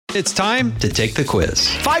It's time to take the quiz.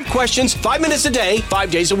 5 questions, 5 minutes a day,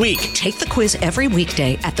 5 days a week. Take the quiz every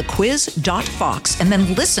weekday at thequiz.fox and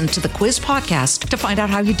then listen to the quiz podcast to find out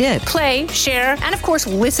how you did. Play, share, and of course,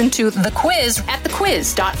 listen to The Quiz at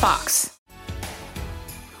thequiz.fox.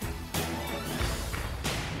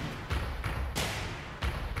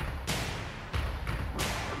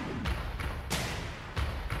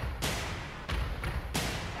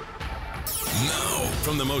 Now,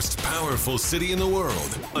 from the most powerful city in the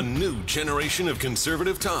world, a new generation of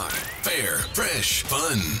conservative talk. Fair, fresh,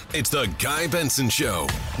 fun. It's the Guy Benson Show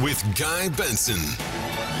with Guy Benson.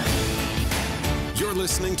 You're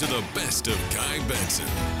listening to the best of Guy Benson.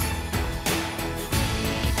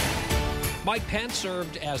 Mike Pence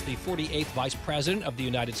served as the 48th Vice President of the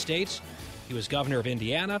United States. He was governor of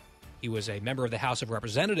Indiana. He was a member of the House of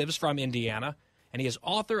Representatives from Indiana. And he is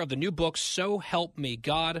author of the new book, So Help Me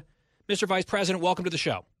God. Mr. Vice President, welcome to the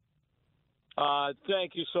show.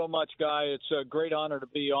 Thank you so much, Guy. It's a great honor to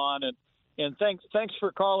be on, and thanks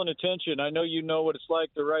for calling attention. I know you know what it's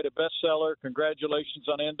like to write a bestseller. Congratulations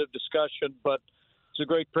on end of discussion, but it's a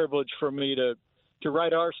great privilege for me to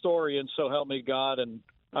write our story, and So Help Me God, and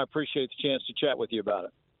I appreciate the chance to chat with you about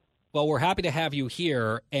it. Well, we're happy to have you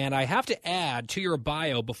here, and I have to add to your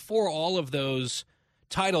bio, before all of those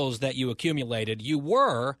titles that you accumulated, you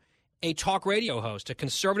were a talk radio host, a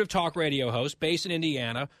conservative talk radio host based in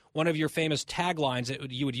Indiana. One of your famous taglines that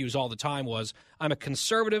you would use all the time was, I'm a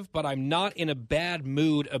conservative, but I'm not in a bad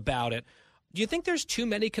mood about it. Do you think there's too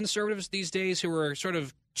many conservatives these days who are sort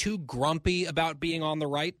of too grumpy about being on the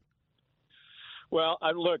right? Well,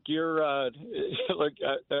 I was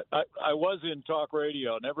in talk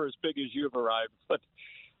radio, never as big as you've arrived, but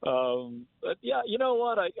yeah, you know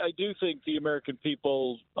what? I do think the American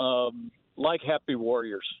people like happy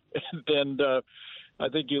warriors. And I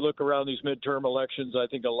think you look around these midterm elections, I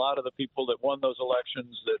think a lot of the people that won those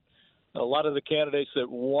elections, that a lot of the candidates that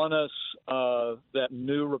won us that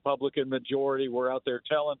new Republican majority were out there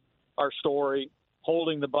telling our story,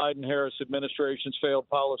 holding the Biden-Harris administration's failed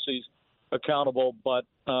policies accountable, but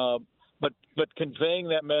conveying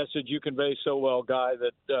that message you convey so well, Guy,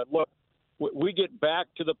 that look, we get back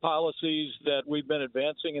to the policies that we've been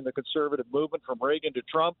advancing in the conservative movement from Reagan to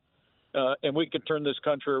Trump, and we can turn this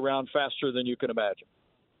country around faster than you can imagine.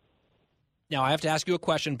 Now, I have to ask you a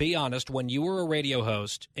question. Be honest. When you were a radio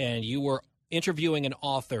host and you were interviewing an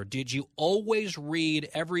author, did you always read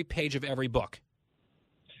every page of every book?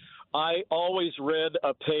 I always read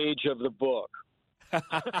a page of the book.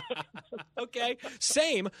 Okay,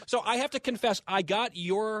 same. So I have to confess, I got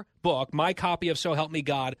your book, my copy of So Help Me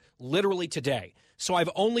God, literally today. So I've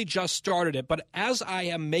only just started it. But as I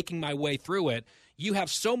am making my way through it, you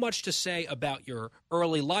have so much to say about your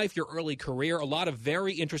early life, your early career, a lot of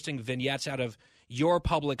very interesting vignettes out of your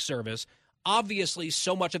public service. Obviously,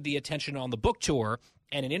 so much of the attention on the book tour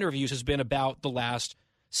and in interviews has been about the last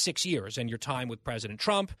 6 years and your time with President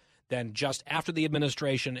Trump, then just after the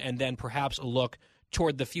administration, and then perhaps a look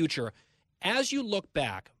toward the future. As you look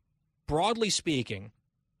back, broadly speaking,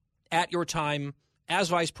 at your time as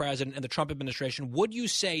vice president and the Trump administration, would you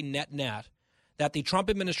say net that the Trump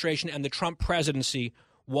administration and the Trump presidency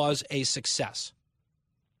was a success?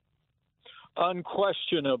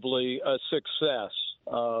 Unquestionably a success.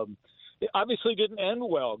 It obviously didn't end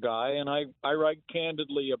well, Guy, and I write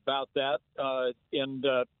candidly about that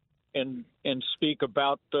and speak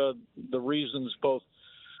about the reasons both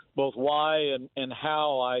why and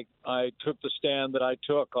how I took the stand that I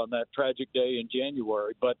took on that tragic day in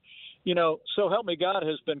January. But you know, So Help Me God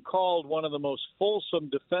has been called one of the most fulsome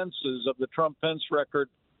defenses of the Trump-Pence record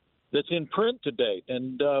that's in print to date.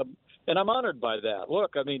 And I'm honored by that.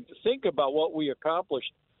 Look, I mean, think about what we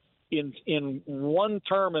accomplished in one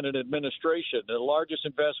term in an administration, the largest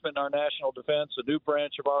investment in our national defense, a new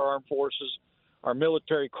branch of our armed forces. Our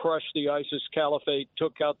military crushed the ISIS caliphate,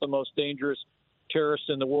 took out the most dangerous terrorists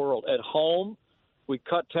in the world. At home, we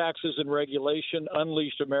cut taxes and regulation,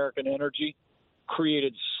 unleashed American energy,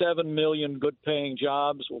 created 7 million good-paying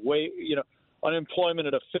jobs, unemployment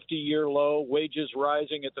at a 50-year low, wages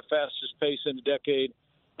rising at the fastest pace in a decade,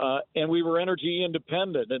 and we were energy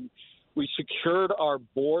independent. And we secured our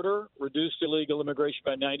border, reduced illegal immigration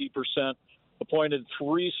by 90%, appointed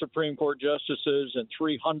 3 Supreme Court justices and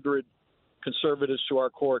 300 conservatives to our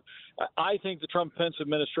court. I think the Trump-Pence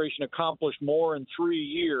administration accomplished more in 3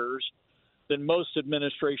 years than most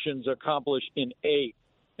administrations accomplished in 8.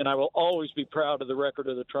 And I will always be proud of the record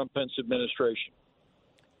of the Trump-Pence administration.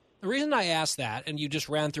 The reason I ask that, and you just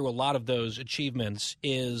ran through a lot of those achievements,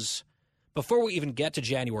 is before we even get to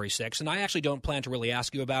January 6th, and I actually don't plan to really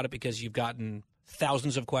ask you about it because you've gotten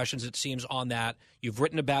thousands of questions, it seems, on that. You've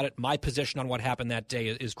written about it. My position on what happened that day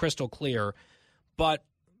is crystal clear. But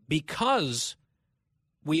because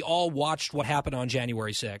we all watched what happened on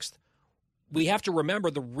January 6th, we have to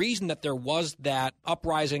remember the reason that there was that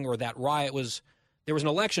uprising or that riot was there was an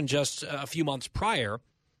election just a few months prior.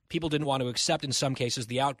 People didn't want to accept, in some cases,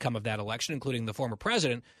 the outcome of that election, including the former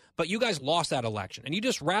president. But you guys lost that election. And you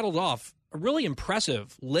just rattled off a really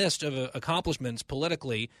impressive list of accomplishments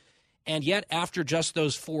politically. And yet, after just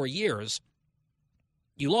those 4 years,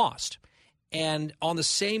 you lost. And on the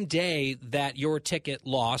same day that your ticket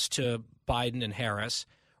lost to Biden and Harris,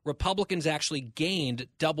 Republicans actually gained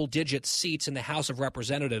double-digit seats in the House of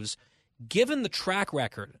Representatives. Given the track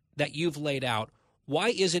record that you've laid out, why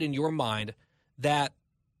is it in your mind that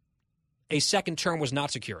a second term was not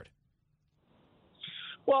secured?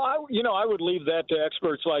 Well, I would leave that to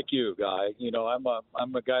experts like you, Guy. I'm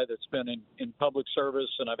a guy that's been in public service,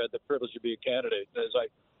 and I've had the privilege to be a candidate. As I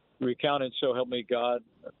recounted, so help me God,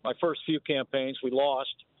 my first few campaigns, we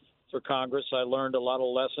lost for Congress. I learned a lot of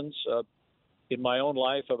lessons in my own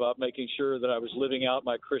life about making sure that I was living out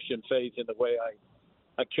my Christian faith in the way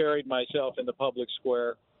I carried myself in the public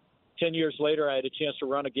square. 10 years later, I had a chance to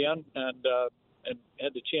run again and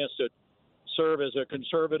had the chance to serve as a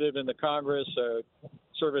conservative in the Congress,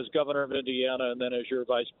 serve as governor of Indiana, and then as your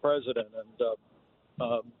vice president.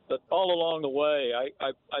 But all along the way,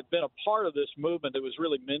 I've been a part of this movement that was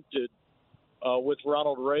really minted with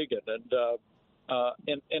Ronald Reagan.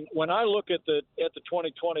 And when I look at the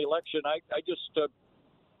 2020 election,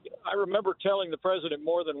 I remember telling the president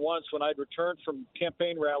more than once when I'd returned from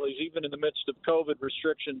campaign rallies, even in the midst of COVID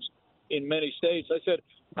restrictions in many states, I said,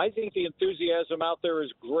 I think the enthusiasm out there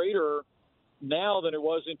is greater now than it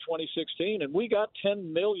was in 2016. And we got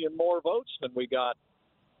 10 million more votes than we got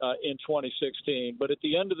in 2016. But at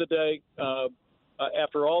the end of the day,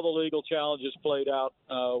 after all the legal challenges played out,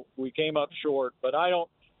 we came up short. But I don't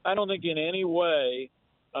think in any way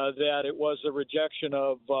that it was a rejection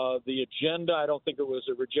of the agenda. I don't think it was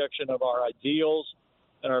a rejection of our ideals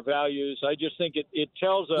and our values. I just think it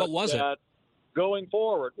tells us that going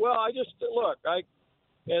forward. Well,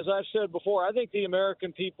 as I've said before, I think the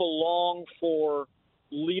American people long for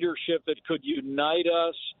leadership that could unite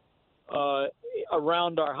us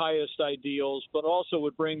around our highest ideals, but also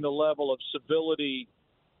would bring the level of civility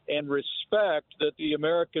and respect that the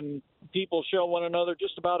American people show one another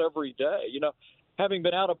just about every day. Having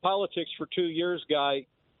been out of politics for 2 years, Guy,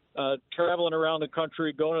 traveling around the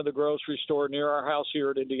country, going to the grocery store near our house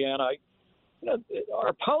here in Indiana,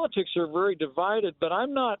 our politics are very divided, but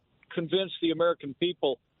I'm not convinced the American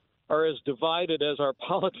people are as divided as our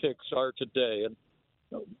politics are today. And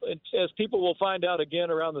as people will find out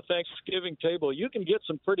again around the Thanksgiving table, you can get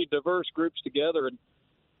some pretty diverse groups together and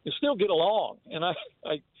still get along. And I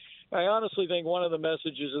honestly think one of the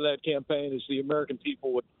messages of that campaign is the American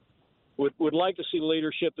people would like to see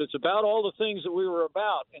leadership that's about all the things that we were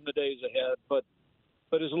about in the days ahead, but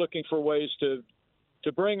is looking for ways to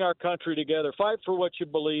bring our country together, fight for what you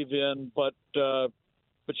believe in, but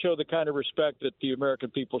show the kind of respect that the American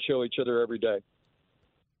people show each other every day.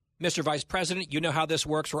 Mr. Vice President, you know how this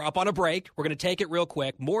works. We're up on a break. We're going to take it real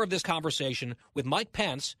quick. More of this conversation with Mike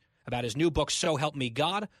Pence about his new book, So Help Me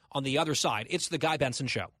God, on the other side. It's The Guy Benson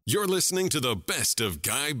Show. You're listening to the best of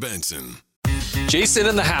Guy Benson. Jason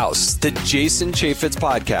in the House, the Jason Chaffetz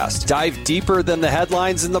podcast. Dive deeper than the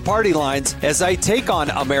headlines and the party lines as I take on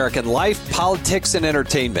American life, politics, and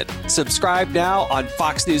entertainment. Subscribe now on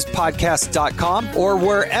foxnewspodcast.com or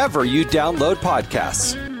wherever you download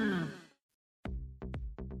podcasts.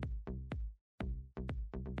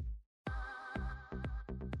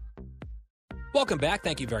 Welcome back.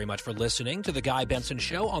 Thank you very much for listening to The Guy Benson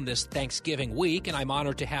Show on this Thanksgiving week. And I'm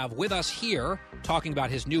honored to have with us here, talking about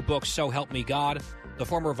his new book, So Help Me God, the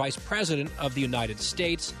former Vice President of the United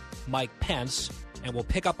States, Mike Pence. And we'll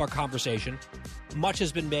pick up our conversation. Much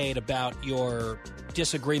has been made about your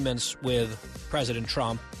disagreements with President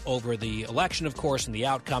Trump over the election, of course, and the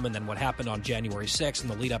outcome, and then what happened on January 6th and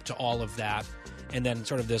the lead up to all of that. And then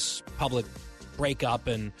sort of this public breakup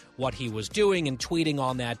and what he was doing and tweeting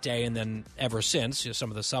on that day, and then ever since, some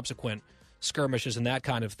of the subsequent skirmishes and that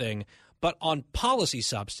kind of thing. But on policy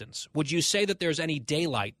substance, would you say that there's any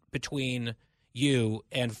daylight between you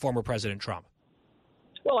and former President Trump?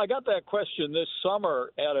 Well, I got that question this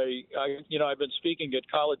summer at I've been speaking at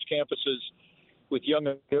college campuses with Young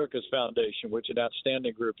America's Foundation, which is an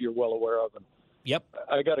outstanding group you're well aware of. And yep.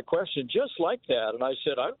 I got a question just like that. And I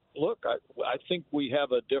said, I think we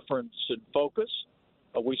have a difference in focus.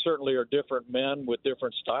 We certainly are different men with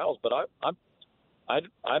different styles, but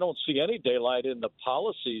I don't see any daylight in the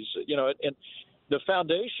policies, and the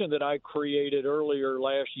foundation that I created earlier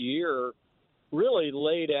last year really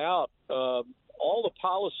laid out all the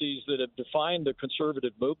policies that have defined the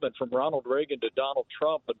conservative movement from Ronald Reagan to Donald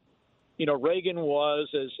Trump. And, Reagan was,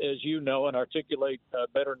 as you know and articulate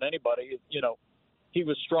better than anybody, he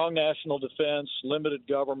was strong national defense, limited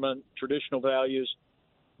government, traditional values.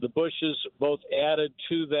 The Bushes both added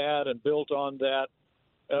to that and built on that.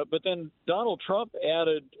 But then Donald Trump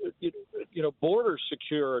added, border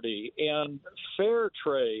security and fair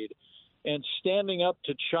trade and standing up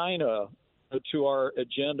to China to our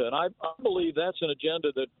agenda. And I believe that's an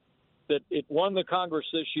agenda that it won the Congress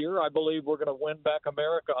this year. I believe we're going to win back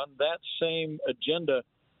America on that same agenda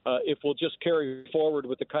if we'll just carry forward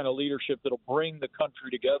with the kind of leadership that'll bring the country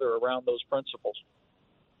together around those principles.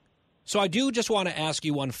 So I do just want to ask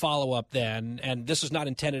you one follow-up then, and this is not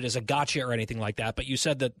intended as a gotcha or anything like that, but you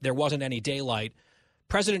said that there wasn't any daylight.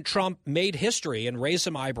 President Trump made history and raised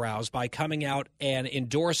some eyebrows by coming out and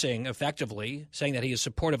endorsing, effectively, saying that he is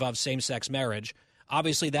supportive of same-sex marriage.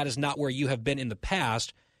 Obviously, that is not where you have been in the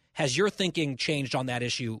past. Has your thinking changed on that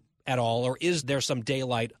issue at all, or is there some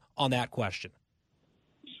daylight on that question?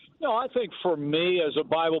 No, I think for me, as a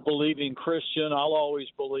Bible-believing Christian, I'll always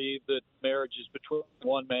believe that marriage is between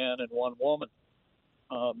one man and one woman.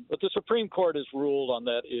 But the Supreme Court has ruled on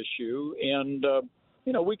that issue, and,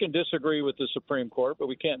 we can disagree with the Supreme Court, but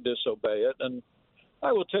we can't disobey it. And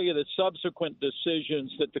I will tell you that subsequent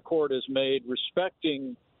decisions that the court has made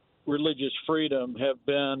respecting religious freedom have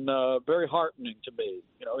been very heartening to me.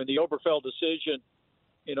 In the Obergefell decision,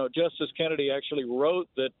 Justice Kennedy actually wrote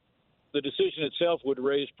that the decision itself would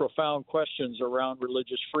raise profound questions around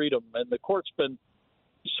religious freedom, and the court's been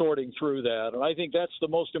sorting through that. And I think that's the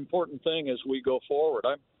most important thing as we go forward.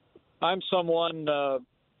 I'm someone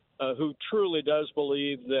who truly does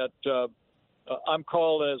believe that I'm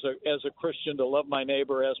called as a Christian to love my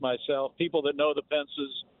neighbor as myself. People that know the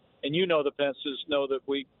Pences, and the Pences, know that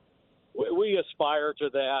we aspire to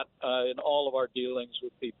that in all of our dealings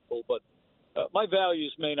with people. But my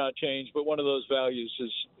values may not change, but one of those values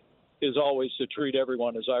is always to treat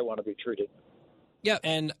everyone as I want to be treated. Yeah,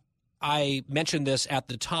 and I mentioned this at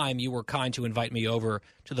the time. You were kind to invite me over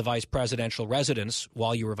to the vice presidential residence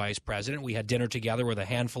while you were vice president. We had dinner together with a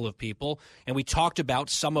handful of people, and we talked about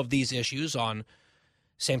some of these issues on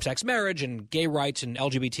same-sex marriage and gay rights and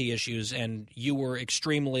LGBT issues, and you were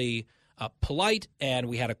extremely polite, and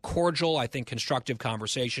we had a cordial, I think, constructive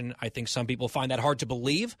conversation. I think some people find that hard to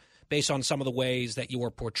believe based on some of the ways that you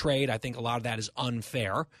were portrayed. I think a lot of that is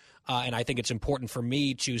unfair. And I think it's important for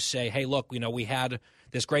me to say, hey, look, we had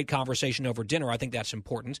this great conversation over dinner. I think that's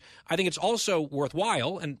important. I think it's also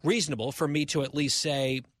worthwhile and reasonable for me to at least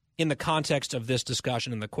say, in the context of this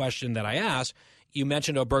discussion and the question that I asked, you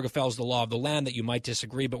mentioned Obergefell's the law of the land, that you might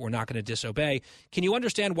disagree, but we're not going to disobey. Can you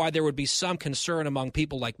understand why there would be some concern among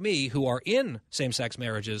people like me who are in same-sex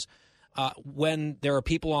marriages when there are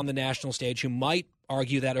people on the national stage who might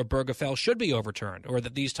argue that Obergefell should be overturned or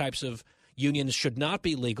that these types of unions should not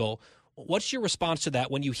be legal? What's your response to that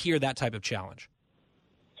when you hear that type of challenge?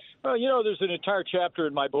 Well, there's an entire chapter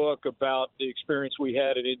in my book about the experience we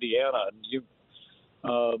had in Indiana.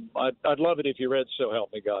 And I'd love it if you read So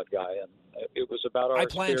Help Me God, Guy. And it was about our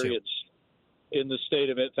experience in the state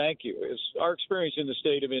of it. Thank you. It's our experience in the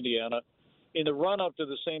state of Indiana. In the run-up to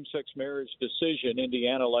the same-sex marriage decision,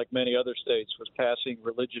 Indiana, like many other states, was passing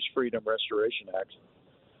Religious Freedom Restoration Act.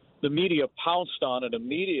 The media pounced on it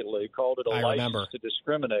immediately, called it a license to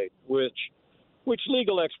discriminate, which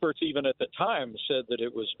legal experts even at the time said that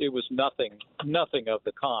it was nothing of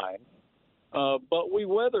the kind. But we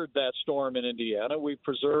weathered that storm in Indiana. We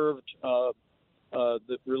preserved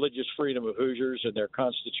the religious freedom of Hoosiers and their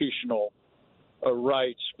constitutional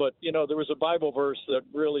rights. But, there was a Bible verse that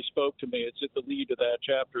really spoke to me. It's at the lead of that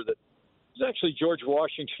chapter that is actually George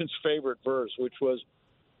Washington's favorite verse, which was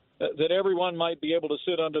that everyone might be able to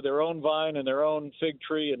sit under their own vine and their own fig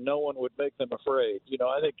tree and no one would make them afraid.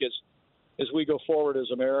 I think as we go forward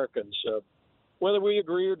as Americans, whether we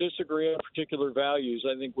agree or disagree on particular values,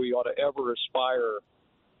 I think we ought to ever aspire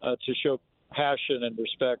to show passion and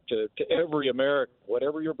respect to every American,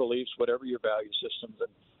 whatever your beliefs, whatever your value systems,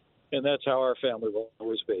 and that's how our family will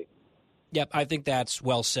always be. Yep, I think that's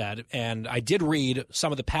well said. And I did read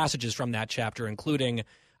some of the passages from that chapter, including,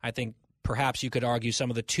 I think, perhaps you could argue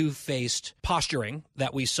some of the two-faced posturing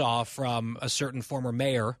that we saw from a certain former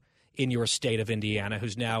mayor in your state of Indiana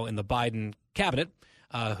who's now in the Biden cabinet,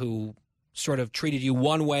 who sort of treated you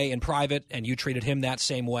one way in private and you treated him that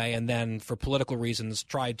same way, and then for political reasons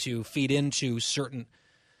tried to feed into certain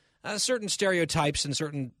stereotypes and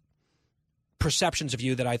certain perceptions of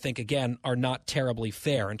you that I think, again, are not terribly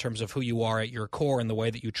fair in terms of who you are at your core and the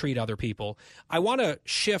way that you treat other people. I want to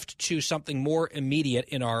shift to something more immediate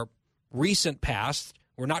in our recent past.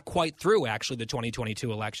 We're not quite through, actually, the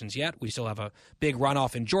 2022 elections yet. We still have a big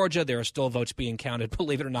runoff in Georgia. There are still votes being counted,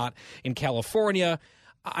 believe it or not, in California.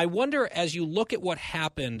 I wonder, as you look at what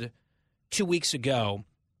happened 2 weeks ago,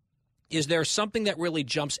 is there something that really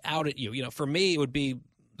jumps out at you? You know, for me, it would be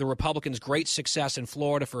the Republicans' great success in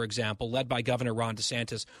Florida, for example, led by Governor Ron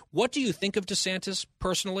DeSantis. What do you think of DeSantis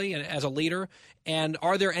personally and as a leader? And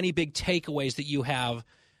are there any big takeaways that you have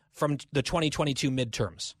from the 2022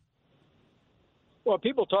 midterms? Well,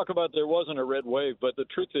 people talk about there wasn't a red wave, but the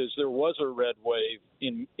truth is there was a red wave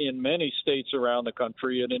in many states around the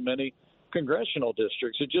country and in many congressional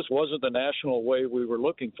districts. It just wasn't the national wave we were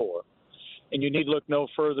looking for. And you need look no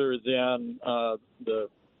further than the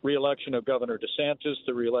re-election of Governor DeSantis,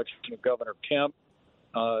 the re-election of Governor Kemp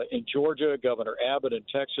in Georgia, Governor Abbott in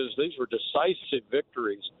Texas. These were decisive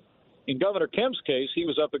victories. In Governor Kemp's case, he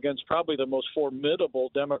was up against probably the most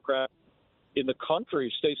formidable Democrat in the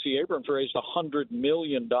country. Stacey Abrams raised $100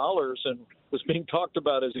 million and was being talked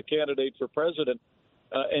about as a candidate for president,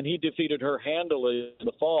 and he defeated her handily in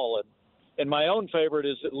the fall. And my own favorite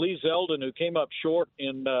is that Lee Zeldin, who came up short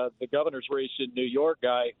in the governor's race in New York,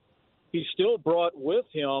 he still brought with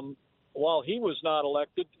him, while he was not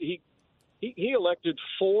elected, he elected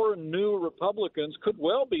 4 new Republicans, could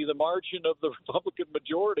well be the margin of the Republican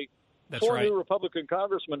majority. That's 4 right. new Republican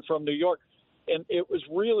congressmen from New York. And it was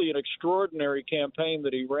really an extraordinary campaign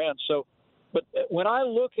that he ran. So, but when I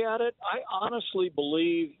look at it, I honestly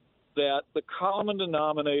believe that the common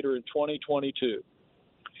denominator in 2022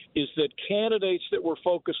 is that candidates that were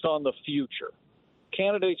focused on the future,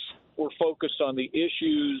 candidates were focused on the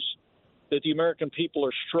issues that the American people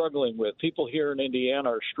are struggling with, people here in Indiana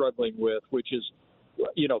are struggling with, which is,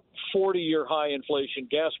 40-year high inflation,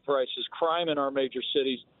 gas prices, crime in our major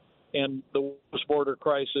cities, and the border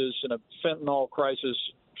crisis and a fentanyl crisis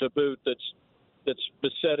to boot that's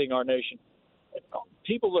besetting our nation.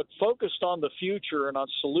 People that focused on the future and on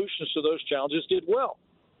solutions to those challenges did well.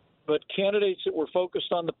 But candidates that were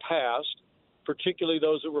focused on the past, particularly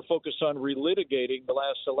those that were focused on relitigating the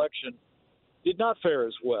last election, did not fare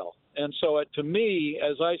as well. And so to me,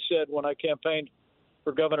 as I said when I campaigned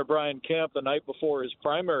for Governor Brian Kemp the night before his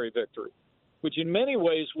primary victory, which in many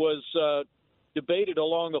ways was debated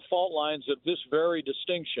along the fault lines of this very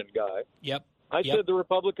distinction, Guy. Yep. I said the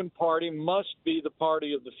Republican Party must be the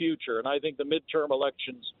party of the future, and I think the midterm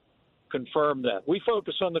elections confirm that. We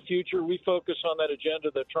focus on the future. We focus on that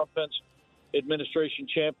agenda that Trump-Pence administration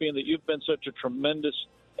championed, that you've been such a tremendous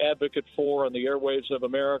advocate for on the airwaves of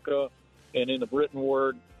America and in the written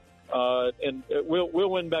word. And we'll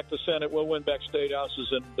win back the Senate, we'll win back state houses,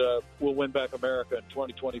 and we'll win back America in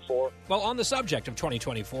 2024. Well, on the subject of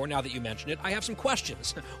 2024, now that you mentioned it, I have some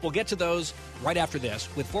questions. We'll get to those right after this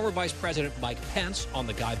with former Vice President Mike Pence on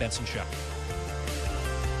The Guy Benson Show.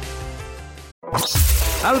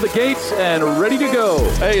 Out of the gates and ready to go.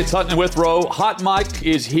 Hey, it's Hutton and Withrow. Hot Mike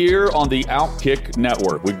is here on the Outkick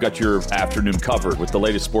Network. We've got your afternoon covered with the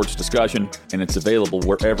latest sports discussion, and it's available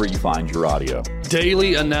wherever you find your audio.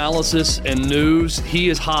 Daily analysis and news. He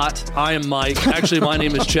is hot. I am Mike. Actually, my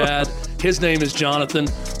name is Chad. His name is Jonathan,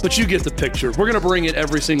 but you get the picture. We're going to bring it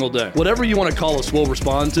every single day. Whatever you want to call us, we'll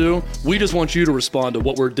respond to. We just want you to respond to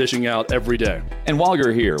what we're dishing out every day. And while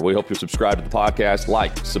you're here, we hope you subscribe to the podcast,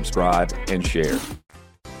 like, subscribe, and share.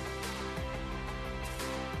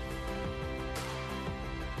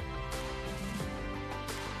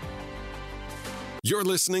 You're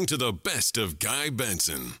listening to the best of Guy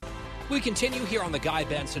Benson. We continue here on The Guy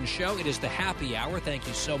Benson Show. It is the happy hour. Thank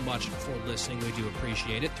you so much for listening. We do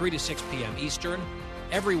appreciate it. 3 to 6 p.m. Eastern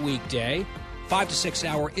every weekday. 5 to 6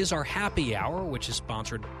 hour is our happy hour, which is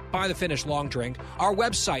sponsored by the Finnish Long Drink. Our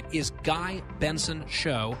website is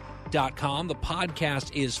GuyBensonShow.com. The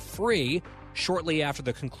podcast is free shortly after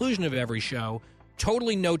the conclusion of every show.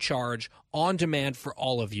 Totally no charge, on demand for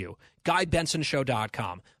all of you.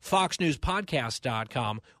 GuyBensonShow.com,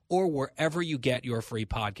 FoxNewsPodcast.com, or wherever you get your free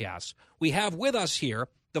podcasts. We have with us here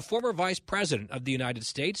the former Vice President of the United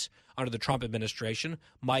States under the Trump administration,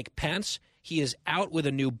 Mike Pence. He is out with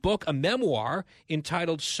a new book, a memoir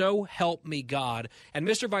entitled So Help Me God. And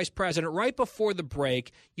Mr. Vice President, right before the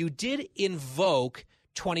break, you did invoke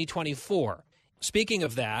 2024. Speaking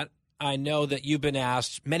of that, I know that you've been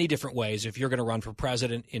asked many different ways if you're going to run for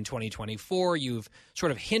president in 2024. You've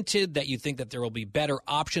sort of hinted that you think that there will be better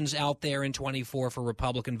options out there in 24 for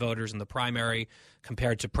Republican voters in the primary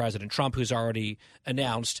compared to President Trump, who's already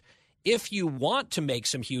announced. If you want to make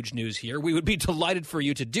some huge news here, we would be delighted for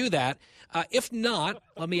you to do that. If not,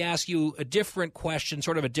 let me ask you a different question,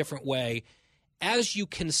 sort of a different way. As you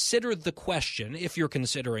consider the question, if you're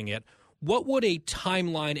considering it, what would a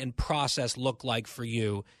timeline and process look like for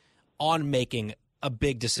you on making a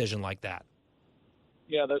big decision like that?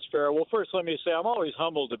 Yeah, that's fair. Well, first, let me say I'm always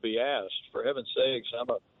humbled to be asked. For heaven's sakes,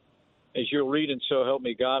 as you'll read in So Help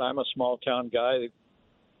Me God, I'm a small-town guy,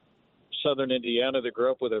 southern Indiana, that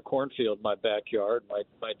grew up with a cornfield in my backyard.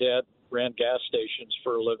 My dad ran gas stations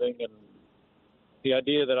for a living, and the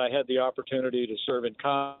idea that I had the opportunity to serve in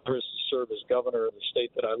Congress, to serve as governor of the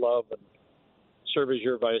state that I love, and serve as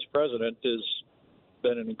your vice president has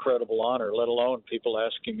been an incredible honor, let alone people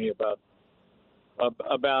asking me about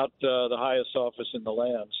the highest office in the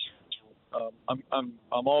land.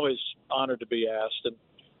 I'm always honored to be asked.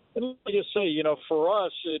 And let me just say, for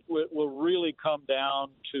us, it will really come down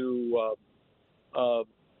to,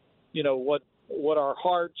 what our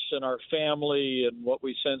hearts and our family and what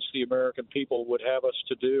we sense the American people would have us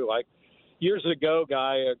to do. Years ago,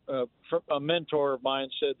 a mentor of mine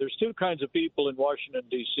said there's two kinds of people in Washington,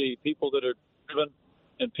 D.C., people that are driven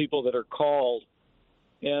and people that are called.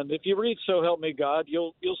 And if you read So Help Me God,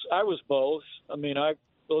 I was both.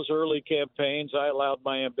 Those early campaigns, I allowed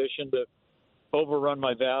my ambition to overrun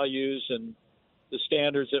my values and the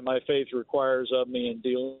standards that my faith requires of me in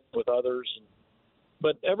dealing with others.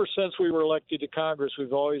 But ever since we were elected to Congress,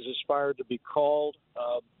 we've always aspired to be called.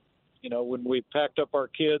 When we packed up our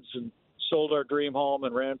kids and sold our dream home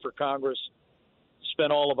and ran for Congress,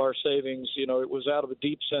 spent all of our savings, it was out of a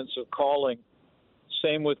deep sense of calling.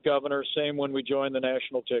 Same with governor, same when we joined the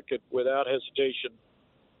national ticket, without hesitation.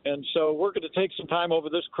 And so we're going to take some time over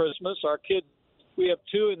this Christmas. Our kids, we have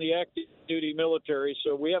two in the active duty military,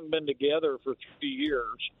 so we haven't been together for 3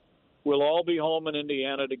 years. We'll all be home in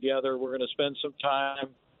Indiana together. We're going to spend some time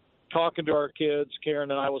talking to our kids. Karen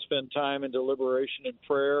and I will spend time in deliberation and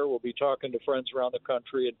prayer. We'll be talking to friends around the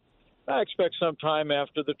country. And I expect sometime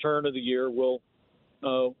after the turn of the year, we'll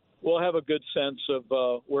have a good sense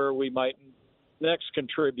of where we might next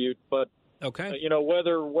contribute. But okay,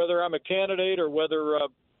 whether I'm a candidate or whether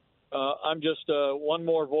I'm just one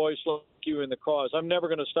more voice like you in the cause, I'm never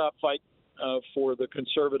going to stop fighting for the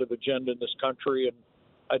conservative agenda in this country. And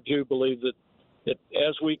I do believe that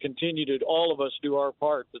as we continue to all of us do our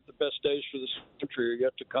part, that the best days for this country are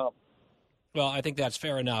yet to come. Well, I think that's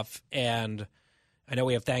fair enough. And I know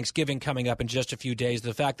we have Thanksgiving coming up in just a few days.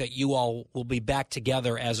 The fact that you all will be back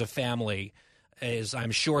together as a family is,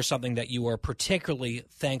 I'm sure, something that you are particularly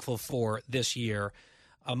thankful for this year.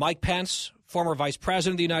 Mike Pence, former Vice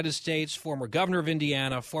President of the United States, former Governor of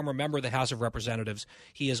Indiana, former member of the House of Representatives.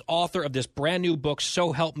 He is author of this brand new book,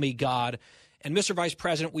 So Help Me God. And Mr. Vice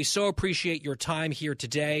President, we so appreciate your time here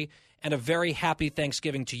today, and a very happy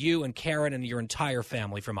Thanksgiving to you and Karen and your entire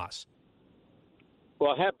family from us.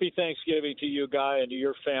 Well, happy Thanksgiving to you, Guy, and to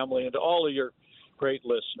your family and to all of your great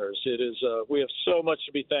listeners. It is we have so much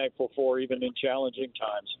to be thankful for, even in challenging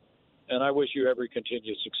times. And I wish you every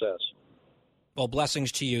continued success. Well,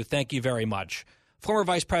 blessings to you. Thank you very much. Former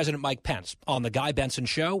Vice President Mike Pence on The Guy Benson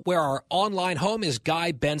Show, where our online home is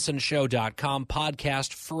GuyBensonShow.com,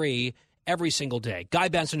 podcast free every single day.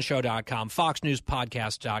 GuyBensonShow.com,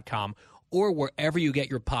 FoxNewsPodcast.com, or wherever you get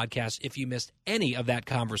your podcasts if you missed any of that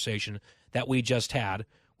conversation that we just had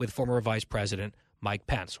with former Vice President Mike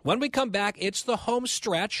Pence. When we come back, it's the home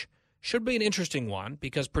stretch. Should be an interesting one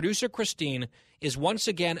because producer Christine is once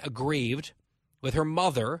again aggrieved with her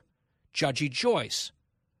mother, Judgy Joyce.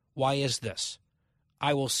 Why is this?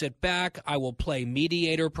 I will sit back. I will play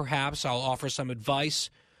mediator, perhaps. I'll offer some advice.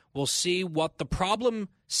 We'll see what the problem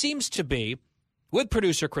seems to be with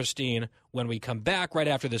producer Christine when we come back right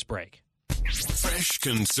after this break. Fresh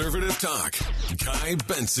conservative talk. Guy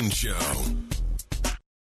Benson Show.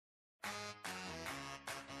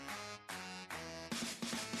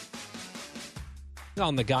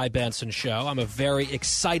 On the Guy Benson Show, I'm a very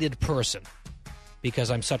excited person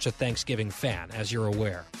because I'm such a Thanksgiving fan, as you're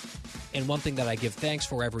aware. And one thing that I give thanks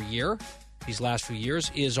for every year, these last few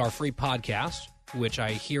years, is our free podcast, which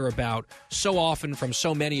I hear about so often from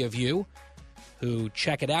so many of you who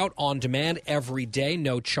check it out on demand every day,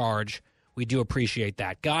 no charge. We do appreciate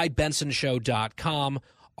that. GuyBensonShow.com,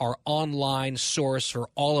 our online source for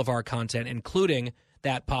all of our content, including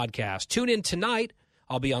that podcast. Tune in tonight.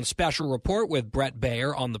 I'll be on Special Report with Brett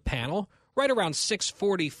Baer on the panel right around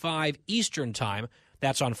 6:45 Eastern Time.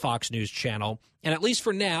 That's on Fox News Channel. And at least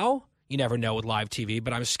for now, you never know with live TV,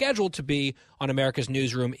 but I'm scheduled to be on America's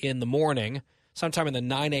Newsroom in the morning, sometime in the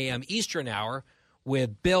 9 a.m. Eastern hour,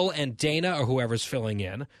 with Bill and Dana or whoever's filling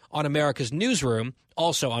in on America's Newsroom,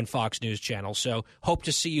 also on Fox News Channel. So hope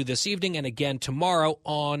to see you this evening and again tomorrow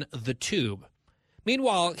on The Tube.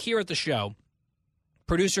 Meanwhile, here at the show,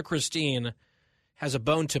 producer Christine has a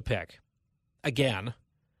bone to pick, again,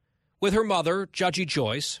 with her mother, Judgy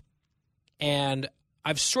Joyce. And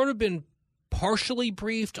I've sort of been partially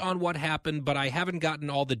briefed on what happened, but I haven't gotten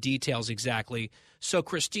all the details exactly. So,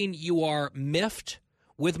 Christine, you are miffed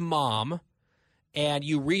with Mom, and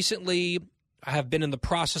you recently have been in the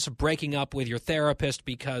process of breaking up with your therapist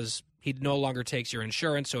because he no longer takes your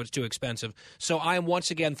insurance, so it's too expensive. So I am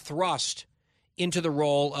once again thrust into the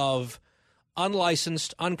role of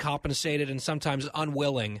unlicensed, uncompensated, and sometimes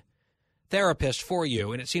unwilling therapist for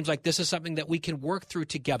you. And it seems like this is something that we can work through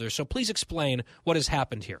together. So please explain what has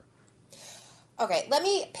happened here. Okay, let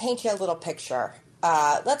me paint you a little picture.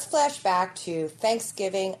 Let's flash back to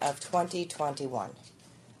Thanksgiving of 2021.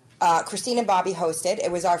 Christine and Bobby hosted.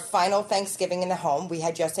 It was our final Thanksgiving in the home. We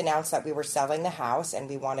had just announced that we were selling the house, and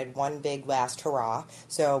we wanted one big last hurrah.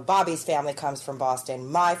 So Bobby's family comes from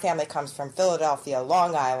Boston. My family comes from Philadelphia,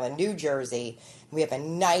 Long Island, New Jersey. We have a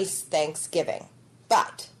nice Thanksgiving.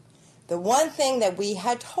 But the one thing that we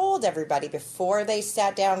had told everybody before they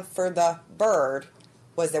sat down for the bird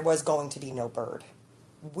was there was going to be no bird.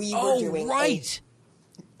 We were doing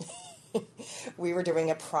we were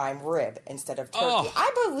doing a prime rib instead of turkey. Oh.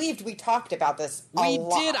 I believed we talked about this a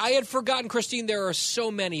lot. We did. I had forgotten, Christine. There are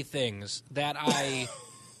so many things that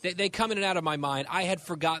they come in and out of my mind. I had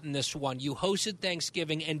forgotten this one. You hosted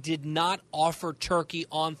Thanksgiving and did not offer turkey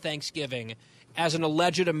on Thanksgiving as an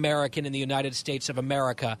alleged American in the United States of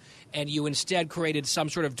America, and you instead created some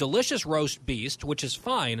sort of delicious roast beast, which is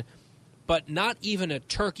fine, but not even a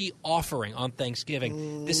turkey offering on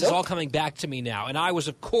Thanksgiving. This is all coming back to me now. And I was,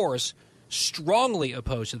 of course, strongly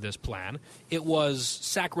opposed to this plan. It was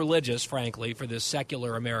sacrilegious, frankly, for this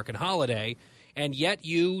secular American holiday. And yet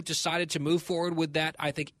you decided to move forward with that,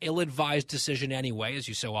 I think, ill-advised decision anyway, as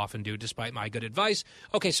you so often do, despite my good advice.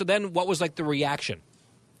 Okay, so then what was, like, the reaction?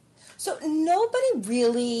 So nobody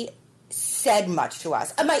really said much to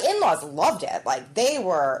us. And my in-laws loved it. Like, they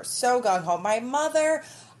were so gung-ho. My mother,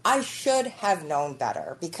 I should have known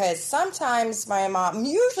better, because sometimes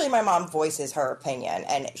usually my mom voices her opinion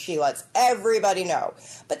and she lets everybody know.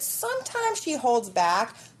 But sometimes she holds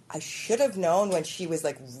back. I should have known when she was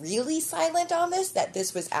like really silent on this that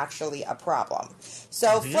this was actually a problem.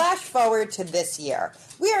 So flash forward to this year.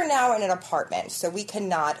 We are now in an apartment, so we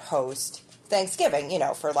cannot host Thanksgiving,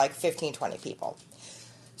 for like 15, 20 people.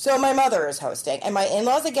 So my mother is hosting, and my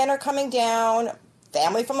in-laws again are coming down.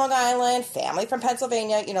 Family from Long Island, family from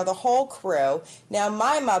Pennsylvania, the whole crew. Now,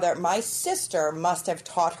 my sister must have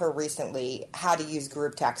taught her recently how to use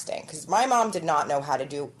group texting, because my mom did not know how to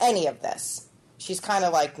do any of this. She's kind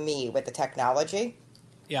of like me with the technology.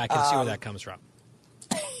 Yeah, I can see where that comes from.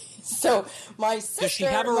 So my sister... Does she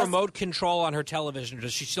have a remote control on her television, or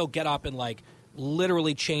does she still get up and,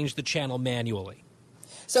 literally change the channel manually?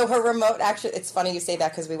 So her remote, actually, it's funny you say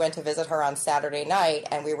that, because we went to visit her on Saturday night,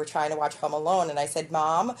 and we were trying to watch Home Alone, and I said,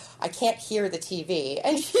 Mom, I can't hear the TV.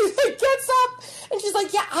 And she gets up, and she's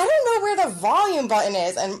like, yeah, I don't know where the volume button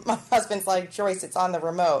is. And my husband's like, Joyce, it's on the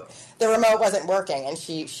remote. The remote wasn't working, and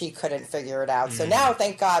she couldn't figure it out. So now,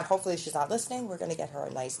 thank God, hopefully she's not listening. We're going to get her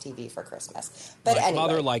a nice TV for Christmas. But like anyway.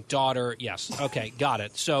 Mother, like daughter, yes. Okay, got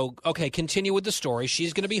it. So, continue with the story.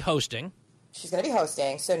 She's going to be hosting. She's going to be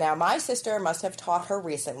hosting. So now my sister must have taught her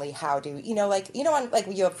recently how to, you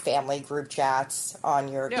have family group chats on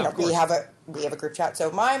your, we have a group chat.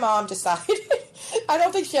 So my mom decided, I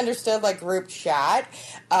don't think she understood group chat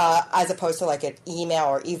as opposed to an email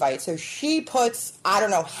or evite. So she puts, I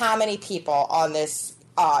don't know how many people on this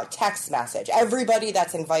text message, everybody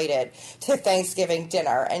that's invited to Thanksgiving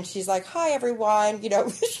dinner. And she's like, hi, everyone.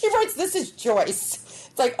 She writes, this is Joyce.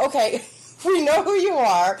 It's like, okay. We know who you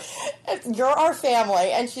are. You're our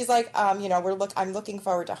family. And she's like, I'm looking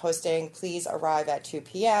forward to hosting. Please arrive at 2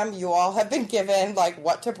 p.m. You all have been given,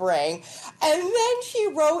 what to bring. And then she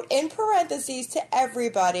wrote in parentheses to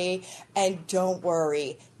everybody, and don't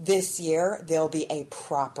worry, this year there'll be a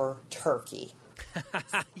proper turkey.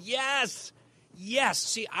 Yes.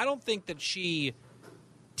 See, I don't think that she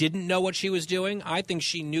didn't know what she was doing. I think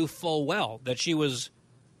she knew full well that she was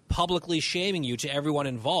publicly shaming you to everyone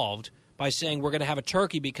involved by saying we're going to have a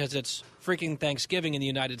turkey because it's freaking Thanksgiving in the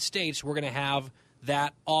United States. We're going to have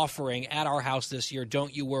that offering at our house this year.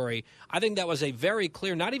 Don't you worry. I think that was a very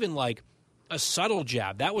clear, not even a subtle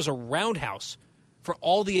jab. That was a roundhouse for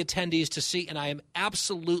all the attendees to see, and I am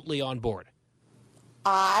absolutely on board.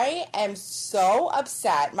 I am so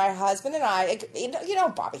upset. My husband and I, you know,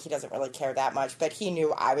 Bobby, he doesn't really care that much, but he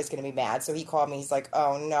knew I was going to be mad, so he called me. He's like,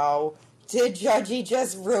 "Oh no, did Judgy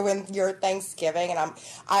just ruin your Thanksgiving?" And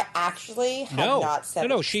I actually have not said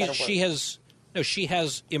no. She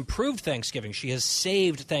has improved Thanksgiving. She has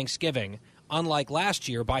saved Thanksgiving, unlike last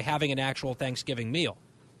year, by having an actual Thanksgiving meal.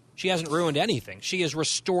 She hasn't ruined anything. She has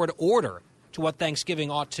restored order to what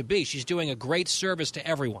Thanksgiving ought to be. She's doing a great service to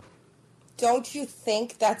everyone. Don't you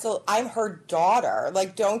think I'm her daughter.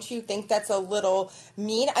 Like, don't you think that's a little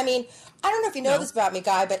mean? I mean, I don't know if you know this about me,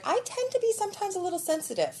 Guy, but I tend to be sometimes a little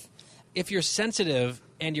sensitive. If you're sensitive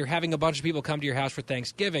and you're having a bunch of people come to your house for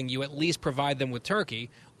Thanksgiving, you at least provide them with turkey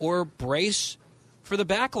or brace for the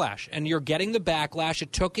backlash. And you're getting the backlash.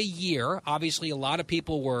 It took a year. Obviously, a lot of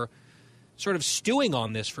people were sort of stewing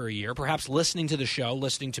on this for a year, perhaps listening to the show,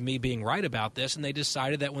 listening to me being right about this, and they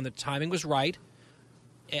decided that when the timing was right,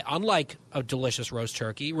 unlike a delicious roast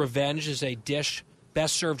turkey, revenge is a dish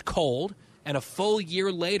best served cold, and a full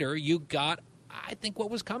year later, you got, I think, what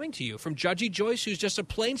was coming to you from Judgy Joyce, who's just a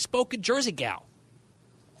plain-spoken Jersey gal.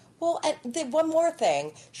 Well, and one more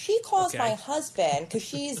thing. She calls my husband because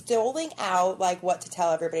she's doling out, like, what to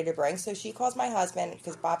tell everybody to bring. So she calls my husband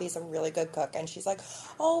because Bobby's a really good cook. And she's like,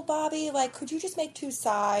 "Oh, Bobby, like, could you just make 2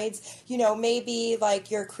 sides? You know, maybe,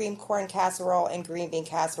 like, your cream corn casserole and green bean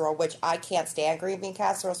casserole," which I can't stand green bean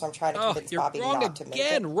casserole, so I'm trying to convince Bobby not to make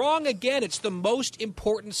it. Wrong again. It's the most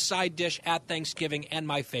important side dish at Thanksgiving and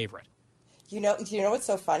my favorite. You know what's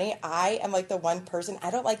so funny? I am, like, the one person,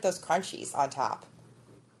 I don't like those crunchies on top.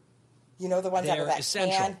 You know, the ones out of that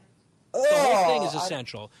essential. can? The whole thing is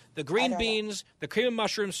essential. The green beans, the cream and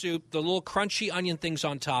mushroom soup, the little crunchy onion things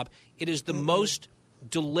on top. It is the most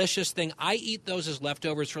delicious thing. I eat those as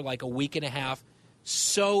leftovers for like a week and a half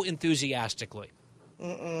so enthusiastically.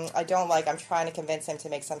 I don't like. I'm trying to convince him to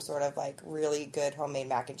make some sort of like really good homemade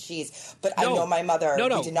mac and cheese. But I know my mother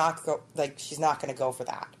did not go. Like, she's not going to go for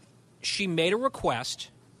that. She made a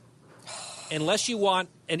request. Unless you want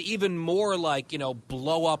an even more, like, you know,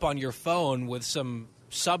 blow up on your phone with some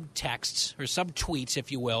subtexts or subtweets,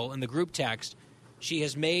 if you will, in the group text, she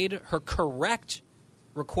has made her correct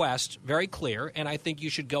request very clear, and I think you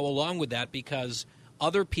should go along with that because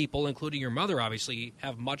other people, including your mother, obviously,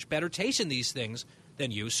 have much better taste in these things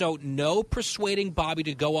than you. So no persuading Bobby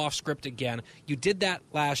to go off script again. You did that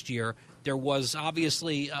last year. There was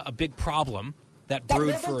obviously a big problem that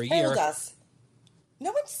brewed for a year.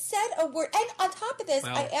 No one said a word. And on top of this,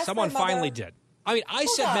 I asked someone my mother, finally did. I mean, I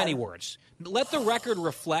said many words. Let the record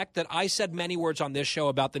reflect that I said many words on this show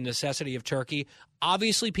about the necessity of turkey.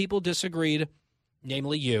 Obviously, people disagreed,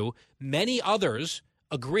 namely you. Many others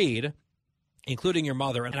agreed, including your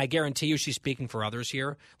mother. And I guarantee you she's speaking for others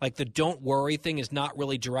here. Like, the don't worry thing is not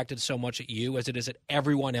really directed so much at you as it is at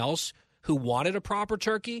everyone else who wanted a proper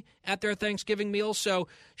turkey at their Thanksgiving meal. So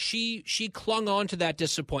she clung on to that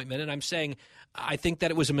disappointment. And I'm saying I think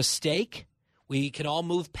that it was a mistake. We can all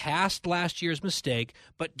move past last year's mistake,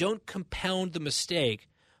 but don't compound the mistake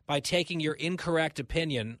by taking your incorrect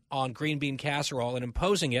opinion on green bean casserole and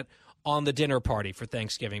imposing it on the dinner party for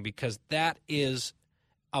Thanksgiving, because that is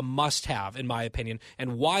a must-have, in my opinion.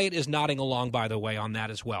 And Wyatt is nodding along, by the way, on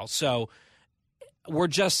that as well. So we're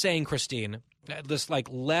just saying, Christine, just like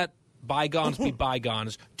let bygones be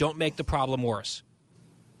bygones. Don't make the problem worse.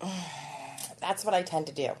 That's what I tend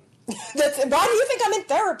to do. Why do you think I'm in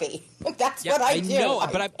therapy? That's what I do. Know,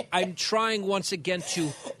 but I'm trying once again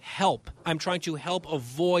to help. I'm trying to help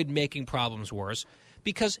avoid making problems worse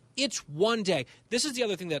because it's one day. This is the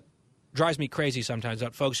other thing that drives me crazy sometimes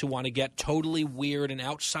about folks who want to get totally weird and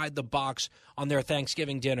outside the box on their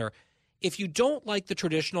Thanksgiving dinner. If you don't like the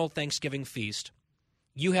traditional Thanksgiving feast,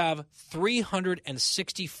 you have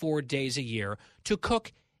 364 days a year to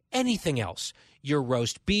cook anything else. Your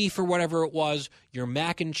roast beef or whatever it was, your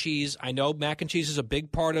mac and cheese. I know mac and cheese is a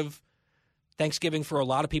big part of Thanksgiving for a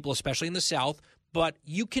lot of people, especially in the South, but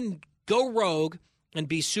you can go rogue and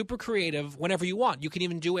be super creative whenever you want. You can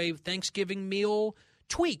even do a Thanksgiving meal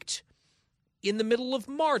tweaked in the middle of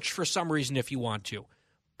March for some reason if you want to.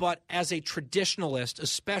 But as a traditionalist,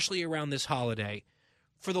 especially around this holiday,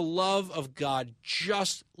 for the love of God,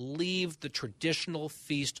 just leave the traditional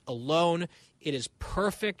feast alone. It is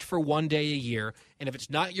perfect for one day a year, and if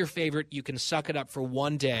it's not your favorite, you can suck it up for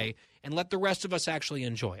one day and let the rest of us actually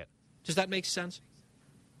enjoy it. Does that make sense?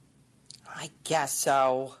 I guess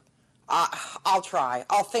so. I'll try.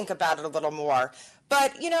 I'll think about it a little more.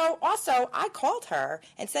 But, also I called her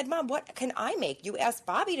and said, Mom, what can I make? You asked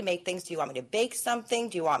Bobby to make things. Do you want me to bake something?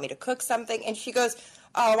 Do you want me to cook something? And she goes,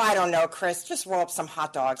 oh, I don't know, Chris. Just roll up some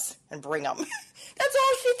hot dogs and bring them. That's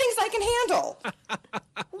all she thinks I can handle.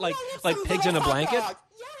 like pigs in a blanket?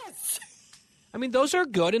 Yes. I mean, those are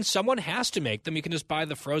good, and someone has to make them. You can just buy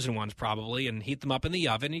the frozen ones probably and heat them up in the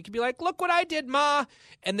oven. And you can be like, look what I did, Ma.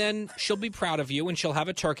 And then she'll be proud of you, and she'll have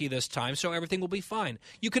a turkey this time, so everything will be fine.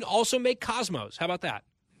 You can also make Cosmos. How about that?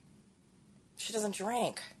 She doesn't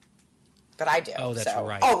drink, but I do. Oh, that's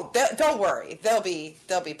right. Oh, don't worry. There'll be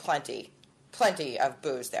plenty of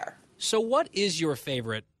booze there. So what is your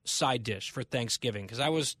favorite side dish for Thanksgiving? Because I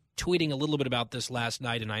was tweeting a little bit about this last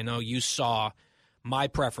night, and I know you saw my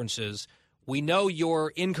preferences. We know your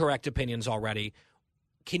incorrect opinions already.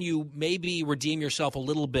 Can you maybe redeem yourself a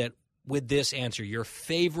little bit with this answer, your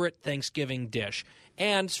favorite Thanksgiving dish?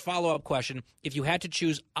 And follow-up question, if you had to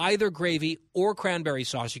choose either gravy or cranberry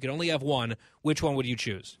sauce, you could only have one, which one would you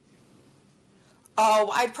choose?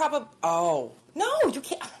 No, you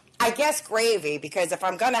can't. I guess gravy, because if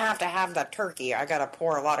I'm going to have that turkey, I got to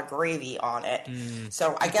pour a lot of gravy on it.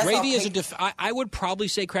 So I guess gravy is I would probably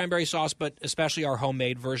say cranberry sauce, but especially our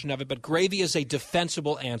homemade version of it. But gravy is a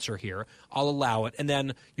defensible answer here. I'll allow it. And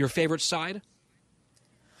then your favorite side?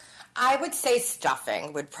 I would say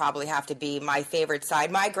stuffing would probably have to be my favorite side.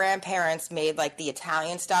 My grandparents made the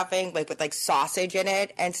Italian stuffing, with sausage in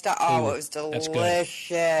it and stuff. Oh, it was delicious.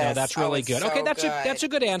 No, that's really good. So okay, good. That's a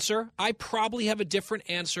good answer. I probably have a different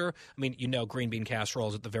answer. I mean, green bean casserole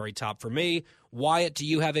is at the very top for me. Wyatt, do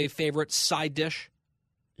you have a favorite side dish?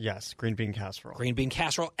 Yes, green bean casserole. Green bean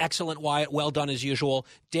casserole. Excellent, Wyatt. Well done as usual.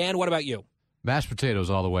 Dan, what about you? Mashed potatoes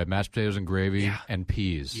all the way. Mashed potatoes and gravy and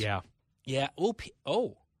peas. Yeah.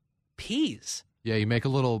 Oh, peas. Yeah, you make a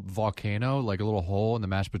little volcano, like a little hole in the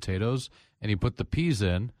mashed potatoes, and you put the peas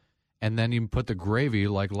in, and then you put the gravy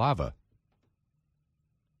like lava.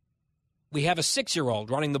 We have a 6-year-old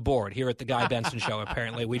running the board here at the Guy Benson Show,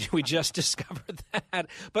 apparently. We just discovered that.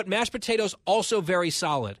 But mashed potatoes, also very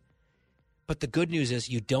solid. But the good news is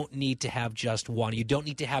you don't need to have just one. You don't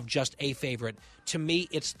need to have just a favorite. To me,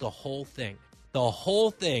 it's the whole thing. The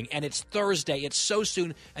whole thing. And it's Thursday. It's so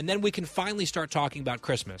soon. And then we can finally start talking about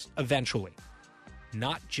Christmas, eventually.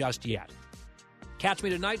 Not just yet. Catch me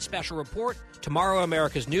tonight, special report. Tomorrow,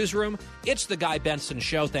 America's Newsroom. It's the Guy Benson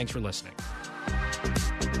Show. Thanks for listening.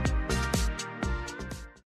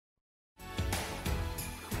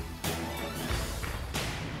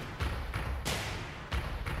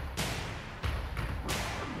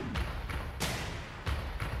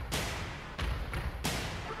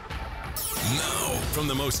 Now, from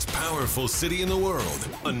the most powerful city in the world,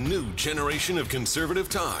 a new generation of conservative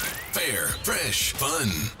talk. Fair, fresh, fun.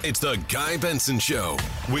 It's the Guy Benson Show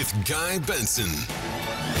with Guy Benson.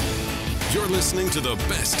 You're listening to the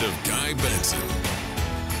best of Guy Benson.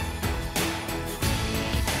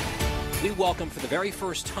 We welcome for the very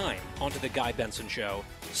first time onto the Guy Benson Show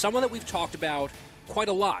someone that we've talked about quite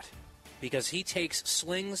a lot because he takes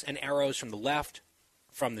slings and arrows from the left,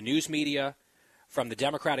 from the news media, from the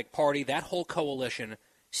Democratic Party, that whole coalition,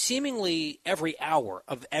 seemingly every hour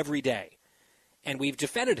of every day. And we've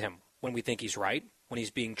defended him when we think he's right, when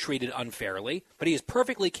he's being treated unfairly. But he is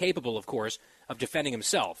perfectly capable, of course, of defending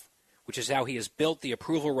himself, which is how he has built the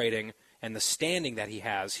approval rating and the standing that he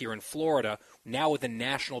has here in Florida, now with a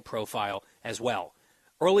national profile as well.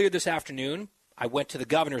 Earlier this afternoon, I went to the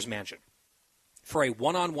governor's mansion for a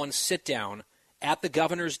one-on-one sit-down at the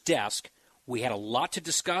governor's desk. We had a lot to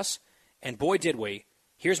discuss. And boy, did we.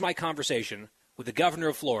 Here's my conversation with the governor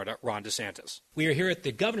of Florida, Ron DeSantis. We are here at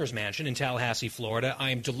the governor's mansion in Tallahassee, Florida.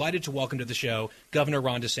 I am delighted to welcome to the show Governor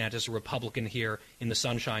Ron DeSantis, a Republican here in the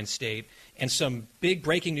Sunshine State. And some big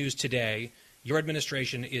breaking news today. Your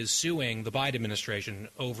administration is suing the Biden administration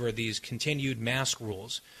over these continued mask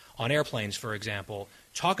rules on airplanes, for example.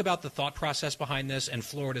 Talk about the thought process behind this and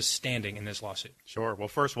Florida's standing in this lawsuit. Sure. Well,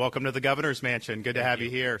 first, welcome to the governor's mansion. Good to have you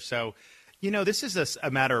here. So, this is a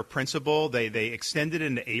matter of principle. They extended it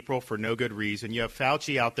into April for no good reason. You have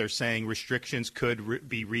Fauci out there saying restrictions could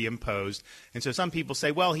be reimposed. And so some people say,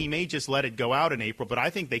 well, he may just let it go out in April, but I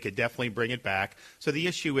think they could definitely bring it back. So the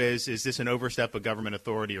issue is this an overstep of government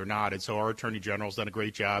authority or not? And so our attorney general's done a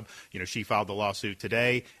great job. She filed the lawsuit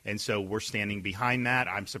today, and so we're standing behind that.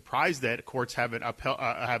 I'm surprised that courts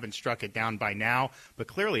haven't struck it down by now. But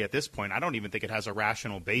clearly at this point, I don't even think it has a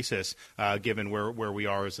rational basis given where we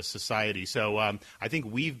are as a society. So I think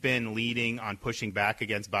we've been leading on pushing back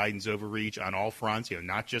against Biden's overreach on all fronts,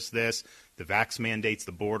 not just this. the vax mandates,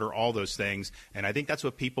 the border, all those things. And I think that's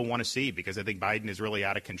what people want to see, because I think Biden is really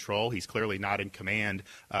out of control. He's clearly not in command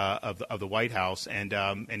of the White House, and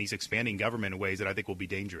he's expanding government in ways that I think will be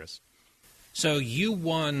dangerous. So you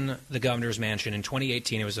won the governor's mansion in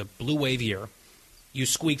 2018. It was a blue wave year. You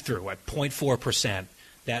squeaked through at 0.4%,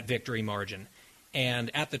 that victory margin.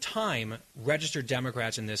 And at the time, registered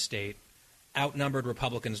Democrats in this state outnumbered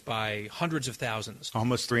Republicans by hundreds of thousands.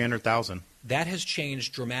 Almost 300,000. That has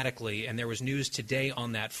changed dramatically, and there was news today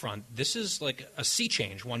on that front. This is like a sea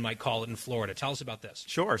change, one might call it, in Florida. Tell us about this.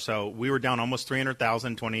 Sure. So we were down almost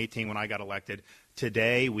 300,000 in 2018 when I got elected.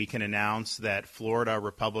 Today, we can announce that Florida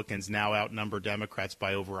Republicans now outnumber Democrats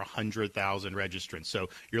by over 100,000 registrants. So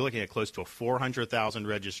you're looking at close to a 400,000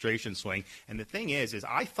 registration swing. And the thing is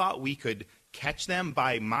I thought we could catch them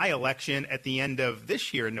by my election at the end of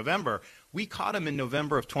this year in November. We caught them in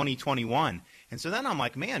November of 2021. And so then I'm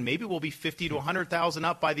like, man, maybe we'll be 50 to 100,000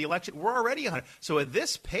 up by the election. We're already 100. So at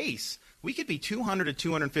this pace, we could be 200 to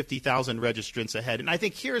 250,000 registrants ahead. And I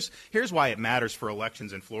think here's why it matters for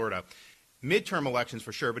elections in Florida. Midterm elections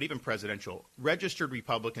for sure, but even presidential, registered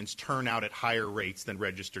Republicans turn out at higher rates than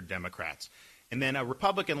registered Democrats. And then a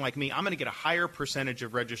Republican like me, I'm going to get a higher percentage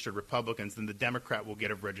of registered Republicans than the Democrat will get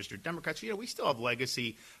of registered Democrats. We still have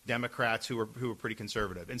legacy Democrats who are pretty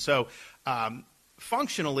conservative. And so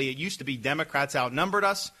functionally, it used to be Democrats outnumbered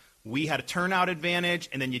us. We had a turnout advantage,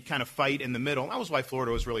 and then you'd kind of fight in the middle. That was why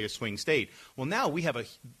Florida was really a swing state. Well, now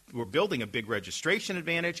we're building a big registration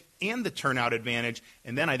advantage and the turnout advantage,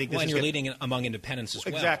 and then I think and you're leading among independents as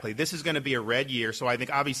well. Exactly. This is going to be a red year, so I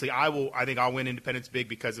think obviously I'll win independents big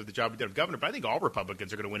because of the job we did of governor, but I think all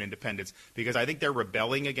Republicans are going to win independents because I think they're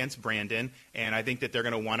rebelling against Brandon, and I think that they're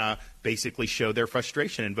going to want to basically show their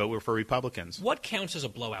frustration and vote for Republicans. What counts as a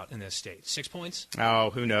blowout in this state? 6 points?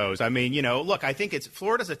 Oh, who knows? I mean, look, I think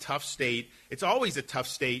Florida's a tough state. It's always a tough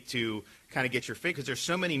state to kind of get your fix because there's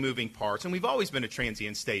so many moving parts, and we've always been a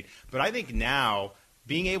transient state. But I think now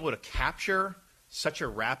being able to capture such a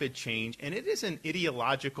rapid change, and it is an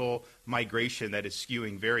ideological migration that is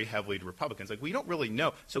skewing very heavily to Republicans. Like, we don't really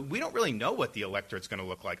know. So we don't really know what the electorate's going to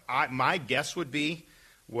look like. My guess would be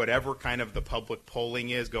whatever kind of the public polling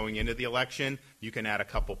is going into the election, you can add a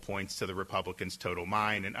couple points to the Republicans' total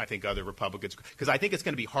mind, and I think other Republicans, because I think it's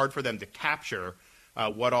going to be hard for them to capture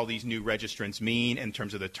what all these new registrants mean in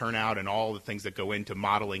terms of the turnout and all the things that go into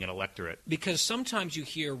modeling an electorate. Because sometimes you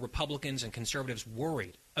hear Republicans and conservatives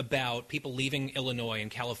worried about people leaving Illinois and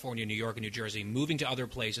California, New York and New Jersey, moving to other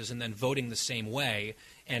places and then voting the same way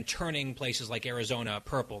and turning places like Arizona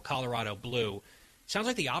purple, Colorado blue. Sounds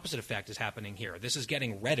like the opposite effect is happening here. This is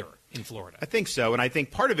getting redder in Florida. I think so, and I think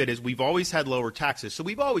part of it is we've always had lower taxes, so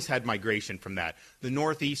we've always had migration from that. The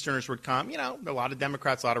Northeasterners would come, a lot of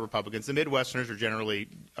Democrats, a lot of Republicans. The Midwesterners are generally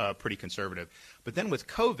pretty conservative. But then with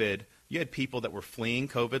COVID, you had people that were fleeing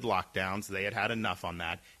COVID lockdowns. They had had enough on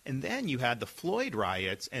that. And then you had the Floyd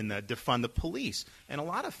riots and the defund the police. And a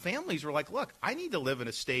lot of families were like, look, I need to live in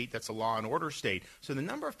a state that's a law and order state. So the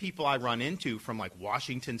number of people I run into from like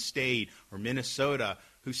Washington State or Minnesota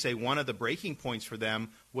who say one of the breaking points for them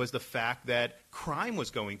was the fact that crime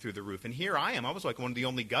was going through the roof. And here I am. I was like one of the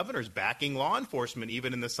only governors backing law enforcement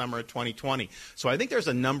even in the summer of 2020. So I think there's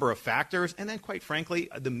a number of factors. And then, quite frankly,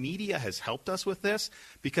 the media has helped us with this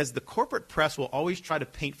because the corporate press will always try to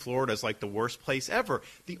paint Florida as like the worst place ever.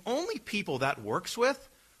 The only people that works with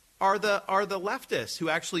are the leftists who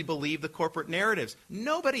actually believe the corporate narratives.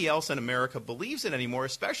 Nobody else in America believes it anymore,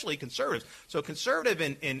 especially conservatives. So conservative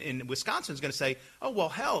in Wisconsin is going to say, oh, well,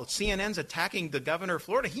 hell, CNN's attacking the governor of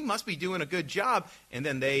Florida. He must be doing a good job. And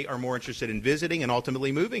then they are more interested in visiting and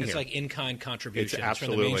ultimately moving here. It's like in-kind contributions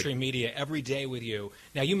from the mainstream media every day with you.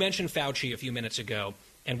 Now, you mentioned Fauci a few minutes ago,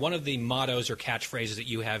 and one of the mottos or catchphrases that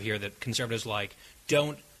you have here that conservatives like,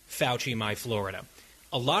 don't Fauci my Florida.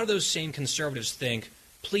 A lot of those same conservatives think,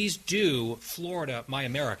 please do Florida, my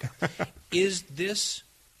America. Is this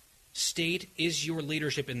state, is your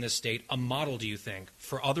leadership in this state a model, do you think,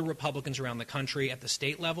 for other Republicans around the country at the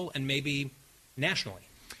state level and maybe nationally?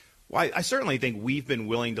 Well, I certainly think we've been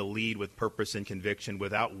willing to lead with purpose and conviction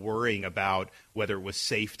without worrying about whether it was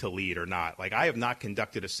safe to lead or not. Like, I have not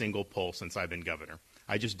conducted a single poll since I've been governor.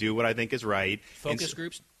 I just do what I think is right. Focus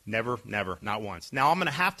groups? Never, not once. Now, I'm going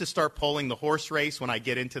to have to start polling the horse race when I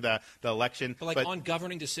get into the election. But on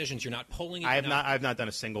governing decisions, you're not polling it? I have not done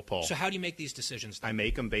a single poll. So how do you make these decisions then? I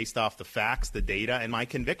make them based off the facts, the data, and my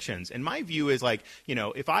convictions. And my view is like,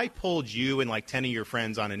 if I polled you and like 10 of your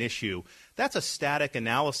friends on an issue, that's a static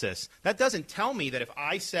analysis. That doesn't tell me that if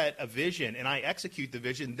I set a vision and I execute the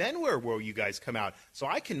vision, then where will you guys come out? So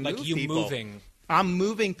I can move people. Like you moving I'm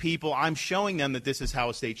moving people. I'm showing them that this is how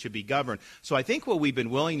a state should be governed. So I think what we've been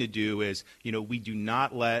willing to do is, we do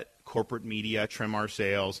not let corporate media trim our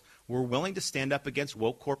sails. We're willing to stand up against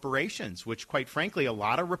woke corporations, which, quite frankly, a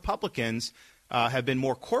lot of Republicans have been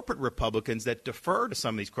more corporate Republicans that defer to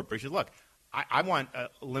some of these corporations. Look, I want a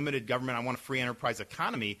limited government. I want a free enterprise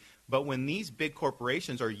economy. But when these big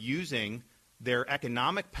corporations are using their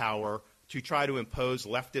economic power to try to impose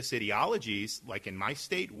leftist ideologies, like in my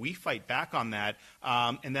state, we fight back on that.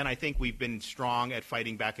 And then I think we've been strong at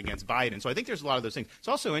fighting back against Biden. So I think there's a lot of those things. It's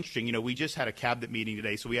also interesting, we just had a cabinet meeting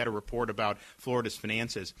today, so we had a report about Florida's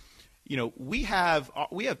finances. We have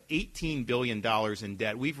 $18 billion in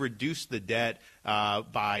debt. We've reduced the debt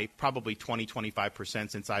by probably 25%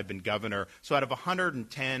 since I've been governor. So out of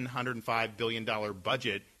 $105 billion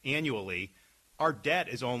budget annually, our debt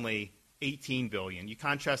is only $18 billion. You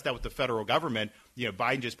contrast that with the federal government.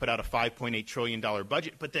 Biden just put out a $5.8 trillion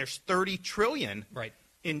budget, but there's $30 trillion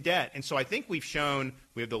in debt. And so I think we've shown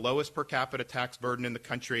we have the lowest per capita tax burden in the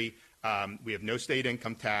country. We have no state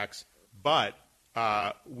income tax, but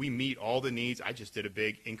we meet all the needs. I just did a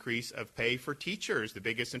big increase of pay for teachers, the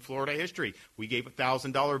biggest in Florida history. We gave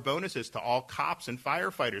 $1,000 bonuses to all cops and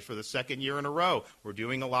firefighters for the second year in a row. We're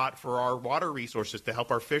doing a lot for our water resources to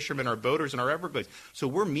help our fishermen, our boaters, and our Everglades. So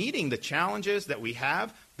we're meeting the challenges that we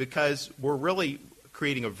have because we're really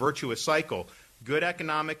creating a virtuous cycle. Good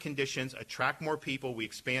economic conditions attract more people. We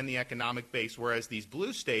expand the economic base, whereas these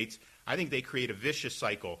blue states, I think they create a vicious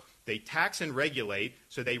cycle. They tax and regulate,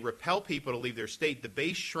 so they repel people to leave their state. The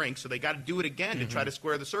base shrinks, so they got to do it again to try to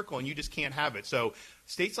square the circle, and you just can't have it. So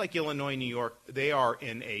states like Illinois, New York, they are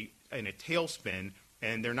in a tailspin,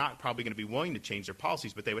 and they're not probably going to be willing to change their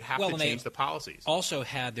policies, but they would have to change the policies. Also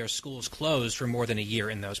had their schools closed for more than a year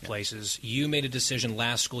in those places. You made a decision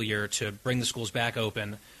last school year to bring the schools back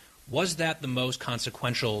open. Was that the most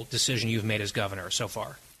consequential decision you've made as governor so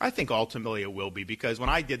far? I think ultimately it will be, because when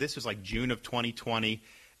I did this was like June of 2020.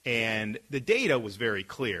 And the data was very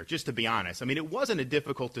clear, just to be honest. I mean, it wasn't a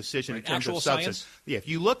difficult decision in terms of substance. Science? Yeah, if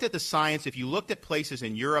you looked at the science, if you looked at places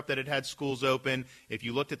in Europe that had schools open, if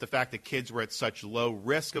you looked at the fact that kids were at such low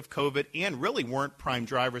risk of COVID and really weren't prime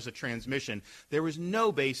drivers of transmission, there was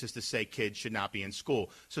no basis to say kids should not be in school.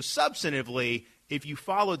 So substantively, if you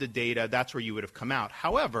followed the data, that's where you would have come out.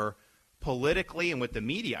 However, politically and with the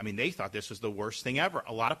media, I mean, they thought this was the worst thing ever.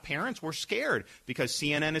 A lot of parents were scared because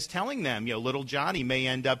CNN is telling them, little Johnny may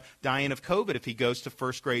end up dying of COVID if he goes to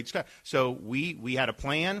first grade school. So we had a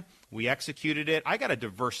plan. We executed it. I got a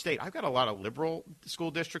diverse state. I've got a lot of liberal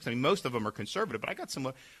school districts. I mean, most of them are conservative, but I got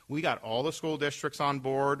some. We got all the school districts on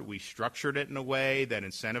board. We structured it in a way that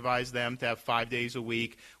incentivized them to have 5 days a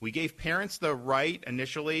week. We gave parents the right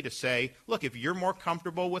initially to say, look, if you're more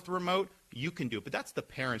comfortable with remote, you can do it. But that's the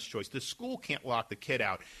parent's choice. The school can't lock the kid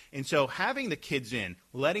out. And so having the kids in,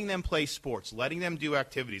 letting them play sports, letting them do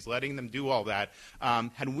activities, letting them do all that,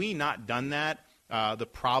 had we not done that, the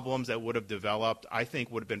problems that would have developed, I think,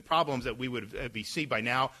 would have been problems that we would be seeing by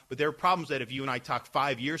now. But there are problems that if you and I talk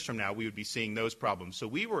 5 years from now, we would be seeing those problems. So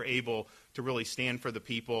we were able to really stand for the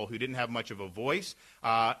people who didn't have much of a voice.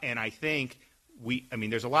 And I think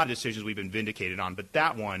there's a lot of decisions we've been vindicated on, but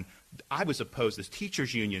that one, I was opposed. The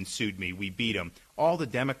teachers union sued me. We beat them. All the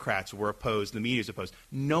Democrats were opposed. The media's opposed.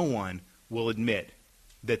 No one will admit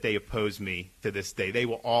that they opposed me to this day. They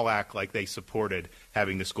will all act like they supported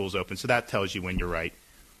having the schools open. So that tells you when you're right.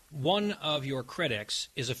 One of your critics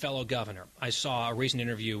is a fellow governor. I saw a recent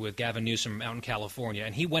interview with Gavin Newsom out in California,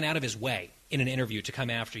 and he went out of his way in an interview to come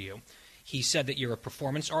after you. He said that you're a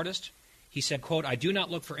performance artist. He said, quote, I do not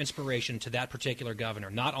look for inspiration to that particular governor,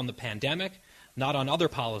 not on the pandemic, not on other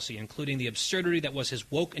policy, including the absurdity that was his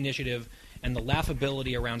woke initiative and the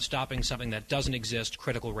laughability around stopping something that doesn't exist,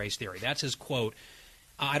 critical race theory. That's his quote.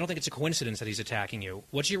 I don't think it's a coincidence that he's attacking you.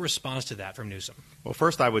 What's your response to that from Newsom? Well,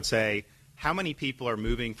 first I would say, how many people are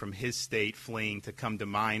moving from his state fleeing to come to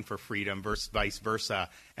mine for freedom versus vice versa?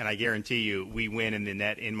 And I guarantee you we win in the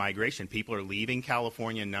net in migration. People are leaving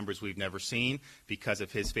California in numbers we've never seen because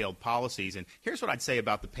of his failed policies. And here's what I'd say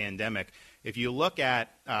about the pandemic. If you look at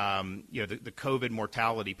the COVID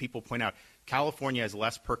mortality, people point out California has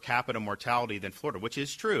less per capita mortality than Florida, which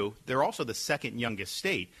is true. They're also the second youngest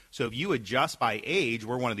state. So if you adjust by age,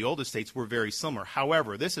 we're one of the oldest states. We're very similar.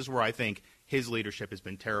 However, this is where I think his leadership has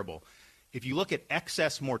been terrible. If you look at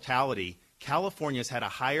excess mortality, California's had a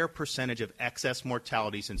higher percentage of excess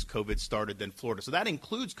mortality since COVID started than Florida. So that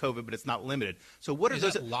includes COVID, but it's not limited. So what are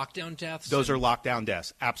those? Lockdown deaths? Those are lockdown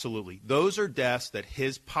deaths, absolutely. Those are deaths that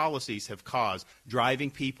his policies have caused,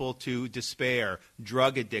 driving people to despair,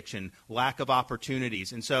 drug addiction, lack of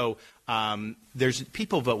opportunities. And so there's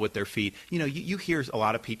people vote with their feet. You hear a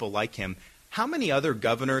lot of people like him. How many other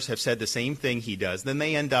governors have said the same thing he does? Then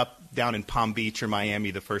they end up down in Palm Beach or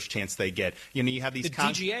Miami the first chance they get. You know, you have these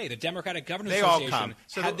DGA, the Democratic Governors they Association, all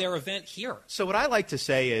come. had their event here. So what I like to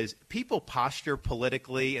say is people posture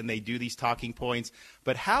politically and they do these talking points,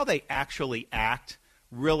 but how they actually act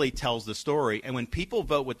really tells the story. And when people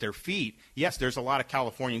vote with their feet, yes, there's a lot of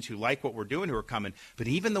Californians who like what we're doing who are coming, but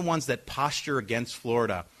even the ones that posture against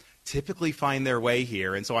Florida typically find their way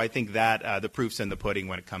here. And so I think that the proof's in the pudding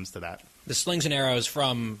when it comes to that. The slings and arrows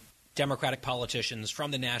from Democratic politicians,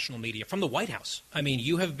 from the national media, from the White House. I mean,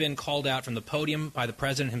 you have been called out from the podium by the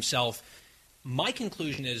president himself. My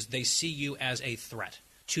conclusion is they see you as a threat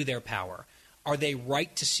to their power. Are they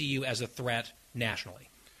right to see you as a threat nationally?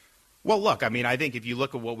 Well, look, I mean, I think if you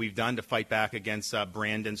look at what we've done to fight back against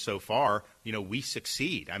Brandon so far, you know, we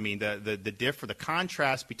succeed. I mean, the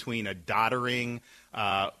contrast between a doddering,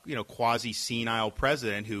 quasi-senile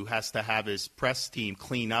president who has to have his press team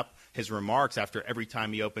clean up his remarks after every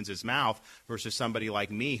time he opens his mouth versus somebody like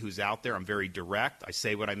me who's out there. I'm very direct. I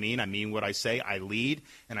say what I mean what I say, I lead,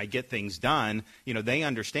 and I get things done. You know, they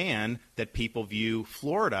understand that people view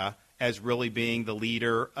Florida as really being the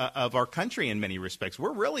leader of our country in many respects.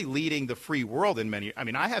 We're really leading the free world in many. I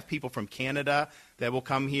mean, I have people from Canada that will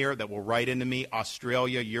come here that will write into me,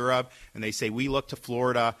 Australia, Europe, and they say we look to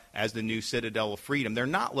Florida as the new citadel of freedom. They're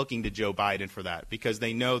not looking to Joe Biden for that because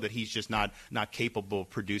they know that he's just not capable of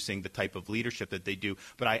producing the type of leadership that they do.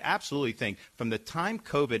 But I absolutely think from the time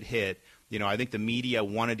COVID hit, you know, I think the media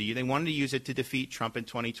wanted to use it to defeat Trump in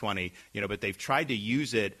 2020, you know, but they've tried to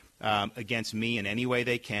use it against me in any way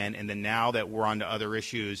they can. And then now that we're on to other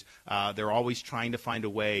issues, they're always trying to find a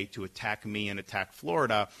way to attack me and attack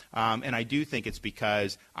Florida. And I do think it's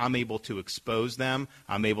because I'm able to expose them.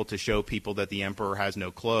 I'm able to show people that the emperor has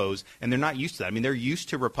no clothes. And they're not used to that. I mean, they're used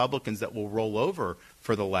to Republicans that will roll over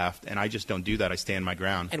for the left. And I just don't do that. I stand my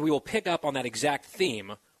ground. And we will pick up on that exact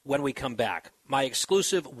theme when we come back. My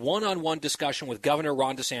exclusive one-on-one discussion with Governor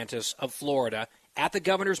Ron DeSantis of Florida at the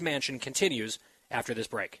governor's mansion continues after this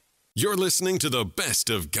break. You're listening to the best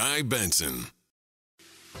of Guy Benson.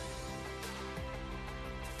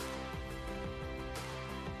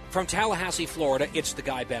 From Tallahassee, Florida, it's the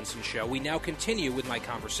Guy Benson Show. We now continue with my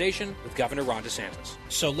conversation with Governor Ron DeSantis.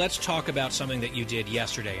 So let's talk about something that you did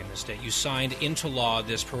yesterday in the state. You signed into law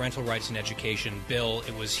this parental rights in education bill.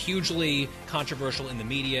 It was hugely controversial in the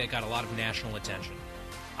media. It got a lot of national attention.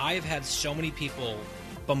 I have had so many people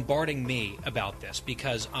bombarding me about this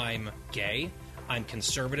because I'm gay, I'm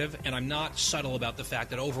conservative, and I'm not subtle about the fact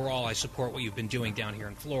that overall I support what you've been doing down here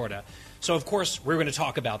in Florida. So, of course, we're going to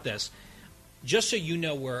talk about this. Just so you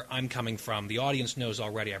know where I'm coming from, the audience knows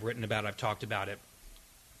already. I've written about it. I've talked about it.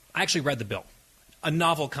 I actually read the bill. A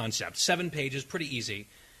novel concept, 7 pages, pretty easy.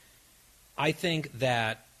 I think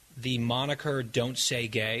that the moniker "Don't Say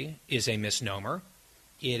Gay" is a misnomer.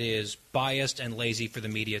 It is biased and lazy for the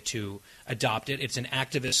media to adopt it. It's an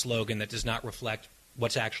activist slogan that does not reflect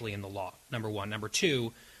what's actually in the law, number one. Number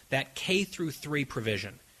two, that K through 3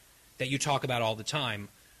 provision that you talk about all the time,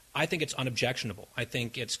 I think it's unobjectionable. I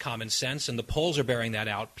think it's common sense, and the polls are bearing that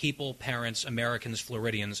out. People, parents, Americans,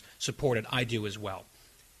 Floridians support it. I do as well.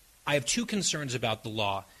 I have 2 concerns about the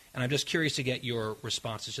law, and I'm just curious to get your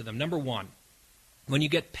responses to them. Number one, when you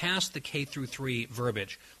get past the K through 3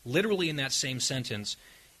 verbiage, literally in that same sentence,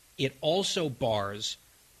 it also bars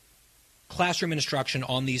classroom instruction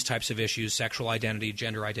on these types of issues, sexual identity,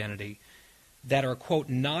 gender identity, that are, quote,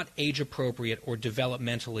 not age-appropriate or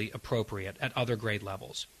developmentally appropriate at other grade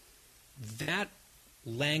levels. That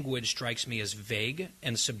language strikes me as vague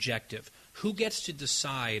and subjective. Who gets to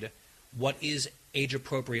decide what is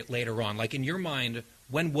age-appropriate later on? Like, in your mind,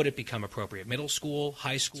 when would it become appropriate? Middle school,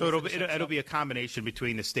 high school? So it'll be a combination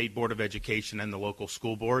between the State Board of Education and the local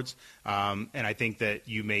school boards. And I think that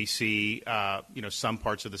you may see, some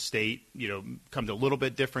parts of the state, come to a little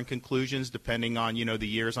bit different conclusions depending on, the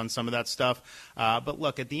years on some of that stuff. But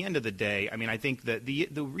look, at the end of the day, I mean, I think that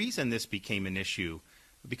the reason this became an issue,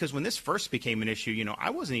 because when this first became an issue, I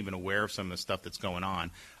wasn't even aware of some of the stuff that's going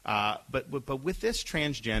on. But with this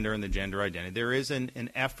transgender and the gender identity, there is an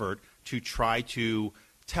effort to try to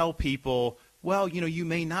tell people, well, you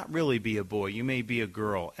may not really be a boy, you may be a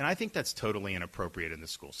girl. And I think that's totally inappropriate in the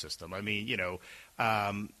school system. I mean,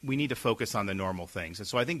 we need to focus on the normal things. And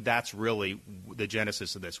so I think that's really the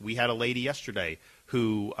genesis of this. We had a lady yesterday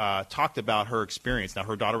who talked about her experience. Now,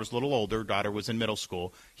 her daughter was a little older. Her daughter was in middle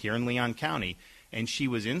school here in Leon County. And she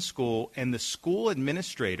was in school, and the school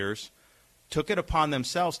administrators took it upon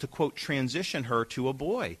themselves to, quote, transition her to a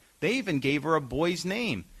boy. They even gave her a boy's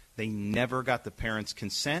name. They never got the parents'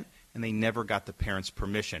 consent. and they never got the parents'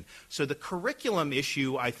 permission. So the curriculum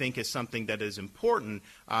issue, I think, is something that is important.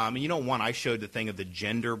 I showed the thing of the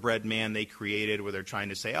genderbread man they created where they're trying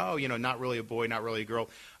to say, not really a boy, not really a girl.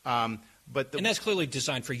 And that's clearly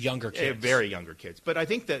designed for younger kids. Very younger kids. But I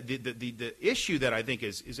think that the issue that I think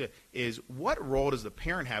is what role does the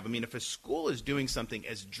parent have? I mean, if a school is doing something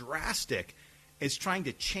as drastic as trying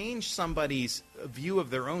to change somebody's view of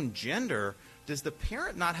their own gender, does the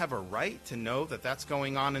parent not have a right to know that that's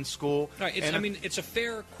going on in school? Right, it's a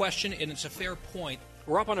fair question, and it's a fair point.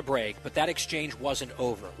 We're up on a break, but that exchange wasn't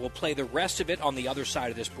over. We'll play the rest of it on the other side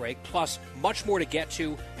of this break, plus much more to get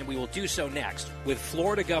to, and we will do so next with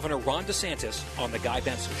Florida Governor Ron DeSantis on The Guy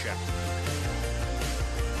Benson Show.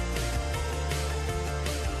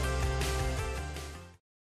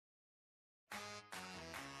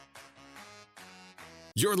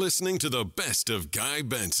 You're listening to the best of Guy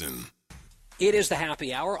Benson. It is the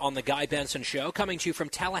happy hour on The Guy Benson Show, coming to you from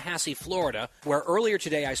Tallahassee, Florida, where earlier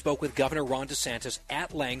today I spoke with Governor Ron DeSantis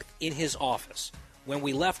at length in his office. When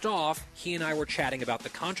we left off, he and I were chatting about the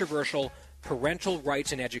controversial Parental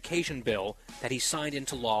Rights and Education bill that he signed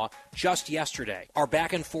into law just yesterday. Our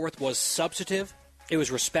back and forth was substantive, it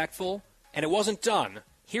was respectful, and it wasn't done.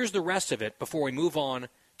 Here's the rest of it before we move on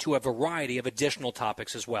to a variety of additional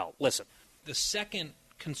topics as well. Listen. The second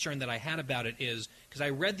concern that I had about it is, because I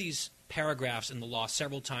read these paragraphs in the law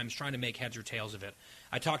several times trying to make heads or tails of it.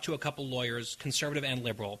 I talked to a couple lawyers, conservative and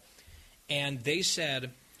liberal, and they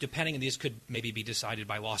said, depending, and these could maybe be decided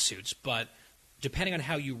by lawsuits, but depending on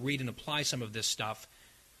how you read and apply some of this stuff,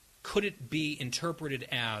 could it be interpreted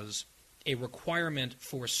as a requirement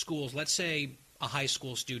for schools? Let's say a high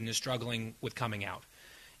school student is struggling with coming out,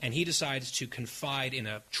 and he decides to confide in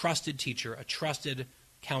a trusted teacher, a trusted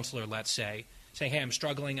counselor, let's say, saying, hey, I'm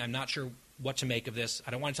struggling, I'm not sure what to make of this,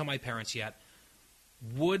 I don't want to tell my parents yet.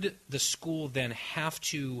 Would the school then have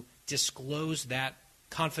to disclose that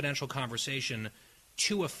confidential conversation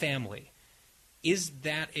to a family? Is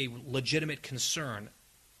that a legitimate concern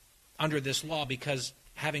under this law? Because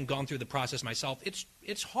having gone through the process myself,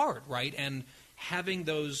 it's hard, right? And having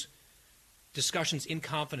those discussions in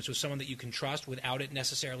confidence with someone that you can trust without it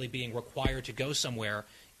necessarily being required to go somewhere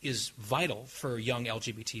is vital for young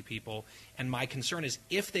LGBT people. And my concern is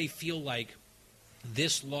if they feel like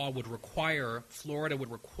this law would require, Florida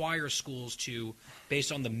would require schools to,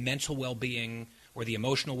 based on the mental well-being or the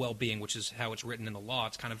emotional well-being, which is how it's written in the law,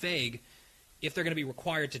 it's kind of vague, if they're going to be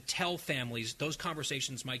required to tell families, those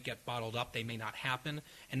conversations might get bottled up, they may not happen,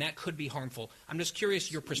 and that could be harmful. I'm just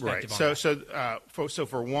curious your perspective on that. So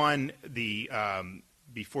for one,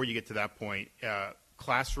 before you get to that point,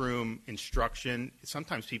 classroom instruction,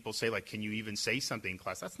 sometimes people say, like, can you even say something in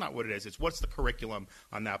class? That's not what it is. It's what's the curriculum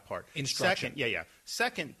on that part. Instruction.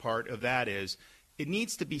 Second part of that is it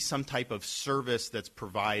needs to be some type of service that's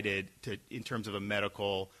provided in terms of a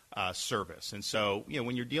medical service. And so,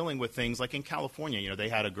 when you're dealing with things like in California, they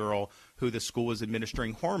had a girl who the school was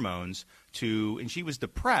administering hormones to, and she was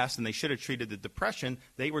depressed, and they should have treated the depression.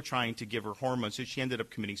 They were trying to give her hormones, so she ended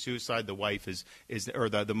up committing suicide. The wife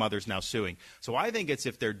the mother's now suing. So I think it's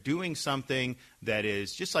if they're doing something that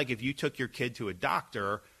is just like if you took your kid to a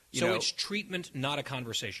doctor. It's treatment, not a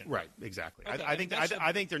conversation. Right, exactly. Okay,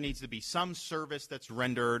 I think there needs to be some service that's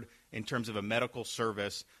rendered in terms of a medical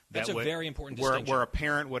service. That's a very important distinction. Where a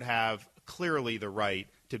parent would have clearly the right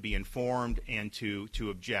to be informed and to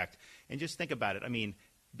object. And just think about it. I mean,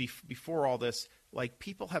 before all this, like,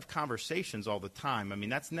 people have conversations all the time. I mean,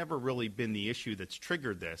 that's never really been the issue that's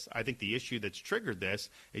triggered this. I think the issue that's triggered this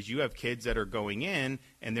is you have kids that are going in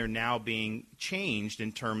and they're now being changed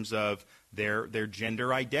in terms of their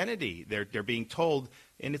gender identity. They're being told,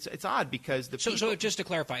 and it's odd because So just to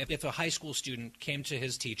clarify, if a high school student came to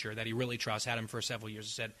his teacher that he really trusts, had him for several years,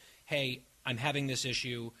 and said, hey, I'm having this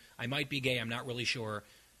issue, I might be gay, I'm not really sure,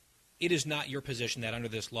 it is not your position that under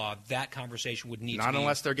this law that conversation would need to be... Not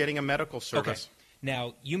unless they're getting a medical service. Okay.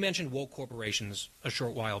 Now, you mentioned woke corporations a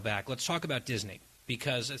short while back. Let's talk about Disney,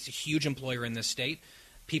 because it's a huge employer in this state.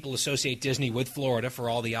 People associate Disney with Florida for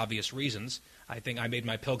all the obvious reasons. I think I made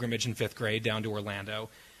my pilgrimage in 5th grade down to Orlando.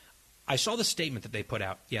 I saw the statement that they put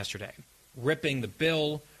out yesterday, ripping the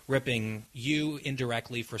bill, ripping you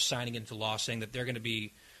indirectly for signing into law, saying that they're going to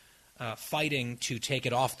be fighting to take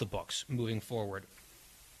it off the books moving forward.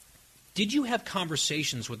 Did you have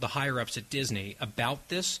conversations with the higher-ups at Disney about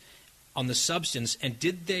this on the substance, and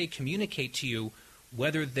did they communicate to you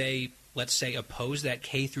whether they, let's say, oppose that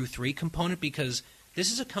K-3 component? Because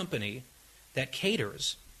this is a company that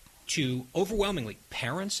caters to overwhelmingly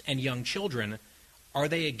parents and young children Are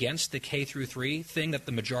they against the K-3 thing that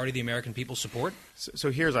the majority of the American people support? So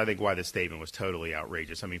here's, I think, why the statement was totally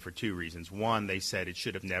outrageous. I mean, for two reasons. One, they said it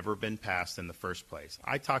should have never been passed in the first place.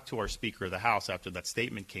 I talked to our Speaker of the House after that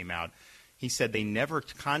statement came out. He said they never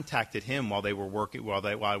contacted him while they were working, while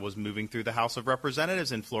I was moving through the House of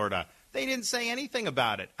Representatives in Florida. They didn't say anything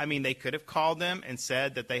about it. I mean, they could have called them and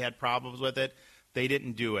said that they had problems with it. They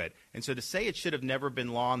didn't do it. And so to say it should have never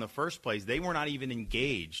been law in the first place, they were not even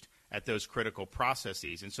engaged at those critical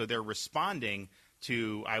processes. And so they're responding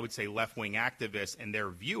to, I would say, left-wing activists and their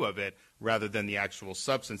view of it rather than the actual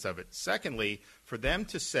substance of it. Secondly, for them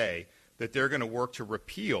to say that they're going to work to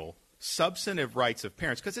repeal substantive rights of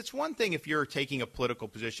parents, because it's one thing if you're taking a political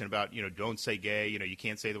position about, don't say gay, you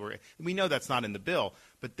can't say the word. We know that's not in the bill,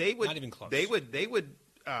 but they would, not even close. They would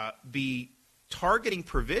be targeting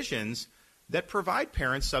provisions that provide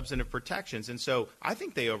parents substantive protections. And so I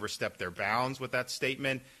think they overstepped their bounds with that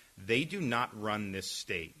statement. They do not run this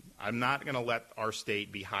state. I'm not going to let our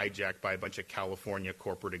state be hijacked by a bunch of California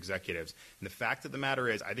corporate executives. And the fact of the matter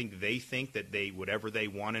is, I think they think that whatever they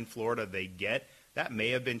want in Florida, they get. That may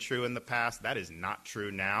have been true in the past. That is not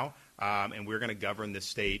true now. And we're going to govern this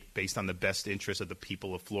state based on the best interests of the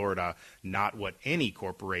people of Florida, not what any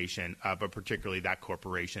corporation, but particularly that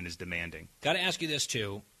corporation, is demanding. Got to ask you this,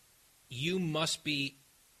 too. You must be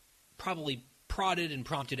probably prodded and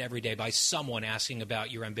prompted every day by someone asking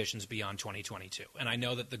about your ambitions beyond 2022. And I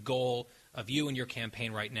know that the goal of you and your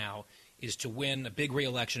campaign right now is to win a big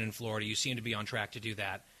re-election in Florida. You seem to be on track to do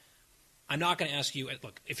that. I'm not going to ask you,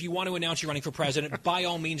 look, if you want to announce you're running for president, by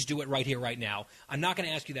all means do it right here, right now. I'm not going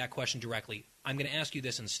to ask you that question directly. I'm going to ask you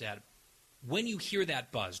this instead. When you hear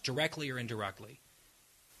that buzz, directly or indirectly,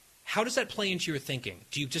 how does that play into your thinking?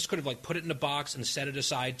 Do you just kind of put it in a box and set it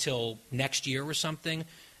aside till next year or something?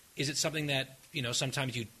 Is it something that,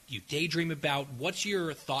 sometimes you daydream about? What's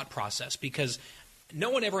your thought process? Because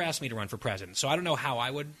no one ever asked me to run for president, so I don't know how I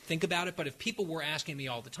would think about it. But if people were asking me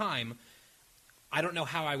all the time, I don't know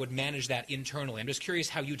how I would manage that internally. I'm just curious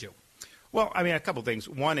how you do. Well, I mean, a couple things.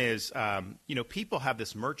 One is, people have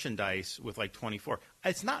this merchandise with 24.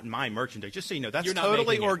 It's not my merchandise. Just so you know, that's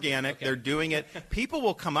totally organic. Okay. They're doing it. People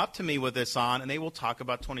will come up to me with this on, and they will talk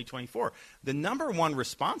about 2024. The number one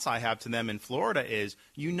response I have to them in Florida is,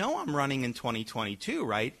 I'm running in 2022,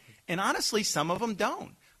 right? And honestly, some of them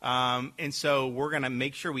don't. And so we're going to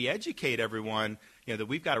make sure we educate everyone, that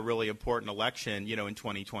we've got a really important election, in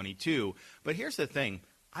 2022. But here's the thing.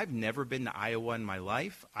 I've never been to Iowa in my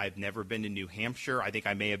life. I've never been to New Hampshire. I think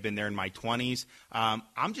I may have been there in my 20s.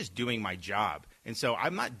 I'm just doing my job. And so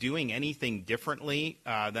I'm not doing anything differently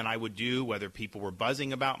than I would do whether people were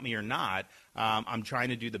buzzing about me or not. I'm trying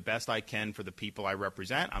to do the best I can for the people I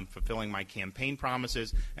represent. I'm fulfilling my campaign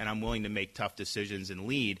promises, and I'm willing to make tough decisions and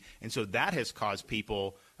lead. And so that has caused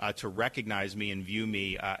people to recognize me and view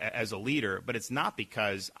me as a leader, but it's not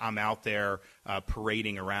because I'm out there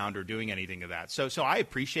parading around or doing anything of that. So I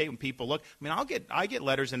appreciate when people look. I mean, I get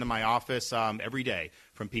letters into my office every day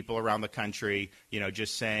from people around the country,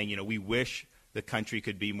 just saying, we wish the country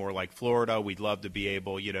could be more like Florida. We'd love to be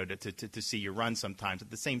able, to see you run sometimes. At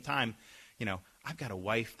the same time, I've got a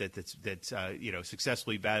wife that's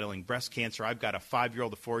successfully battling breast cancer. I've got a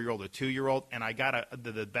 5-year-old, a 4-year-old, a 2-year-old, and I got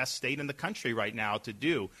the best state in the country right now to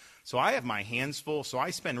do. So I have my hands full, so I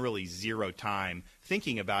spend really zero time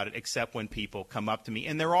thinking about it except when people come up to me.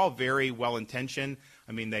 And they're all very well-intentioned.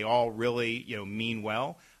 I mean, they all really, mean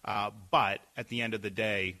well. But at the end of the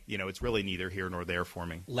day, it's really neither here nor there for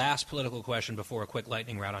me. Last political question before a quick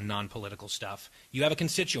lightning round on non-political stuff. You have a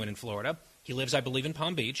constituent in Florida. He lives, I believe, in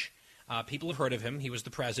Palm Beach. People have heard of him. He was the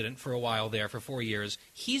president for a while there for 4 years.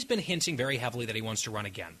 He's been hinting very heavily that he wants to run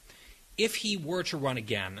again. If he were to run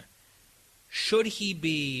again, should he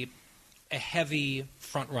be a heavy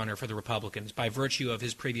front runner for the Republicans by virtue of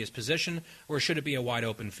his previous position, or should it be a wide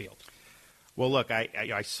open field? Well, look,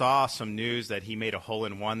 I saw some news that he made a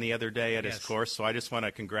hole-in-one the other day at his course, so I just want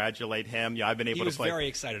to congratulate him. I've been able he was very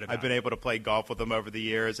excited about it. I've been able to play golf with him over the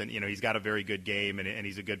years, and he's got a very good game, and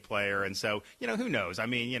he's a good player. And so, who knows? I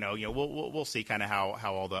mean, we'll see kind of how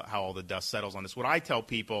all the dust settles on this. What I tell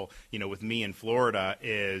people, with me in Florida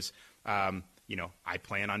is, I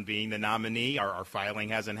plan on being the nominee. Our filing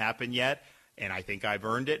hasn't happened yet. And I think I've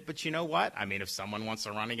earned it. But you know what? I mean, if someone wants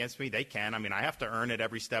to run against me, they can. I mean, I have to earn it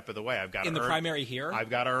every step of the way. I've got to in the primary here?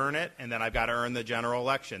 I've got to earn it, and then I've got to earn the general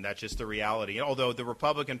election. That's just the reality. Although the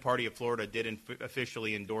Republican Party of Florida did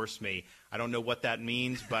officially endorse me. I don't know what that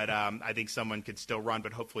means, but I think someone could still run,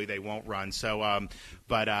 but hopefully they won't run. So,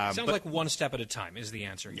 Sounds like one step at a time is the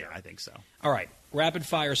answer here. Yeah, I think so. All right,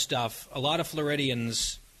 rapid-fire stuff. A lot of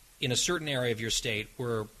Floridians in a certain area of your state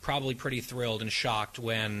were probably pretty thrilled and shocked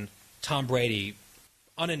when Tom Brady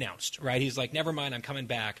unannounced, right? He's like, never mind, I'm coming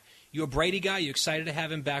back. You a Brady guy? You excited to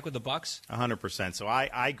have him back with the Bucs? 100%. So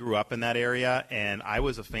I grew up in that area, and I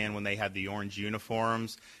was a fan when they had the orange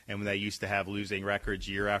uniforms and when they used to have losing records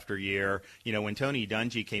year after year. You know, when Tony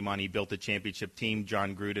Dungy came on, he built a championship team.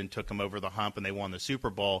 John Gruden took him over the hump, and they won the Super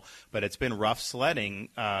Bowl. But it's been rough sledding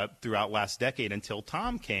throughout last decade until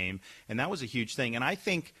Tom came, and that was a huge thing. And I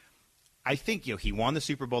think he won the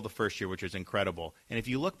Super Bowl the first year, which was incredible. And if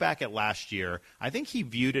you look back at last year, I think he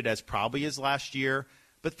viewed it as probably his last year.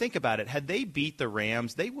 But think about it. Had they beat the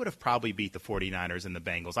Rams, they would have probably beat the 49ers and the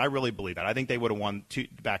Bengals. I really believe that. I think they would have won 2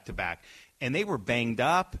 back-to-back. And they were banged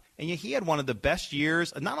up, and he had one of the best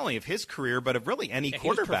years, not only of his career, but of really any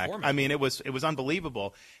quarterback. I mean, it was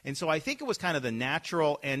unbelievable. And so I think it was kind of the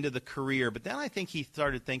natural end of the career. But then I think he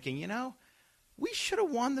started thinking, we should have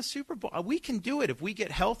won the Super Bowl. We can do it. If we get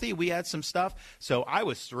healthy, we had some stuff. So I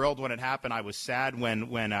was thrilled when it happened. I was sad when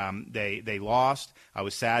they lost. I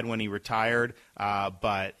was sad when he retired.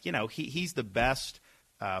 But, he's the best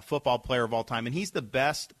football player of all time, and he's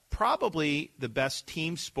probably the best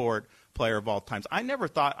team sport player of all time. I never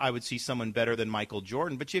thought I would see someone better than Michael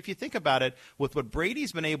Jordan. But if you think about it, with what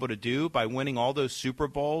Brady's been able to do by winning all those Super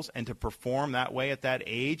Bowls and to perform that way at that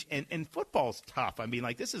age, and football's tough. I mean,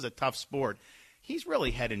 this is a tough sport. He's really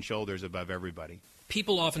head and shoulders above everybody.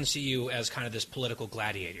 People often see you as kind of this political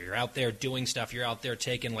gladiator. You're out there doing stuff. You're out there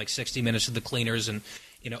taking 60 minutes to the cleaners, and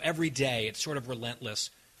every day it's sort of relentless.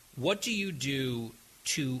 What do you do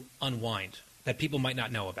to unwind that people might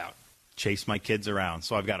not know about? Chase my kids around.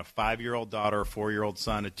 So I've got a 5-year-old daughter, a 4-year-old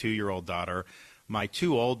son, a 2-year-old daughter. My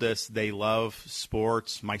 2 oldest, they love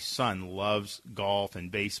sports. My son loves golf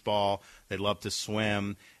and baseball. They love to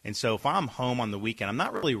swim. And so if I'm home on the weekend, I'm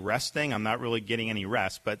not really resting. I'm not really getting any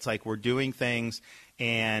rest. But it's like we're doing things,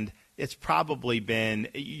 and it's probably been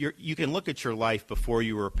you can look at your life before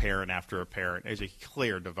you were a parent, after a parent. There's a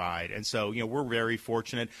clear divide. And so, we're very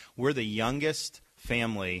fortunate. We're the youngest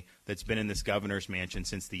family that's been in this governor's mansion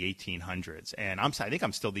since the 1800s. And I think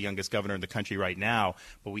I'm still the youngest governor in the country right now,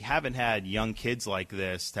 but we haven't had young kids like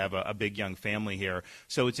this to have a big young family here.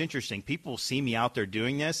 So it's interesting. People see me out there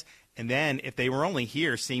doing this, and then if they were only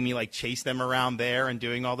here, seeing me chase them around there and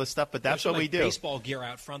doing all this stuff, but that's what we do. Baseball gear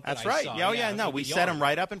out front. That's right. No, we set them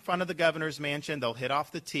right up in front of the governor's mansion. They'll hit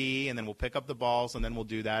off the tee, and then we'll pick up the balls, and then we'll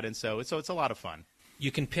do that. And so it's a lot of fun.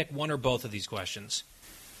 You can pick one or both of these questions.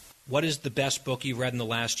 What is the best book you've read in the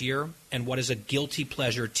last year, and what is a guilty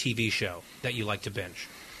pleasure TV show that you like to binge?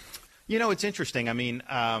 It's interesting. I mean,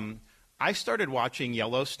 I started watching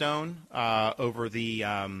Yellowstone over the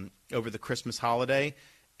Christmas holiday,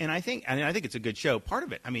 and I think it's a good show. Part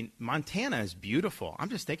of it, Montana is beautiful. I'm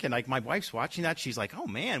just thinking, my wife's watching that. She's like, oh,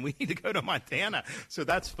 man, we need to go to Montana. So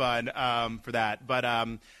that's fun for that. But,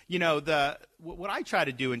 what I try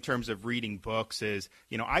to do in terms of reading books is,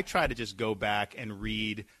 I try to just go back and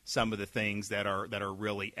read some of the things that are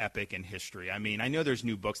really epic in history. I mean, I know there's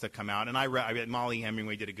new books that come out, and I read Molly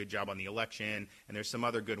Hemingway did a good job on the election, and there's some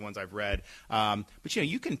other good ones I've read. But,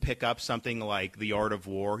 you can pick up something like The Art of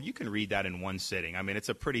War. You can read that in one sitting. I mean, it's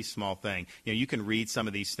a pretty small thing. You can read some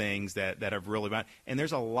of these things that have really been, and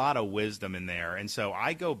there's a lot of wisdom in there. And so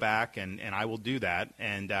I go back and I will do that.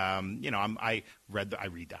 And, I'll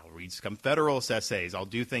read some Federalist essays. I'll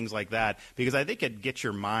do things like that because I think it gets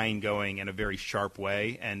your mind going in a very sharp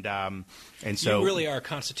way. And so you really are a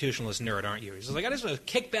constitutionalist nerd, aren't you? He's like, I just want to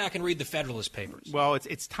kick back and read the Federalist Papers. Well,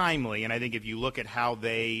 it's timely, and I think if you look at how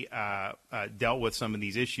they dealt with some of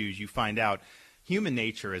these issues, you find out human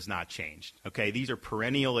nature has not changed. Okay, these are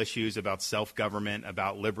perennial issues about self-government,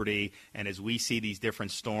 about liberty, and as we see these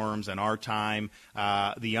different storms in our time,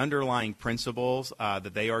 the underlying principles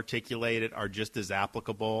that they articulated are just as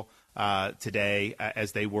applicable today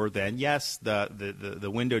as they were then. Yes,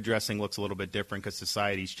 the window dressing looks a little bit different because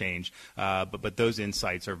society's changed, but those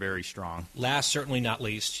insights are very strong. Last, certainly not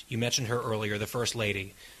least, you mentioned her earlier, the First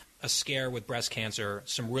Lady. A scare with breast cancer,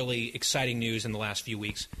 some really exciting news in the last few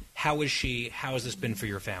weeks. How is she? How has this been for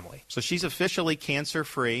your family? So she's officially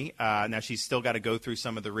cancer-free. Now she's still got to go through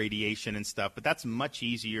some of the radiation and stuff, but that's much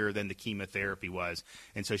easier than the chemotherapy was.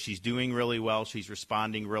 And so she's doing really well. She's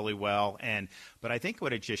responding really well. But I think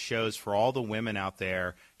what it just shows for all the women out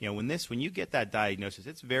there, when you get that diagnosis,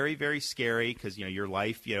 it's very, very scary because, your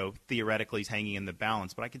life, theoretically is hanging in the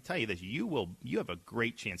balance. But I can tell you this, you have a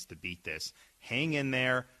great chance to beat this. Hang in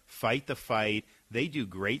there. Fight the fight. They do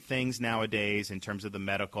great things nowadays in terms of the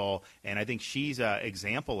medical, and I think she's an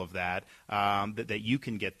example of that, that you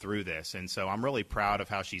can get through this. And so I'm really proud of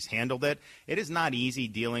how she's handled it. It is not easy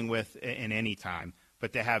dealing with in any time,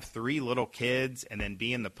 But to have 3 little kids and then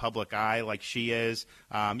be in the public eye like she is,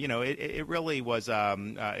 it really was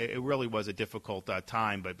a difficult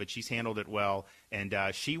time. But she's handled it well, and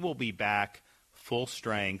she will be back full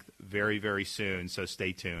strength very, very soon. So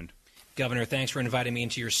stay tuned. Governor, thanks for inviting me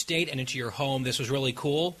into your state and into your home. This was really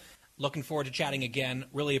cool. Looking forward to chatting again.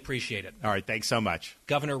 Really appreciate it. All right. Thanks so much.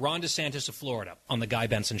 Governor Ron DeSantis of Florida on The Guy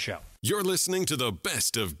Benson Show. You're listening to the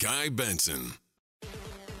best of Guy Benson.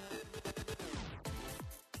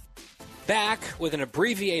 Back with an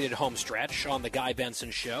abbreviated home stretch on The Guy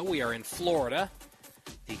Benson Show. We are in Florida,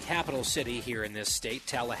 the capital city here in this state,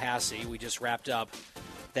 Tallahassee. We just wrapped up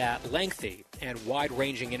that lengthy and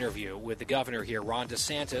wide-ranging interview with the governor here, Ron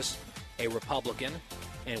DeSantis, a Republican,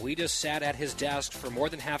 and we just sat at his desk for more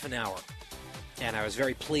than half an hour. And I was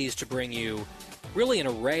very pleased to bring you really an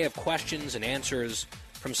array of questions and answers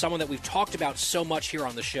from someone that we've talked about so much here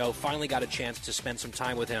on the show. Finally got a chance to spend some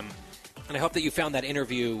time with him. And I hope that you found that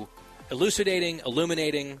interview elucidating,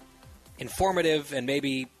 illuminating, informative, and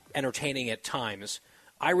maybe entertaining at times.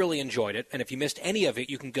 I really enjoyed it, and if you missed any of it,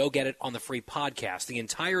 you can go get it on the free podcast. The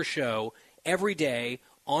entire show, every day,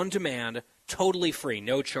 on demand, totally free,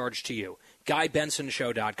 no charge to you.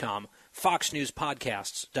 GuyBensonShow.com,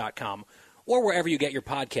 FoxNewsPodcasts.com, or wherever you get your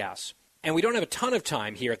podcasts. And we don't have a ton of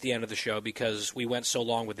time here at the end of the show because we went so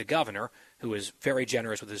long with the governor, who is very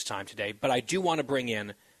generous with his time today. But I do want to bring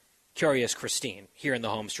in Curious Christine here in the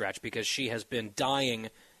home stretch because she has been dying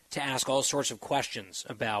to ask all sorts of questions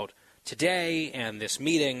about today and this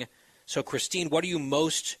meeting. So, Christine, what are you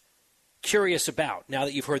most curious about now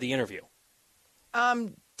that you've heard the interview?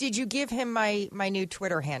 Did you give him my new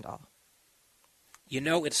Twitter handle? You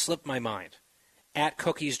know, it slipped my mind. At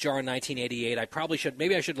CookiesJar1988, I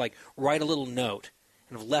should write a little note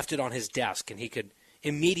and have left it on his desk and he could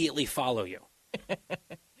immediately follow you.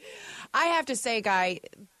 I have to say, Guy,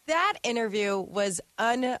 that interview was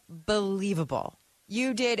unbelievable.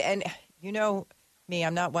 You did, and you know me,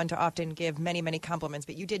 I'm not one to often give many, many compliments,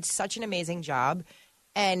 but you did such an amazing job,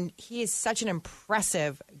 and he is such an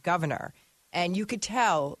impressive governor, and you could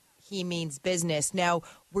tell he means business. Now,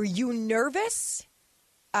 were you nervous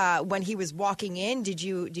when he was walking in? Did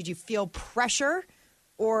you feel pressure,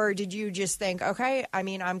 or did you just think, okay,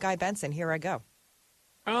 I'm Guy Benson, here I go?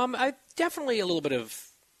 I definitely a little bit of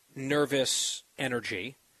nervous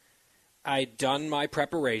energy. I'd done my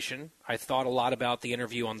preparation. I thought a lot about the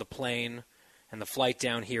interview on the plane and the flight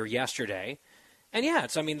down here yesterday. And yeah,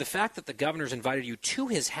 the fact that the governor's invited you to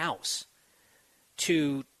his house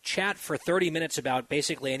to chat for 30 minutes about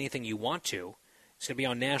basically anything you want to. It's going to be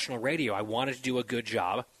on national radio. I wanted to do a good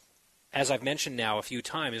job. As I've mentioned now a few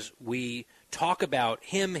times, we talk about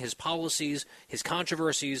him, his policies, his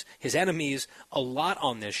controversies, his enemies a lot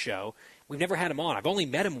on this show. We've never had him on. I've only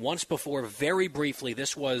met him once before, very briefly.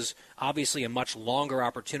 This was obviously a much longer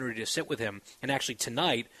opportunity to sit with him. And actually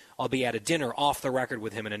tonight, I'll be at a dinner off the record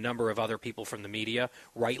with him and a number of other people from the media,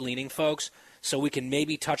 right-leaning folks. So we can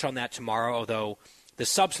maybe touch on that tomorrow, although the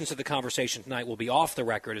substance of the conversation tonight will be off the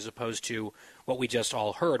record as opposed to what we just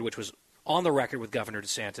all heard, which was on the record with Governor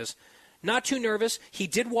DeSantis. Not too nervous. He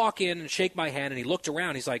did walk in and shake my hand, and he looked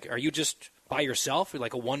around. He's like, "Are you just by yourself? You're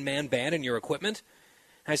like a one-man band in your equipment?"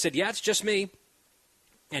 And I said, "Yeah, it's just me."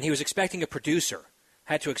 And he was expecting a producer.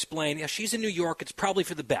 Had to explain, "Yeah, she's in New York. It's probably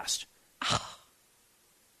for the best."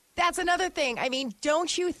 That's another thing.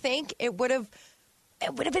 Don't you think it would have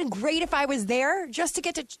been great if I was there just to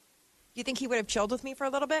get to? You think he would have chilled with me for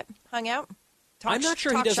a little bit, hung out? I'm not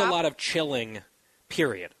sure he does a lot of chilling,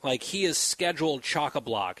 period. Like, he is scheduled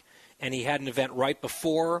chock-a-block, and he had an event right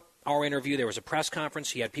before our interview. There was a press conference.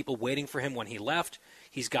 He had people waiting for him when he left.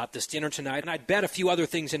 He's got this dinner tonight, and I'd bet a few other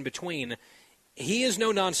things in between. He is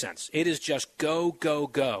no nonsense. It is just go, go,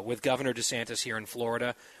 go with Governor DeSantis here in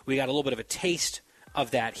Florida. We got a little bit of a taste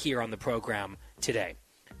of that here on the program today.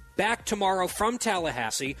 Back tomorrow from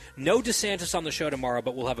Tallahassee. No DeSantis on the show tomorrow,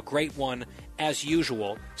 but we'll have a great one as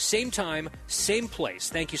usual. Same time, same place.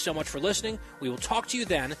 Thank you so much for listening. We will talk to you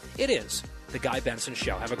then. It is The Guy Benson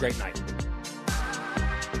Show. Have a great night.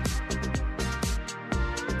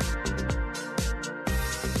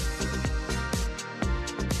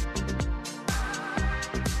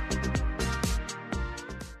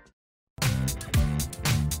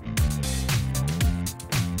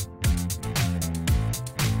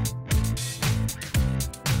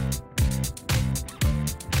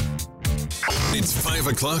 It's 5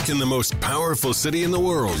 o'clock in the most powerful city in the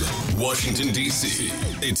world, Washington, D.C.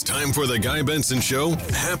 It's time for the Guy Benson Show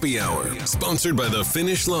Happy Hour, sponsored by the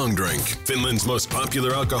Finnish Long Drink. Finland's most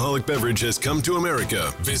popular alcoholic beverage has come to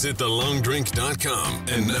America. Visit thelongdrink.com.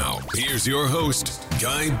 And now, here's your host,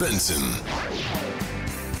 Guy Benson.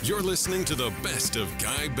 You're listening to the best of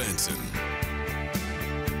Guy Benson.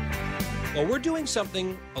 Well, we're doing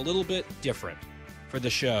something a little bit different for the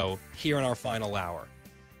show here in our final hour.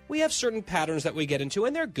 We have certain patterns that we get into,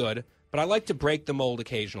 and they're good, but I like to break the mold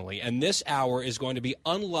occasionally. And this hour is going to be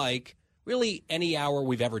unlike really any hour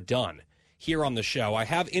we've ever done here on the show. I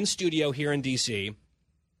have in studio here in D.C.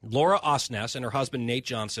 Laura Osnes and her husband, Nate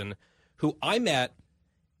Johnson, who I met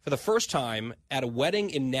for the first time at a wedding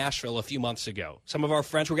in Nashville a few months ago. Some of our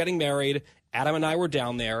friends were getting married. Adam and I were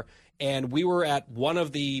down there, and we were at one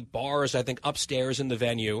of the bars, I think, upstairs in the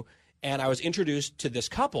venue, and I was introduced to this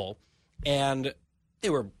couple, and they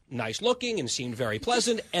were nice looking and seemed very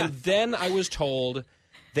pleasant, and then I was told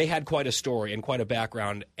they had quite a story and quite a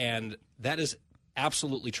background, and that is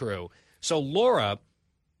absolutely true. So Laura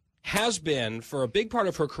has been, for a big part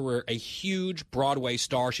of her career, a huge Broadway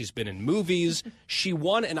star. She's been in movies. She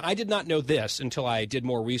won, and I did not know this until I did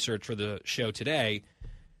more research for the show today,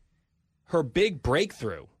 her big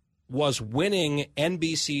breakthrough was winning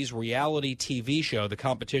NBC's reality TV show, the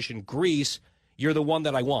competition Grease, You're the One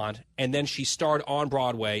That I Want, and then she starred on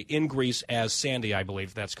Broadway in Grease as Sandy, I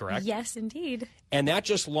believe that's correct. Yes, indeed. And that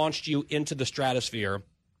just launched you into the stratosphere.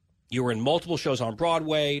 You were in multiple shows on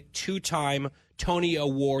Broadway, two-time Tony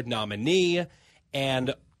Award nominee,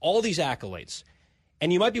 and all these accolades.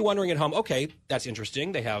 And you might be wondering at home, okay, that's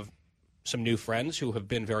interesting. They have some new friends who have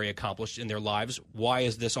been very accomplished in their lives. Why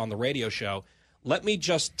is this on the radio show? Let me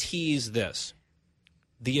just tease this.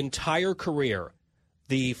 The entire career,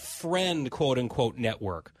 the friend, quote-unquote,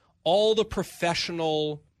 network, all the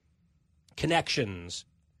professional connections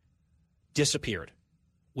disappeared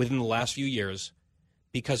within the last few years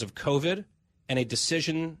because of COVID and a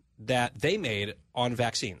decision that they made on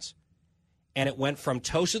vaccines. And it went from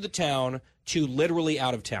toast of the town to literally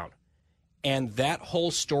out of town. And that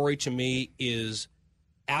whole story to me is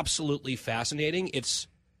absolutely fascinating. It's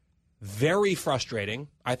very frustrating,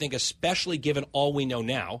 I think, especially given all we know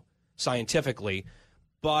now scientifically.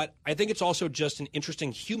 But I think it's also just an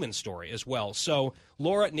interesting human story as well. So,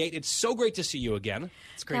 Laura, Nate, it's so great to see you again.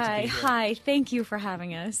 It's great to be here. Hi, thank you for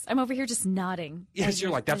having us. I'm over here just nodding. Yes,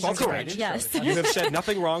 you're like, that's all correct. Yes. You have said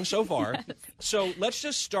nothing wrong so far. Yes. So let's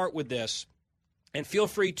just start with this. And feel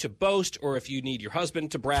free to boast, or if you need your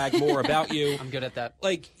husband to brag more about you. I'm good at that.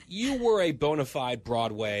 Like, you were a bona fide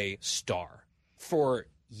Broadway star for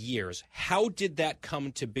years. How did that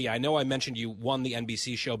come to be? I know I mentioned you won the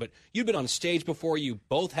NBC show, but you've been on stage before. You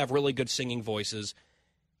both have really good singing voices.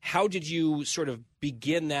 How did you sort of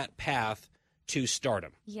begin that path to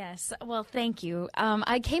stardom? Yes. Well, thank you.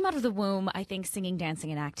 I came out of the womb, I think, singing, dancing,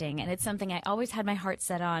 and acting, and it's something I always had my heart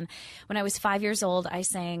set on. When I was 5 years old, I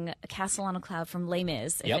sang Castle on a Cloud from Les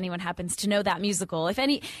Mis, if anyone happens to know that musical.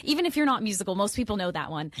 Even if you're not musical, most people know that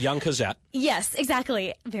one. Young Cosette. Yes,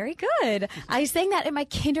 exactly. Very good. I sang that in my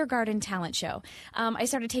kindergarten talent show. I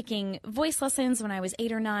started taking voice lessons when I was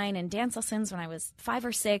 8 or 9 and dance lessons when I was 5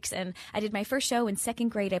 or 6, and I did my first show in second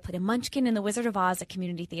grade. I played a Munchkin in The Wizard of Oz at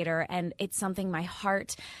Community Theater, and it's something my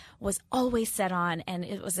heart was always set on, and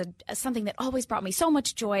it was something that always brought me so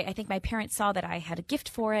much joy. I think my parents saw that I had a gift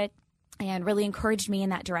for it and really encouraged me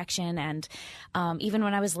in that direction. And even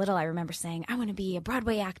when I was little, I remember saying, I want to be a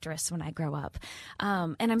Broadway actress when I grow up.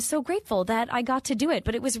 And I'm so grateful that I got to do it.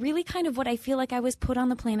 But it was really kind of what I feel like I was put on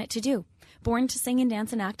the planet to do. Born to sing and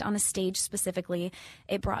dance and act on a stage specifically.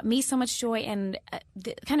 It brought me so much joy, and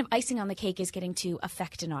the kind of icing on the cake is getting to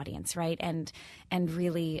affect an audience, right? And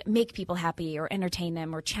really make people happy or entertain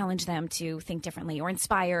them or challenge them to think differently or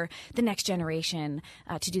inspire the next generation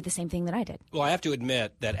to do the same thing that I did. Well, I have to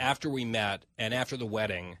admit that after we met and after the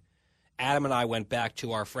wedding, Adam and I went back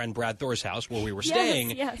to our friend Brad Thor's house where we were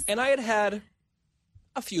staying, and I had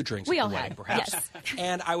a few drinks at the wedding, perhaps. Yes.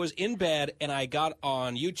 And I was in bed, and I got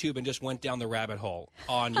on YouTube and just went down the rabbit hole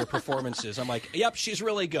on your performances. I'm like, yep, she's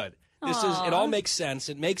really good. It all makes sense.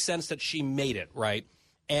 It makes sense that she made it, right?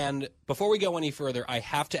 And before we go any further, I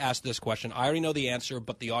have to ask this question. I already know the answer,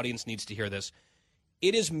 but the audience needs to hear this.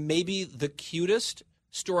 It is maybe the cutest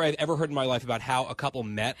story I've ever heard in my life about how a couple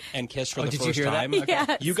met and kissed for the first time. Okay.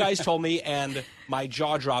 Yes. You guys told me, and my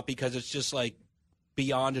jaw dropped because it's just like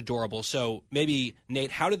beyond adorable. So maybe,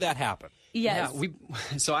 Nate, how did that happen? Yes. Yeah,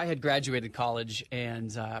 so I had graduated college,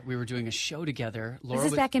 and we were doing a show together. Laura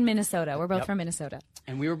this is back in Minnesota. We're both from Minnesota.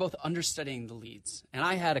 And we were both understudying the leads. And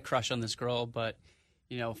I had a crush on this girl, but,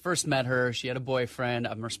 first met her. She had a boyfriend.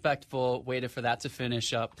 I'm respectful, waited for that to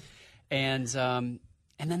finish up. And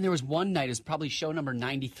then there was one night, it was probably show number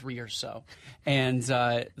 93 or so, and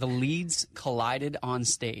the leads collided on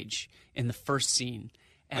stage in the first scene.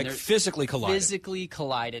 And physically collided? Physically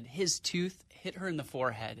collided. His tooth hit her in the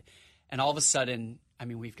forehead, and all of a sudden, I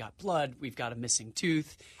mean, we've got blood, we've got a missing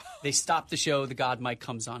tooth. They stop the show. The God Mike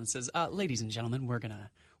comes on and says, ladies and gentlemen, we're gonna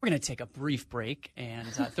take a brief break, and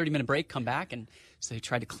 30-minute break, come back. And so they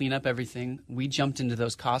tried to clean up everything. We jumped into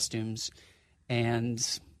those costumes,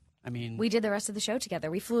 and I mean, we did the rest of the show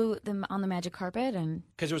together. We flew them on the magic carpet, and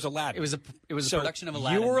because it was Aladdin. It was a production of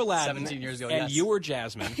Aladdin. You were Aladdin 17 years ago, and yes. you were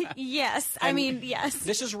Jasmine. yes, yes.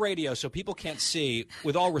 This is radio, so people can't see.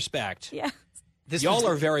 With all respect, yeah. Y'all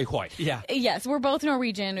are very white. Yeah. Yes, we're both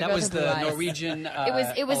Norwegian. That was the Norwegian.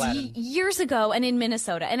 It was years ago, and in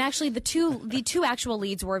Minnesota. And actually, the two actual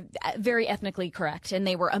leads were very ethnically correct, and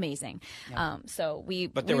they were amazing. Yeah.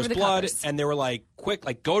 But there was blood, and they were like, "Quick,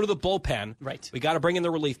 like go to the bullpen. Right. We got to bring in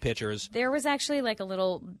the relief pitchers." There was actually like a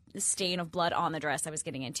little stain of blood on the dress I was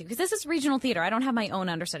getting into, because this is regional theater. I don't have my own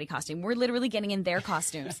understudy costume. We're literally getting in their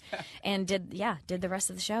costumes, and did the rest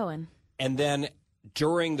of the show, and then.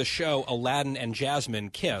 During the show, Aladdin and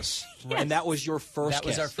Jasmine kiss, and that was your first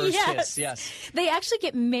kiss. That was our first kiss, yes. They actually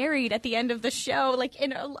get married at the end of the show, like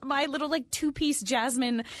in my little like two-piece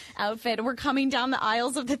Jasmine outfit. We're coming down the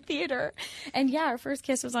aisles of the theater. And yeah, our first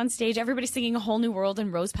kiss was on stage. Everybody singing A Whole New World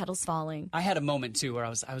and Rose Petals Falling. I had a moment, too, where I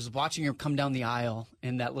was watching her come down the aisle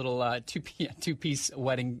in that little two-piece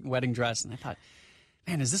wedding dress, and I thought,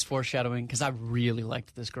 man, is this foreshadowing? Because I really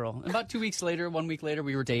liked this girl. And about 1 week later,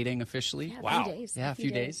 we were dating officially. Yeah, wow. A few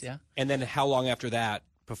days, yeah. And then how long after that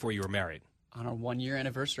before you were married? On our 1-year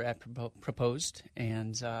anniversary, I proposed.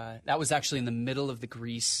 And that was actually in the middle of the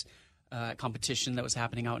Grease competition that was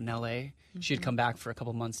happening out in L.A. Mm-hmm. She had come back for a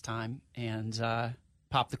couple months' time and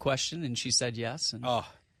popped the question, and she said yes. And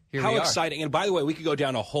here how we are. Exciting. And by the way, we could go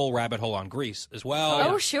down a whole rabbit hole on Grease as well.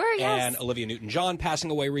 Oh, sure, yes. And Olivia Newton-John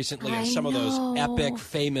passing away recently, and I some of those epic,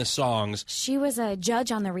 famous songs. She was a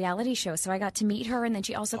judge on the reality show, so I got to meet her, and then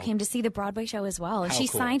she also came to see the Broadway show as well. And How she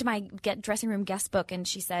cool. signed my dressing room guest book, and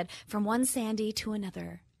she said, "From one Sandy to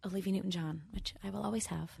another, Olivia Newton-John," which I will always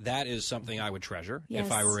have. That is something I would treasure Yes.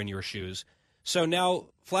 if I were in your shoes. So now,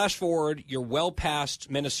 flash forward, you're well past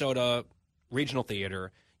Minnesota Regional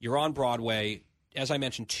Theater. You're on Broadway. As I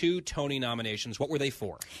mentioned, 2 Tony nominations. What were they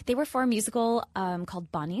for? They were for a musical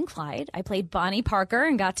called Bonnie and Clyde. I played Bonnie Parker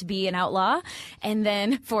and got to be an outlaw. And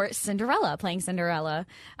then for Cinderella, playing Cinderella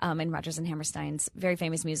in Rodgers and Hammerstein's very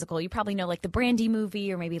famous musical. You probably know like the Brandy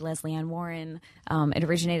movie or maybe Leslie Ann Warren. It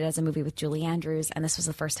originated as a movie with Julie Andrews, and this was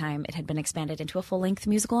the first time it had been expanded into a full-length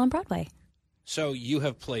musical on Broadway. So you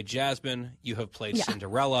have played Jasmine. You have played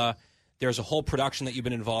Cinderella. There's a whole production that you've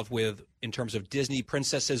been involved with in terms of Disney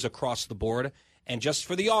princesses across the board. And just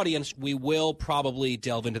for the audience, we will probably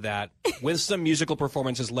delve into that with some musical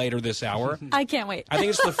performances later this hour. I can't wait. I think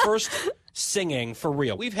it's the first singing for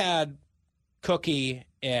real. We've had Cookie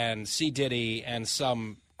and C. Diddy and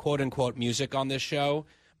some quote-unquote music on this show,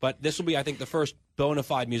 but this will be, I think, the first bona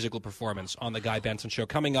fide musical performance on the Guy Benson Show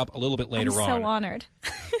coming up a little bit later on. I'm so honored.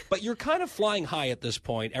 But you're kind of flying high at this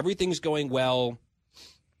point. Everything's going well.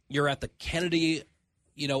 You're at the Kennedy,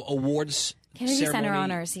 awards Kennedy Center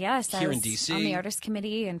Honors, yes. Here I was in D.C. on the Artist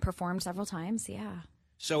Committee and performed several times, yeah.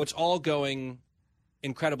 So it's all going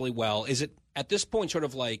incredibly well. Is it, at this point, sort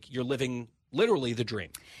of like you're living literally the dream?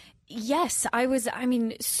 Yes,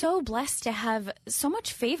 so blessed to have so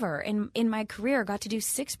much favor in my career. Got to do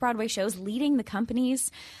 6 Broadway shows, leading the companies,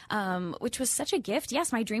 which was such a gift.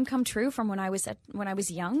 Yes, my dream come true from when I was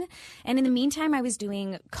young. And in the meantime, I was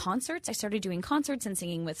doing concerts. I started doing concerts and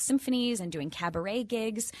singing with symphonies and doing cabaret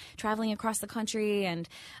gigs, traveling across the country. And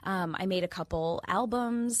I made a couple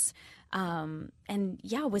albums.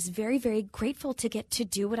 Was very, very grateful to get to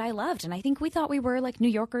do what I loved. And I think we thought we were like New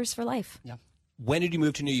Yorkers for life. Yeah. When did you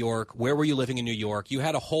move to New York? Where were you living in New York? You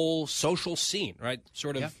had a whole social scene, right?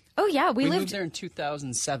 Sort of. Yeah. Oh, yeah. We moved there in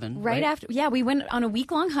 2007. Right after. Yeah, we went on a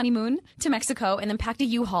week-long honeymoon to Mexico and then packed a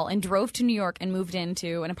U-Haul and drove to New York and moved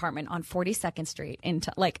into an apartment on 42nd Street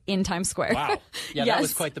in Times Square. Wow. Yeah, Yes. That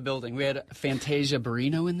was quite the building. We had Fantasia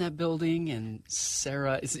Barrino in that building, and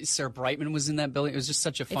Sarah Brightman was in that building. It was just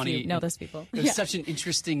such a funny. If you know those people. It was such an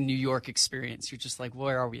interesting New York experience. You're just like,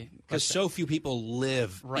 where are we? Because so few people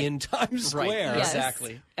live in Times Square. Right, Yes.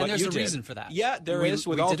 exactly. But And there's you a did. reason for that. Yeah, there is,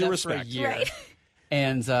 with all did due that for a respect. year. Right.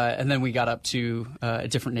 And then we got up to a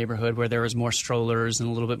different neighborhood where there was more strollers and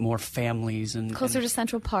a little bit more families and Closer to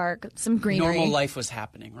Central Park, some greenery. normal life was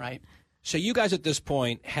happening, right? So you guys at this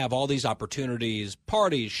point have all these opportunities,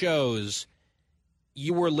 parties, shows.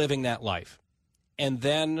 You were living that life. And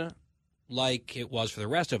then, like it was for the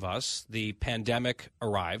rest of us, the pandemic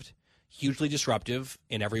arrived, hugely disruptive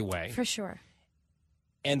in every way. For sure.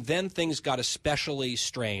 And then things got especially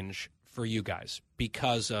strange for you guys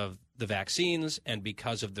because of the vaccines and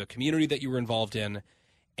because of the community that you were involved in.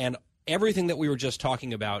 And everything that we were just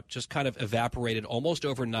talking about just kind of evaporated almost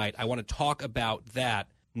overnight. I want to talk about that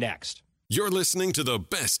next. You're listening to the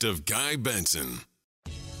best of Guy Benson.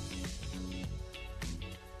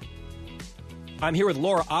 I'm here with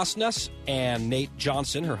Laura Osnes and Nate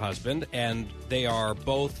Johnson, her husband, and they are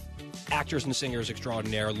both actors and singers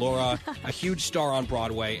extraordinaire. Laura, a huge star on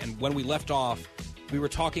Broadway, and when we left off, we were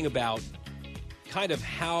talking about kind of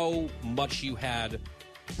how much you had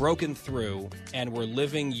broken through and were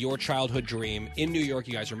living your childhood dream in New York.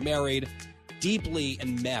 You guys are married, deeply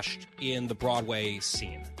enmeshed in the Broadway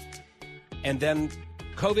scene. And then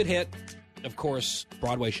COVID hit. Of course,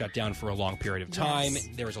 Broadway shut down for a long period of time. Yes.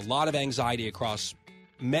 There was a lot of anxiety across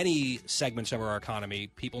many segments of our economy,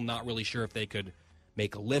 people not really sure if they could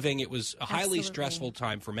make a living. It was a highly stressful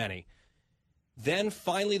time for many. Then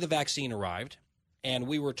finally the vaccine arrived, and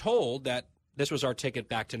we were told that this was our ticket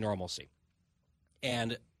back to normalcy.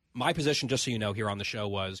 And my position, just so you know, here on the show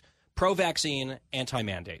was pro-vaccine,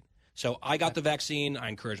 anti-mandate. So I got the vaccine. I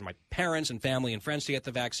encouraged my parents and family and friends to get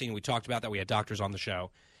the vaccine. We talked about that. We had doctors on the show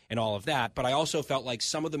and all of that. But I also felt like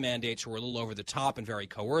some of the mandates were a little over the top and very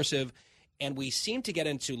coercive. And we seemed to get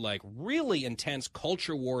into like really intense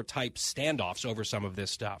culture war type standoffs over some of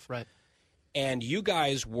this stuff. Right. And you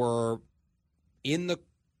guys were in the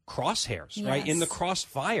crosshairs, right? In the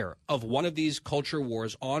crossfire of one of these culture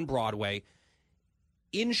wars on Broadway.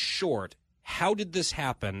 In short, how did this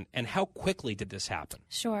happen, and how quickly did this happen?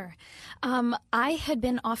 Sure. I had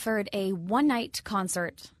been offered a one-night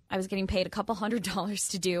concert. I was getting paid $200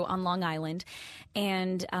 to do on Long Island,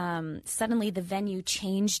 and suddenly the venue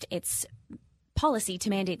changed its policy to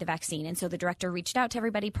mandate the vaccine. And so the director reached out to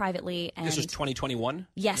everybody privately. And this was 2021?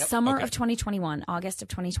 Yes, yep. Summer of 2021, August of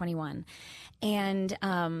 2021. And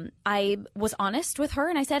I was honest with her,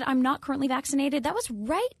 and I said, I'm not currently vaccinated. That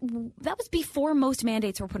was before most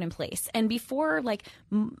mandates were put in place, and before like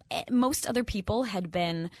most other people had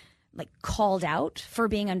been like called out for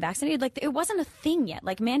being unvaccinated. Like it wasn't a thing yet.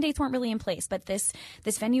 Like mandates weren't really in place, but this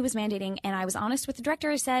venue was mandating, and I was honest with the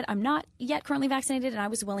director. I said, I'm not yet currently vaccinated, and I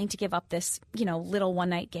was willing to give up this, little one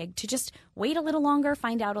night gig to just wait a little longer,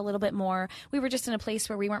 find out a little bit more. We were just in a place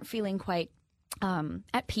where we weren't feeling quite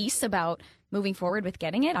at peace about moving forward with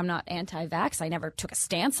getting it. I'm not anti-vax. I never took a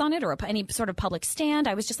stance on it or any sort of public stand.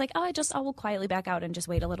 I was just like, I will quietly back out and just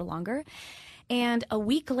wait a little longer. And a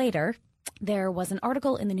week later, there was an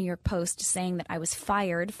article in the New York Post saying that I was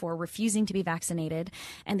fired for refusing to be vaccinated.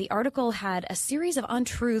 And the article had a series of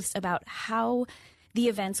untruths about how the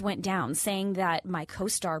events went down, saying that my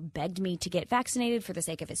co-star begged me to get vaccinated for the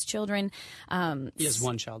sake of his children. He has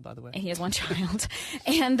one child, by the way. He has one child.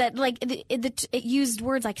 And that, like, it used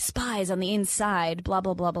words like spies on the inside, blah,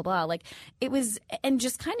 blah, blah, blah, blah. Like, it was, and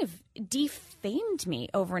just kind of defamed me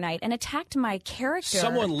overnight and attacked my character.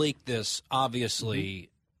 Someone leaked this, obviously,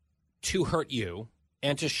 to hurt you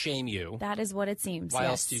and to shame you. That is what it seems. Why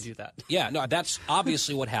else do you do that? Yeah, no, that's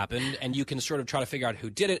obviously what happened, and you can sort of try to figure out who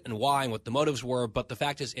did it and why and what the motives were, but the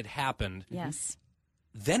fact is it happened. Yes.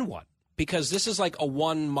 Then what? Because this is like a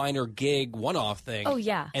one minor gig, one-off thing. Oh,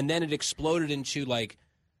 yeah. And then it exploded into like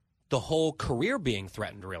the whole career being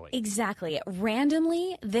threatened, really. Exactly.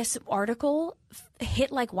 Randomly, this article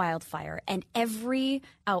hit like wildfire, and every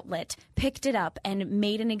outlet picked it up and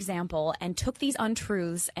made an example and took these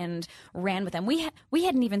untruths and ran with them. We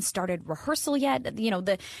hadn't even started rehearsal yet.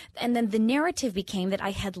 And then the narrative became that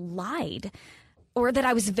I had lied, or that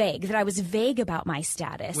I was vague about my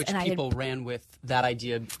status. Which people ran with that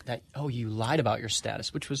idea that, you lied about your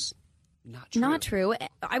status, which was not true. Not true.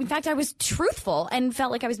 In fact, I was truthful and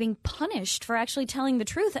felt like I was being punished for actually telling the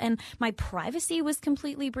truth. And my privacy was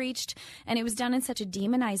completely breached. And it was done in such a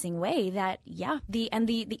demonizing way that, the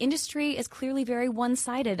industry is clearly very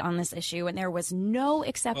one-sided on this issue. And there was no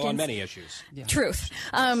acceptance. On many issues. Yeah. Truth.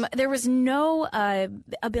 There was no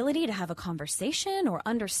ability to have a conversation or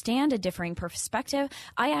understand a differing perspective.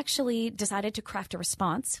 I actually decided to craft a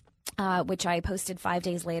response, which I posted 5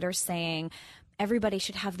 days later saying, everybody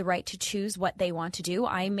should have the right to choose what they want to do.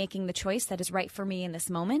 I'm making the choice that is right for me in this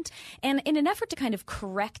moment. And in an effort to kind of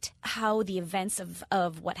correct how the events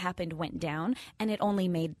of what happened went down, and it only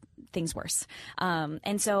made things worse.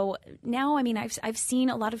 And so now, I've seen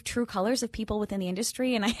a lot of true colors of people within the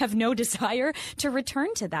industry, and I have no desire to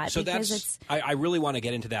return to that. So I really want to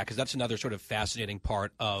get into that, because that's another sort of fascinating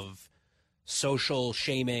part of social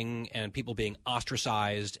shaming and people being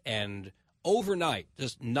ostracized and overnight,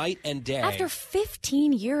 just night and day. After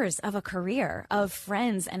 15 years of a career, of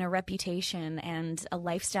friends and a reputation and a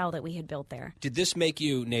lifestyle that we had built there. Did this make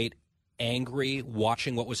you, Nate, angry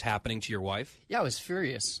watching what was happening to your wife? Yeah, I was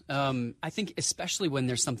furious. I think especially when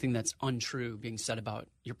there's something that's untrue being said about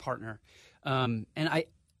your partner. And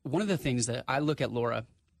one of the things that I look at Laura,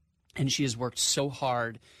 and she has worked so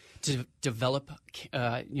hard to develop,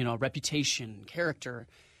 a reputation, character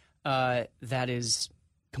that is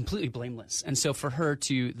completely blameless. And so for her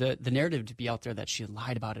to the narrative to be out there that she had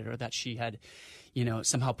lied about it or that she had,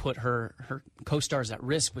 somehow put her co-stars at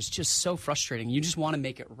risk was just so frustrating. You just want to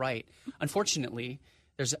make it right. Unfortunately,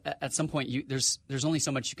 there's at some point there's only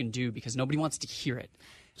so much you can do because nobody wants to hear it.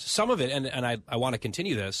 Some of it, and I want to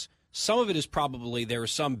continue this, some of it is probably there are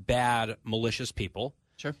some bad, malicious people.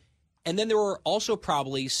 Sure. And then there were also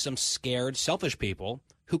probably some scared, selfish people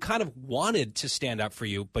who kind of wanted to stand up for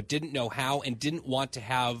you but didn't know how and didn't want to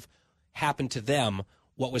have happen to them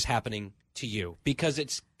what was happening to you. Because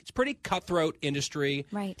it's pretty cutthroat industry.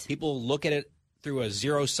 Right. People look at it through a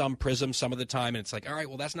zero-sum prism some of the time, and it's like, all right,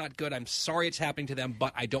 well, that's not good. I'm sorry it's happening to them,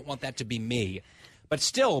 but I don't want that to be me. But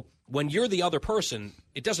still, when you're the other person,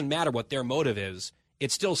 it doesn't matter what their motive is.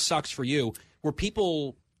 It still sucks for you. Were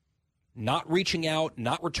people not reaching out,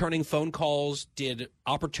 not returning phone calls? Did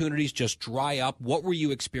opportunities just dry up? What were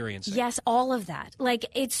you experiencing? Yes, all of that. Like,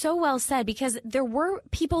 it's so well said because there were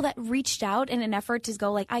people that reached out in an effort to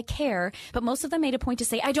go like, I care, but most of them made a point to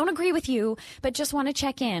say, I don't agree with you, but just want to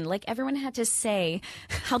check in. Like, everyone had to say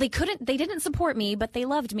how they didn't support me, but they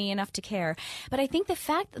loved me enough to care. But I think the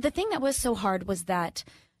thing that was so hard was that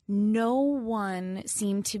no one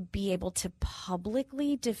seemed to be able to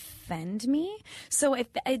publicly defend me. So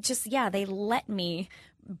they let me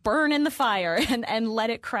burn in the fire and let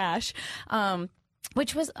it crash.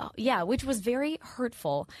 Which was very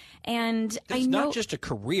hurtful. And it's not just a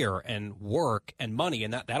career and work and money,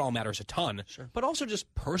 and that all matters a ton, but also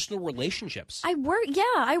just personal relationships. I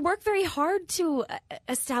work very hard to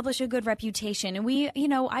establish a good reputation.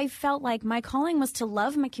 And I felt like my calling was to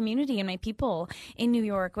love my community and my people in New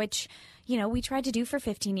York, which, we tried to do for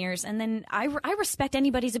 15 years. And then I respect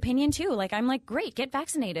anybody's opinion too. Like, I'm like, great, get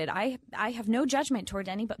vaccinated. I have no judgment toward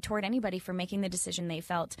anybody for making the decision they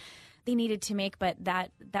felt they needed to make, but that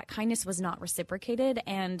kindness was not reciprocated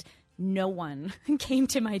and no one came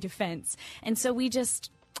to my defense. And so we just,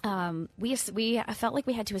 we felt like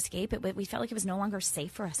we had to escape it, but we felt like it was no longer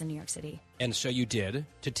safe for us in New York City. And so you did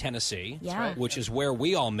to Tennessee, yeah, which is where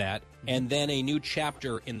we all met. And then a new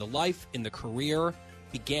chapter in the life, in the career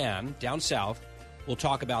began down south. We'll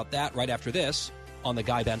talk about that right after this on The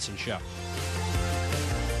Guy Benson Show.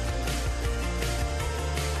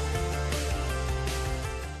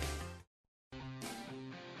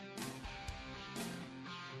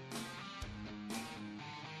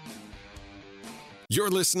 You're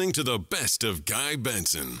listening to the best of Guy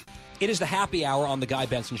Benson. It is the happy hour on The Guy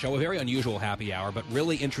Benson Show, a very unusual happy hour, but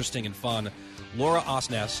really interesting and fun. Laura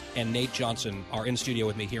Osnes and Nate Johnson are in studio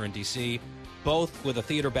with me here in D.C., both with a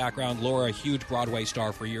theater background. Laura, a huge Broadway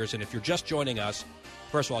star for years. And if you're just joining us,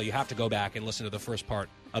 first of all, you have to go back and listen to the first part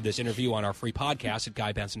of this interview on our free podcast at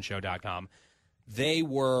GuyBensonShow.com. They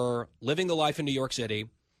were living the life in New York City,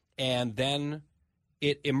 and then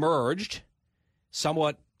it emerged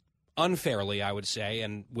somewhat unfairly, I would say,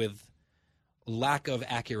 and with lack of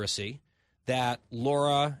accuracy, that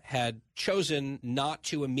Laura had chosen not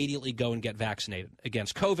to immediately go and get vaccinated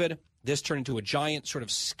against COVID. This turned into a giant sort of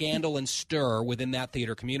scandal and stir within that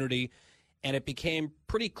theater community, and it became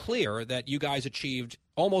pretty clear that you guys achieved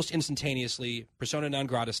almost instantaneously persona non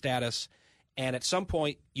grata status, and at some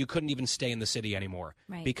point you couldn't even stay in the city anymore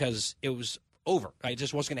because it was over. It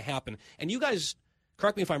just wasn't going to happen. And you guys,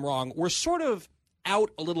 correct me if I'm wrong, were sort of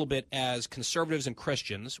out a little bit as conservatives and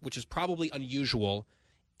Christians, which is probably unusual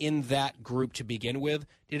in that group to begin with.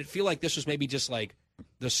 Did it feel like this was maybe just like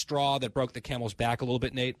the straw that broke the camel's back a little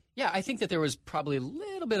bit, Nate? Yeah, I think that there was probably a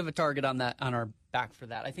little bit of a target on our back for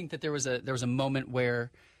that. I think that there was a moment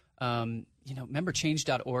where, remember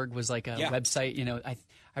Change.org was like a website.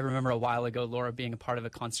 I remember a while ago Laura being a part of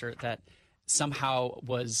a concert that somehow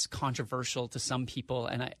was controversial to some people,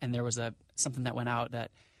 and there was something that went out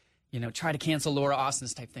that, try to cancel Laura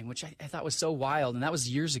Osnes type thing, which I thought was so wild, and that was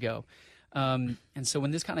years ago. And so when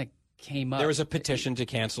this kind of came up, there was a petition to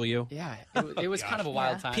cancel you. Yeah, it was kind of a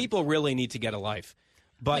wild time. People really need to get a life,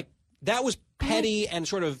 but that was petty, and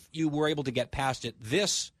sort of you were able to get past it.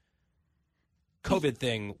 This COVID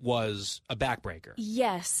thing was a backbreaker.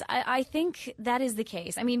 Yes, I think that is the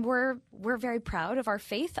case. I mean, we're very proud of our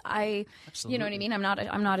faith. Absolutely. You know what I mean?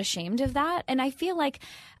 I'm not ashamed of that, and I feel like,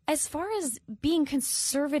 as far as being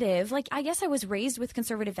conservative, like, I guess I was raised with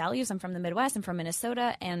conservative values. I'm from the Midwest. I'm from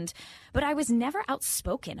Minnesota. But I was never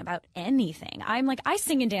outspoken about anything. I'm like, I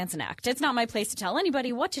sing and dance and act. It's not my place to tell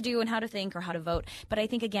anybody what to do and how to think or how to vote. But I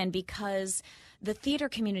think, again, because the theater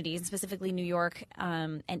community, and specifically New York,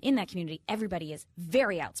 and in that community, everybody is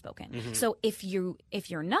very outspoken. Mm-hmm. So if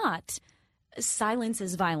you're not, silence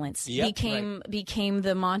is violence Yep, became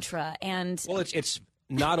the mantra. And well, it's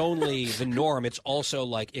not only the norm, it's also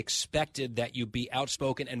like expected that you be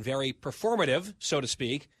outspoken and very performative, so to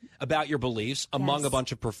speak, about your beliefs among a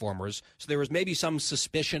bunch of performers. So there was maybe some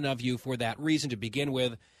suspicion of you for that reason to begin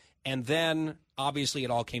with. And then obviously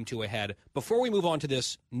it all came to a head. Before we move on to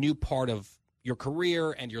this new part of your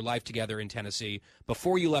career and your life together in Tennessee,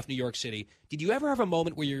 before you left New York City, did you ever have a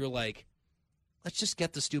moment where you were like, let's just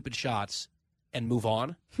get the stupid shots and move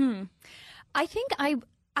on? I think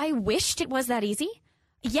I wished it was that easy.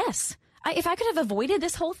 Yes. If I could have avoided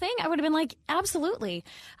this whole thing, I would have been like, absolutely.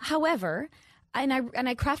 However, and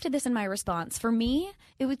I crafted this in my response. For me,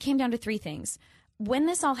 it came down to three things. When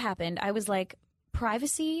this all happened, I was like,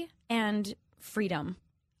 privacy and freedom.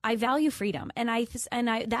 I value freedom, and I'm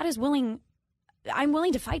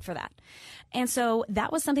willing to fight for that. And so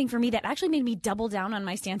that was something for me that actually made me double down on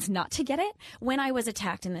my stance not to get it when I was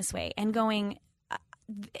attacked in this way, and going,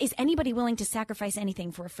 is anybody willing to sacrifice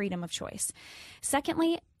anything for a freedom of choice?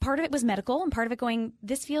 Secondly, part of it was medical, and part of it going,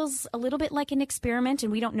 this feels a little bit like an experiment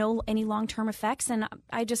and we don't know any long-term effects, and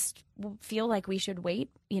I just feel like we should wait,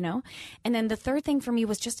 And then the third thing for me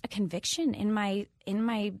was just a conviction in my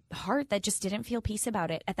heart that just didn't feel peace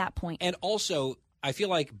about it at that point. And also, I feel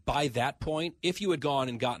like by that point, if you had gone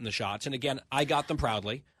and gotten the shots, and again, I got them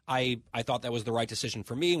proudly, I thought that was the right decision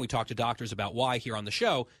for me, and we talked to doctors about why here on the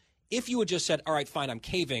show. If you had just said, all right, fine, I'm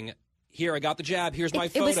caving. Here, I got the jab. Here's my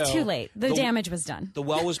photo. It was too late. The damage was done. The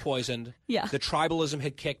well was poisoned. Yeah. The tribalism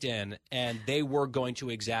had kicked in, and they were going to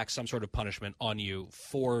exact some sort of punishment on you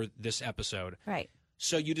for this episode. Right.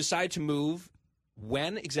 So you decided to move.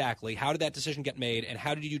 When exactly? How did that decision get made, and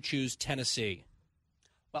how did you choose Tennessee?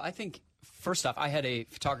 Well, I think, first off, I had a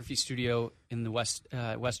photography studio in the West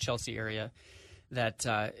Chelsea area that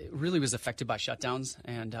really was affected by shutdowns,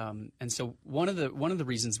 and so one of the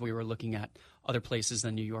reasons we were looking at other places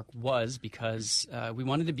than New York was because we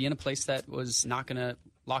wanted to be in a place that was not going to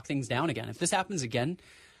lock things down again. If this happens again,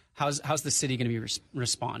 how's the city going to be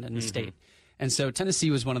respond and the state? And so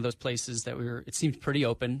Tennessee was one of those places that it seemed pretty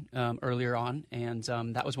open earlier on, and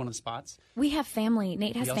that was one of the spots. We have family.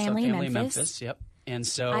 Nate has We also family have in in Memphis. Memphis. Yep. And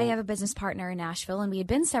so I have a business partner in Nashville, and we had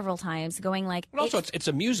been several times going like. But also, it's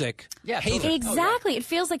a music. Yeah, haven. Exactly. It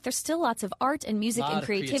feels like there's still lots of art and music Lot and of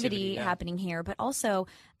creativity yeah. happening here, but also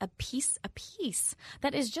a piece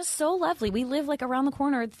that is just so lovely. We live like around the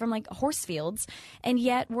corner from like horse fields, and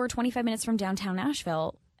yet we're 25 minutes from downtown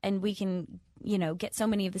Nashville, and we can, get so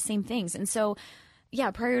many of the same things. And so,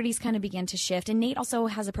 yeah, priorities kind of began to shift. And Nate also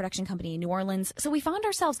has a production company in New Orleans. So we found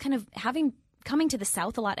ourselves kind of coming to the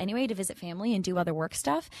South a lot anyway to visit family and do other work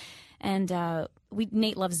stuff. And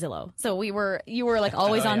Nate loves Zillow. So you were like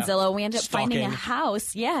always on Zillow. We ended up finding a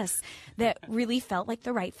house, that really felt like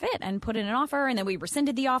the right fit, and put in an offer. And then we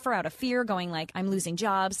rescinded the offer out of fear, going like, I'm losing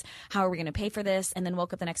jobs. How are we going to pay for this? And then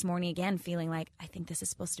woke up the next morning again feeling like, I think this is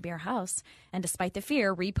supposed to be our house. And despite the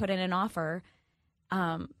fear, re-put in an offer.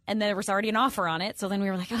 And there was already an offer on it. So then we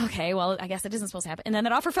were like, okay, well, I guess it isn't supposed to happen. And then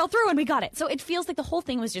that offer fell through and we got it. So it feels like the whole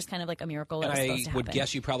thing was just kind of like a miracle. And that was supposed to I happen. would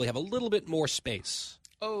guess you probably have a little bit more space.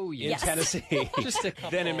 Oh, in Tennessee just a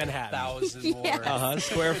couple than in Manhattan. thousand more. Yes.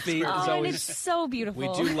 Square feet. Oh, is and always, it's so beautiful.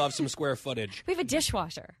 we do love some square footage. We have a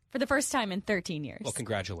dishwasher for the first time in 13 years. Well,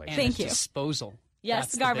 congratulations. Thank you. Disposal. Yes,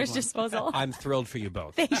 That's the garbage big one. disposal. I'm thrilled for you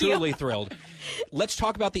both. Thank you. Truly thrilled. Let's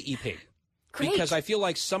talk about the EP. Great. Because I feel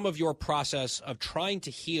like some of your process of trying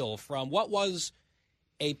to heal from what was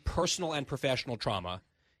a personal and professional trauma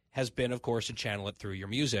has been, of course, to channel it through your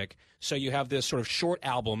music. So you have this sort of short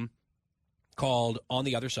album called On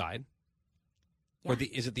the Other Side. Yeah. Or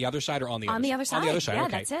is it The Other Side or On the Other Side? On the Other Side. On the Other Side, Yeah,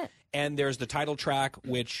 okay. that's it. And there's the title track,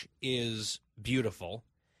 which is beautiful.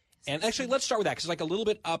 And actually, let's start with that, because it's like a little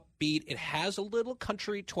bit upbeat. It has a little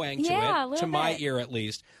country twang to Yeah, a it, little to my bit. ear at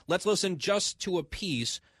least. Let's listen just to a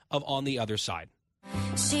piece of On the Other Side.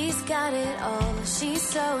 She's got it all, she's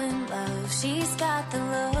so in love. She's got the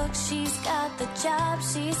look, she's got the job,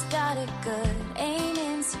 she's got it good. Ain't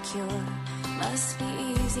insecure, must be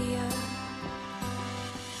easier.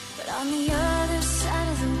 But on the other side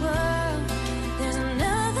of the world, there's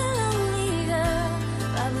another lonely girl,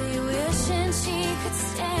 probably wishing she could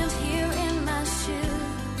stand here in my shoes.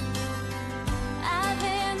 I've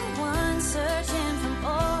been the one searching for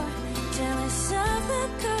more, jealous of the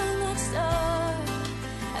girl next door.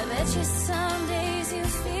 I bet you some days you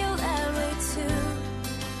feel that way too.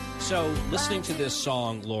 So, listening to this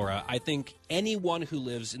song, Laura, I think anyone who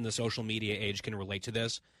lives in the social media age can relate to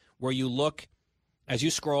this, where you look, as you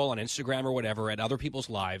scroll on Instagram or whatever, at other people's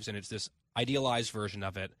lives, and it's this idealized version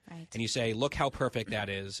of it, Right. and you say, look how perfect that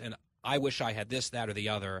is, and I wish I had this, that, or the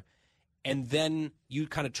other. and then you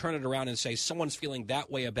kind of turn it around and say someone's feeling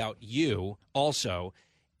that way about you also.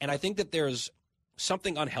 And I think that there's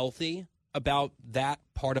something unhealthy about that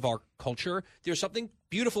part of our culture. There's something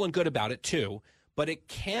beautiful and good about it too, but it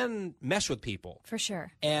can mess with people. For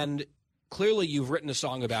sure. And clearly you've written a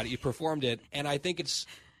song about it, you performed it, and I think it's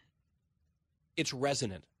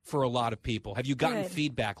resonant for a lot of people. Have you gotten Good.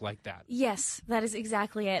 feedback like that? Yes, that is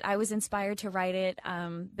exactly it. I was inspired to write it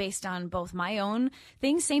based on both my own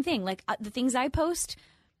things, same thing. Like the things I post,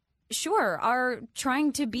 sure, are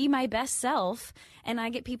trying to be my best self. And I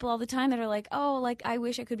get people all the time that are like, oh, like, I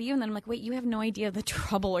wish I could be you. And then I'm like, wait, you have no idea the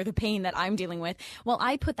trouble or the pain that I'm dealing with. Well,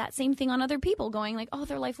 I put that same thing on other people going like, oh,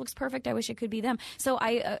 their life looks perfect. I wish it could be them. So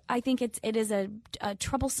I think it is a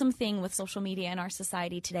troublesome thing with social media in our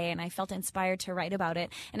society today. And I felt inspired to write about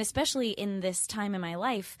it. And especially in this time in my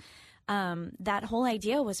life, that whole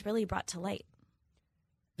idea was really brought to light.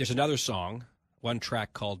 There's another song, one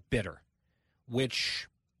track called Bitter, which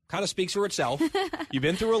kind of speaks for itself. You've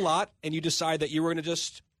been through a lot, and you decide that you were going to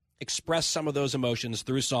just express some of those emotions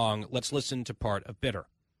through song. Let's listen to part of Bitter.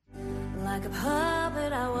 Like a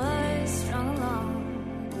puppet, I was strung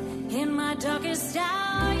along. In my darkest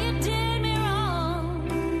hour, you did me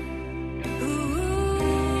wrong.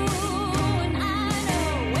 Ooh, and I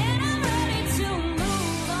know when I'm ready to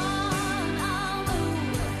move on, I'll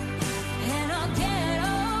move, and I'll get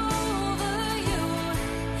over you.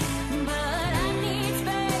 But I need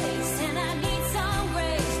space, and I need some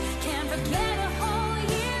grace. Can't forget a whole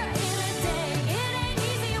year in a day. It ain't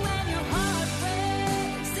easy when your heart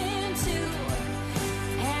breaks in two,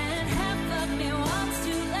 and half of me wants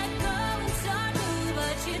to let go and start new.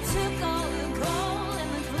 But you took all the gold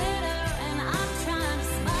and the glitter, and I'm trying to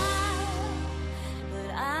smile, but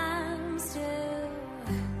I'm still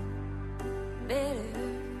bitter.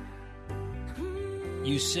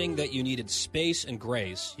 You sing that you needed space and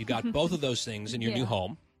grace. You got both of those things in your Yeah. new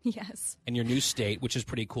home Yes. and your new state, which is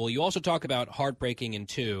pretty cool. You also talk about heartbreaking in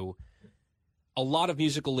two. A lot of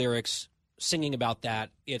musical lyrics singing about that.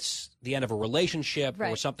 It's the end of a relationship or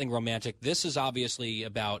Right. something romantic. This is obviously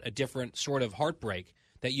about a different sort of heartbreak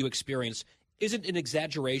that you experience. Is it an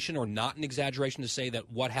exaggeration or not an exaggeration to say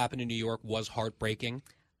that what happened in New York was heartbreaking?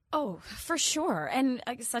 Oh, for sure. And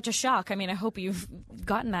such a shock. I mean, I hope you've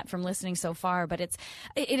gotten that from listening so far, but it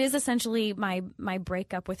is essentially my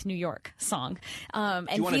breakup with New York song. Do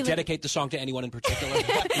you want to dedicate the song to anyone in particular?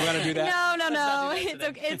 You want to do that? No.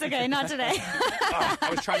 It's okay. Not today. I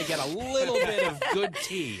was trying to get a little bit of good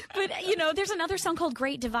tea. But, there's another song called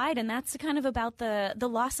Great Divide, and that's kind of about the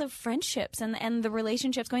loss of friendships and the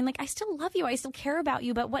relationships going like, I still love you. I still care about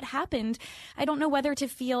you. But what happened, I don't know whether to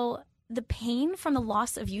feel the pain from the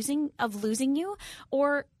loss of losing you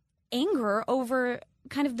or anger over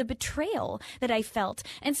kind of the betrayal that I felt.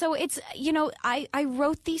 And so it's, I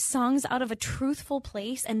wrote these songs out of a truthful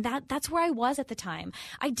place, and that's where I was at the time.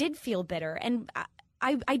 I did feel bitter, and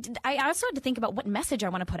I also had to think about what message I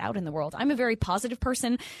want to put out in the world. I'm a very positive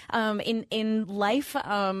person in life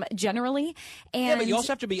generally. And yeah, but you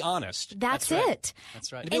also have to be honest. That's right. it.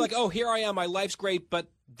 That's right. And be like, oh, here I am. My life's great, but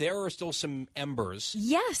there are still some embers.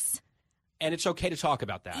 Yes. And it's okay to talk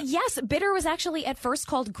about that. Yes, Bitter was actually at first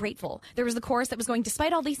called Grateful. There was the chorus that was going,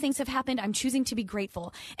 despite all these things have happened, I'm choosing to be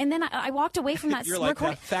grateful. And then I walked away from that You're like,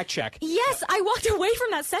 fact check. Yes, I walked away from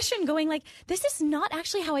that session going like, this is not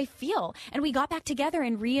actually how I feel. And we got back together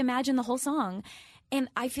and reimagined the whole song. And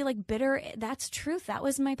I feel like Bitter, that's truth. That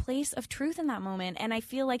was my place of truth in that moment. And I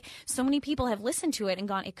feel like so many people have listened to it and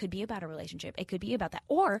gone, it could be about a relationship. It could be about that.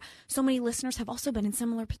 Or so many listeners have also been in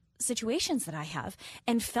similar situations that I have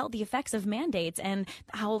and felt the effects of mandates and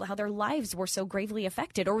how their lives were so gravely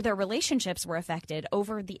affected or their relationships were affected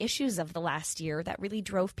over the issues of the last year that really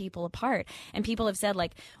drove people apart. And people have said,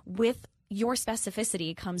 like, with your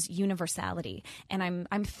specificity comes universality. And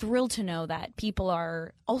I'm thrilled to know that people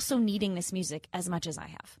are also needing this music as much as I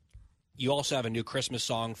have. You also have a new Christmas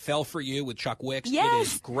song, Fell For You, with Chuck Wicks. Yes. It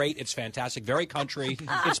is great. It's fantastic. Very country.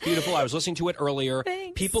 It's beautiful. I was listening to it earlier.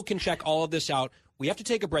 Thanks. People can check all of this out. We have to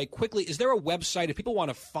take a break quickly. Is there a website, if people want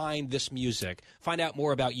to find this music, find out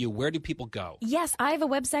more about you, where do people go? Yes, I have a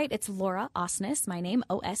website. It's Laura Osnes, my name,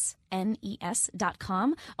 OSNES.com.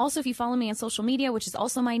 Also, if you follow me on social media, which is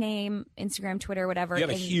also my name, Instagram, Twitter, whatever. You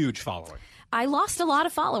have a huge following. I lost a lot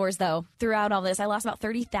of followers, though, throughout all this. I lost about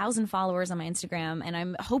 30,000 followers on my Instagram, and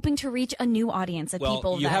I'm hoping to reach a new audience of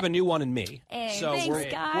people. You have a new one in me. Hey, so thanks,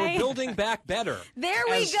 we're Guy. building back better. There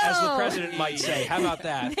we as, go. As the president might say. How about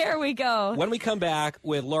that? There we go. When we come back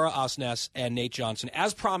with Laura Osnes and Nate Johnson,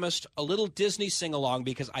 as promised, a little Disney sing-along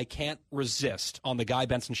because I can't resist on the Guy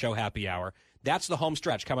Benson Show Happy Hour. That's the home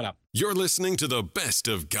stretch coming up. You're listening to the best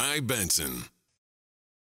of Guy Benson.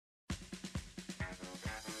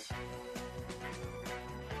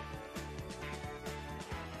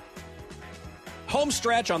 Home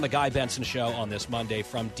stretch on the Guy Benson Show on this Monday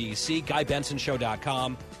from D.C.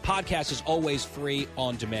 GuyBensonShow.com. Podcast is always free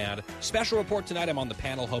on demand. Special report tonight. I'm on the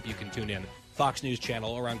panel. Hope you can tune in. Fox News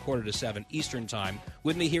Channel around 6:45 Eastern Time.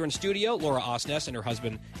 With me here in studio, Laura Osnes and her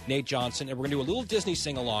husband, Nate Johnson. And we're going to do a little Disney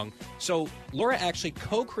sing-along. So Laura actually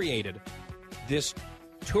co-created this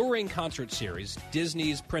touring concert series,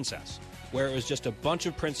 Disney's Princess, where it was just a bunch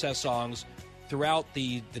of princess songs throughout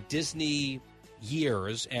the Disney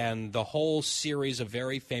years and the whole series of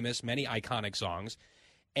very famous, many iconic songs.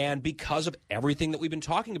 And because of everything that we've been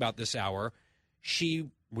talking about this hour, she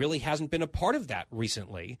really hasn't been a part of that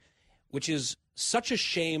recently, which is such a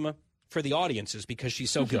shame for the audiences because she's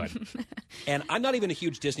so good. And I'm not even a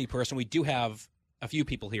huge Disney person. We do have a few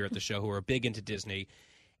people here at the show who are big into Disney.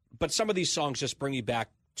 But some of these songs just bring me back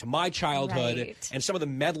to my childhood. Right. And some of the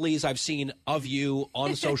medleys I've seen of you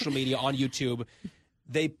on social media, on YouTube,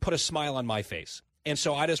 they put a smile on my face. And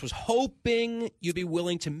so I just was hoping you'd be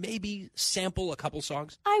willing to maybe sample a couple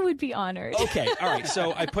songs. I would be honored. Okay, all right.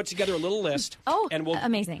 So I put together a little list. Oh, and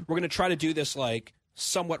amazing. We're going to try to do this like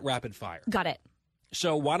somewhat rapid fire. Got it.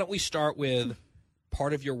 So why don't we start with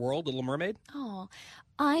Part of Your World, Little Mermaid? Oh,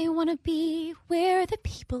 I want to be where the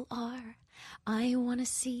people are. I want to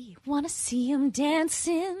see them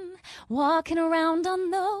dancing, walking around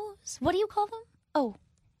on those. What do you call them? Oh.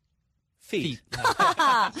 Feet.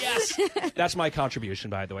 Yes. That's my contribution,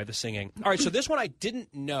 by the way, the singing. All right, so this one I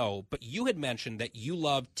didn't know, but you had mentioned that you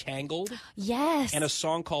love Tangled. Yes. And a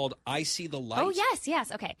song called I See the Light. Oh,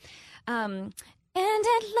 yes. Okay. And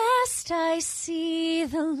at last I see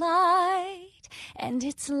the light, and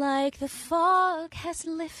it's like the fog has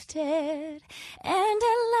lifted. And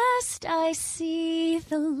at last I see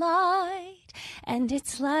the light, and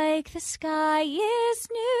it's like the sky is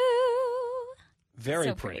new. Very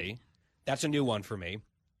So pretty. That's a new one for me.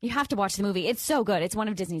 You have to watch the movie. It's so good. It's one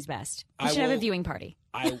of Disney's best. We should have a viewing party.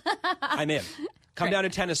 I'm in. Come down to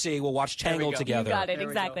Tennessee. We'll watch Tangled together. You got it,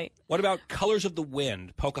 exactly. What about Colors of the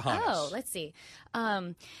Wind, Pocahontas? Oh, let's see.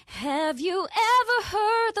 Have you ever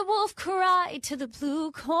heard the wolf cry to the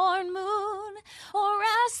blue corn moon? Or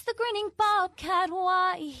ask the grinning bobcat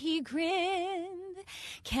why he grinned?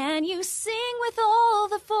 Can you sing with all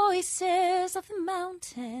the voices of the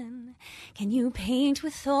mountain? Can you paint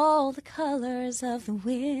with all the colors of the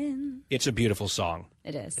wind? It's a beautiful song.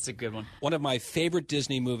 It is. It's a good one. One of my favorite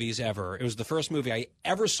Disney movies ever. It was the first movie I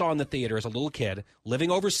ever saw in the theater as a little kid,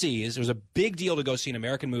 living overseas. It was a big deal to go see an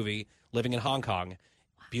American movie living in Hong Kong.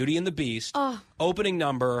 Beauty and the Beast. Oh. Opening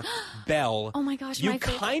number, Belle. Oh, my gosh, You my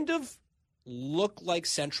favorite. kind of look like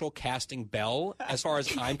central casting Belle as far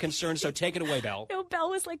as I'm concerned, so take it away, Belle. No, Belle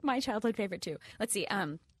was like my childhood favorite too. Let's see.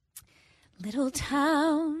 Little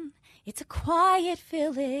town, it's a quiet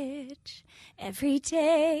village. Every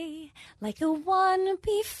day, like the one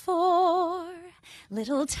before.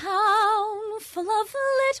 Little town full of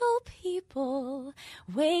little people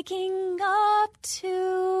waking up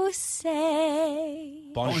to say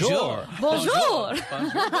Bonjour. Bonjour.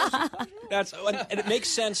 That's and it makes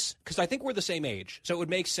sense because I think we're the same age, so it would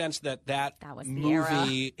make sense that was the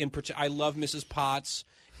movie in particular. I love Mrs. Potts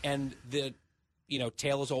and the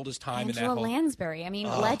Tale as Old as Time. Angela and that whole, Lansbury. I mean,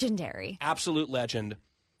 legendary. absolute legend.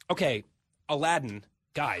 Okay, Aladdin,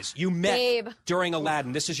 guys, you met Babe. during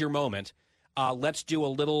Aladdin. This is your moment. Let's do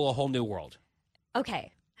a whole new world.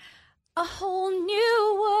 Okay. A whole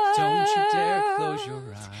new world. Don't you dare close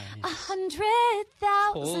your eyes.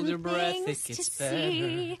 100,000 Hold your breath, it things gets to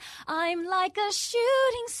see. better. I'm like a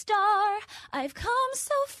shooting star. I've come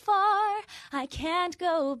so far. I can't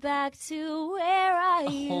go back to where I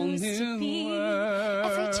whole used to new be.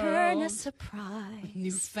 Every turn a surprise.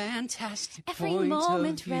 New fantastic Every point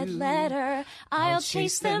moment of red view. letter. I'll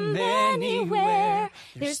chase them anywhere.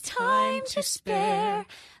 There's time to spare.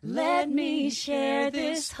 Let me share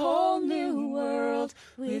this whole new world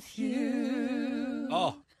with you.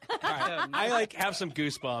 Oh, all right. I have some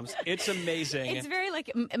goosebumps. It's amazing. It's very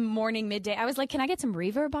like morning, midday. I was like, can I get some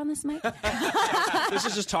reverb on this mic? This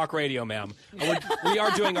is just talk radio, ma'am. We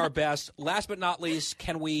are doing our best. Last but not least,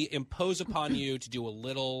 can we impose upon you to do a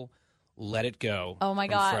little Let It Go? Oh my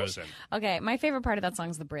from gosh. Frozen. Okay, my favorite part of that song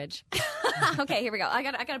is the bridge. Okay, here we go. I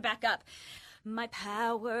gotta back up. My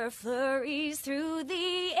power flurries through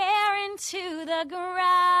the air into the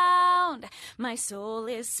ground. My soul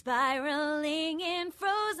is spiraling in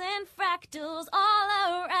frozen fractals all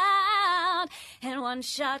around. And one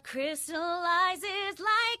shot crystallizes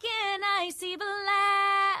like an icy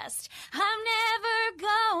blast. I'm never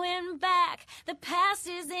going back. The past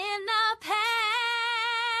is in the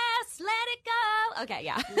past. Let it go. Okay,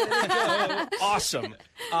 yeah. Awesome.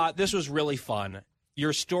 This was really fun.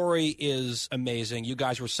 Your story is amazing. You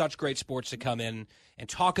guys were such great sports to come in and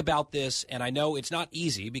talk about this. And I know it's not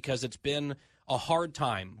easy because it's been a hard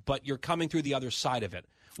time, but you're coming through the other side of it,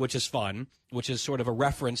 which is fun, which is sort of a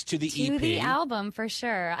reference to the EP. To the album, for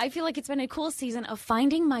sure. I feel like it's been a cool season of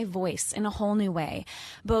finding my voice in a whole new way,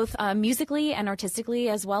 both musically and artistically,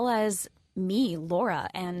 as well as me, Laura,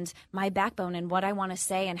 and my backbone and what I want to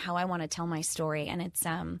say and how I want to tell my story. And it's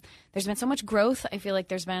there's been so much growth. I feel like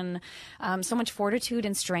there's been so much fortitude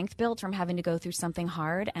and strength built from having to go through something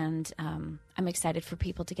hard. And I'm excited for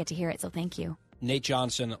people to get to hear it. So thank you. Nate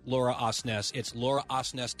Johnson, Laura Osnes. It's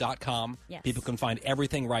lauraosnes.com. Yes. People can find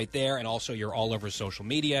everything right there. And also, you're all over social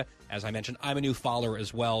media. As I mentioned, I'm a new follower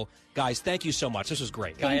as well. Guys, thank you so much. This was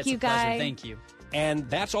great. Guy, it's a pleasure. Thank you. And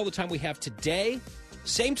that's all the time we have today.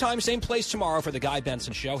 Same time, same place tomorrow for The Guy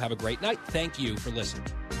Benson Show. Have a great night. Thank you for listening.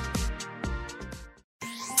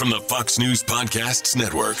 From the Fox News Podcasts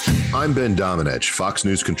Network. I'm Ben Domenech, Fox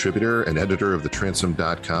News contributor and editor of the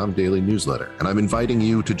Transom.com daily newsletter, and I'm inviting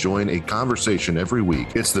you to join a conversation every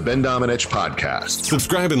week. It's the Ben Domenech Podcast.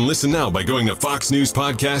 Subscribe and listen now by going to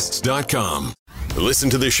foxnewspodcasts.com. Listen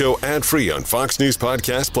to the show ad-free on Fox News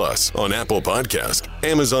Podcast Plus, on Apple Podcast,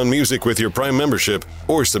 Amazon Music with your Prime membership,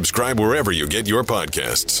 or subscribe wherever you get your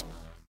podcasts.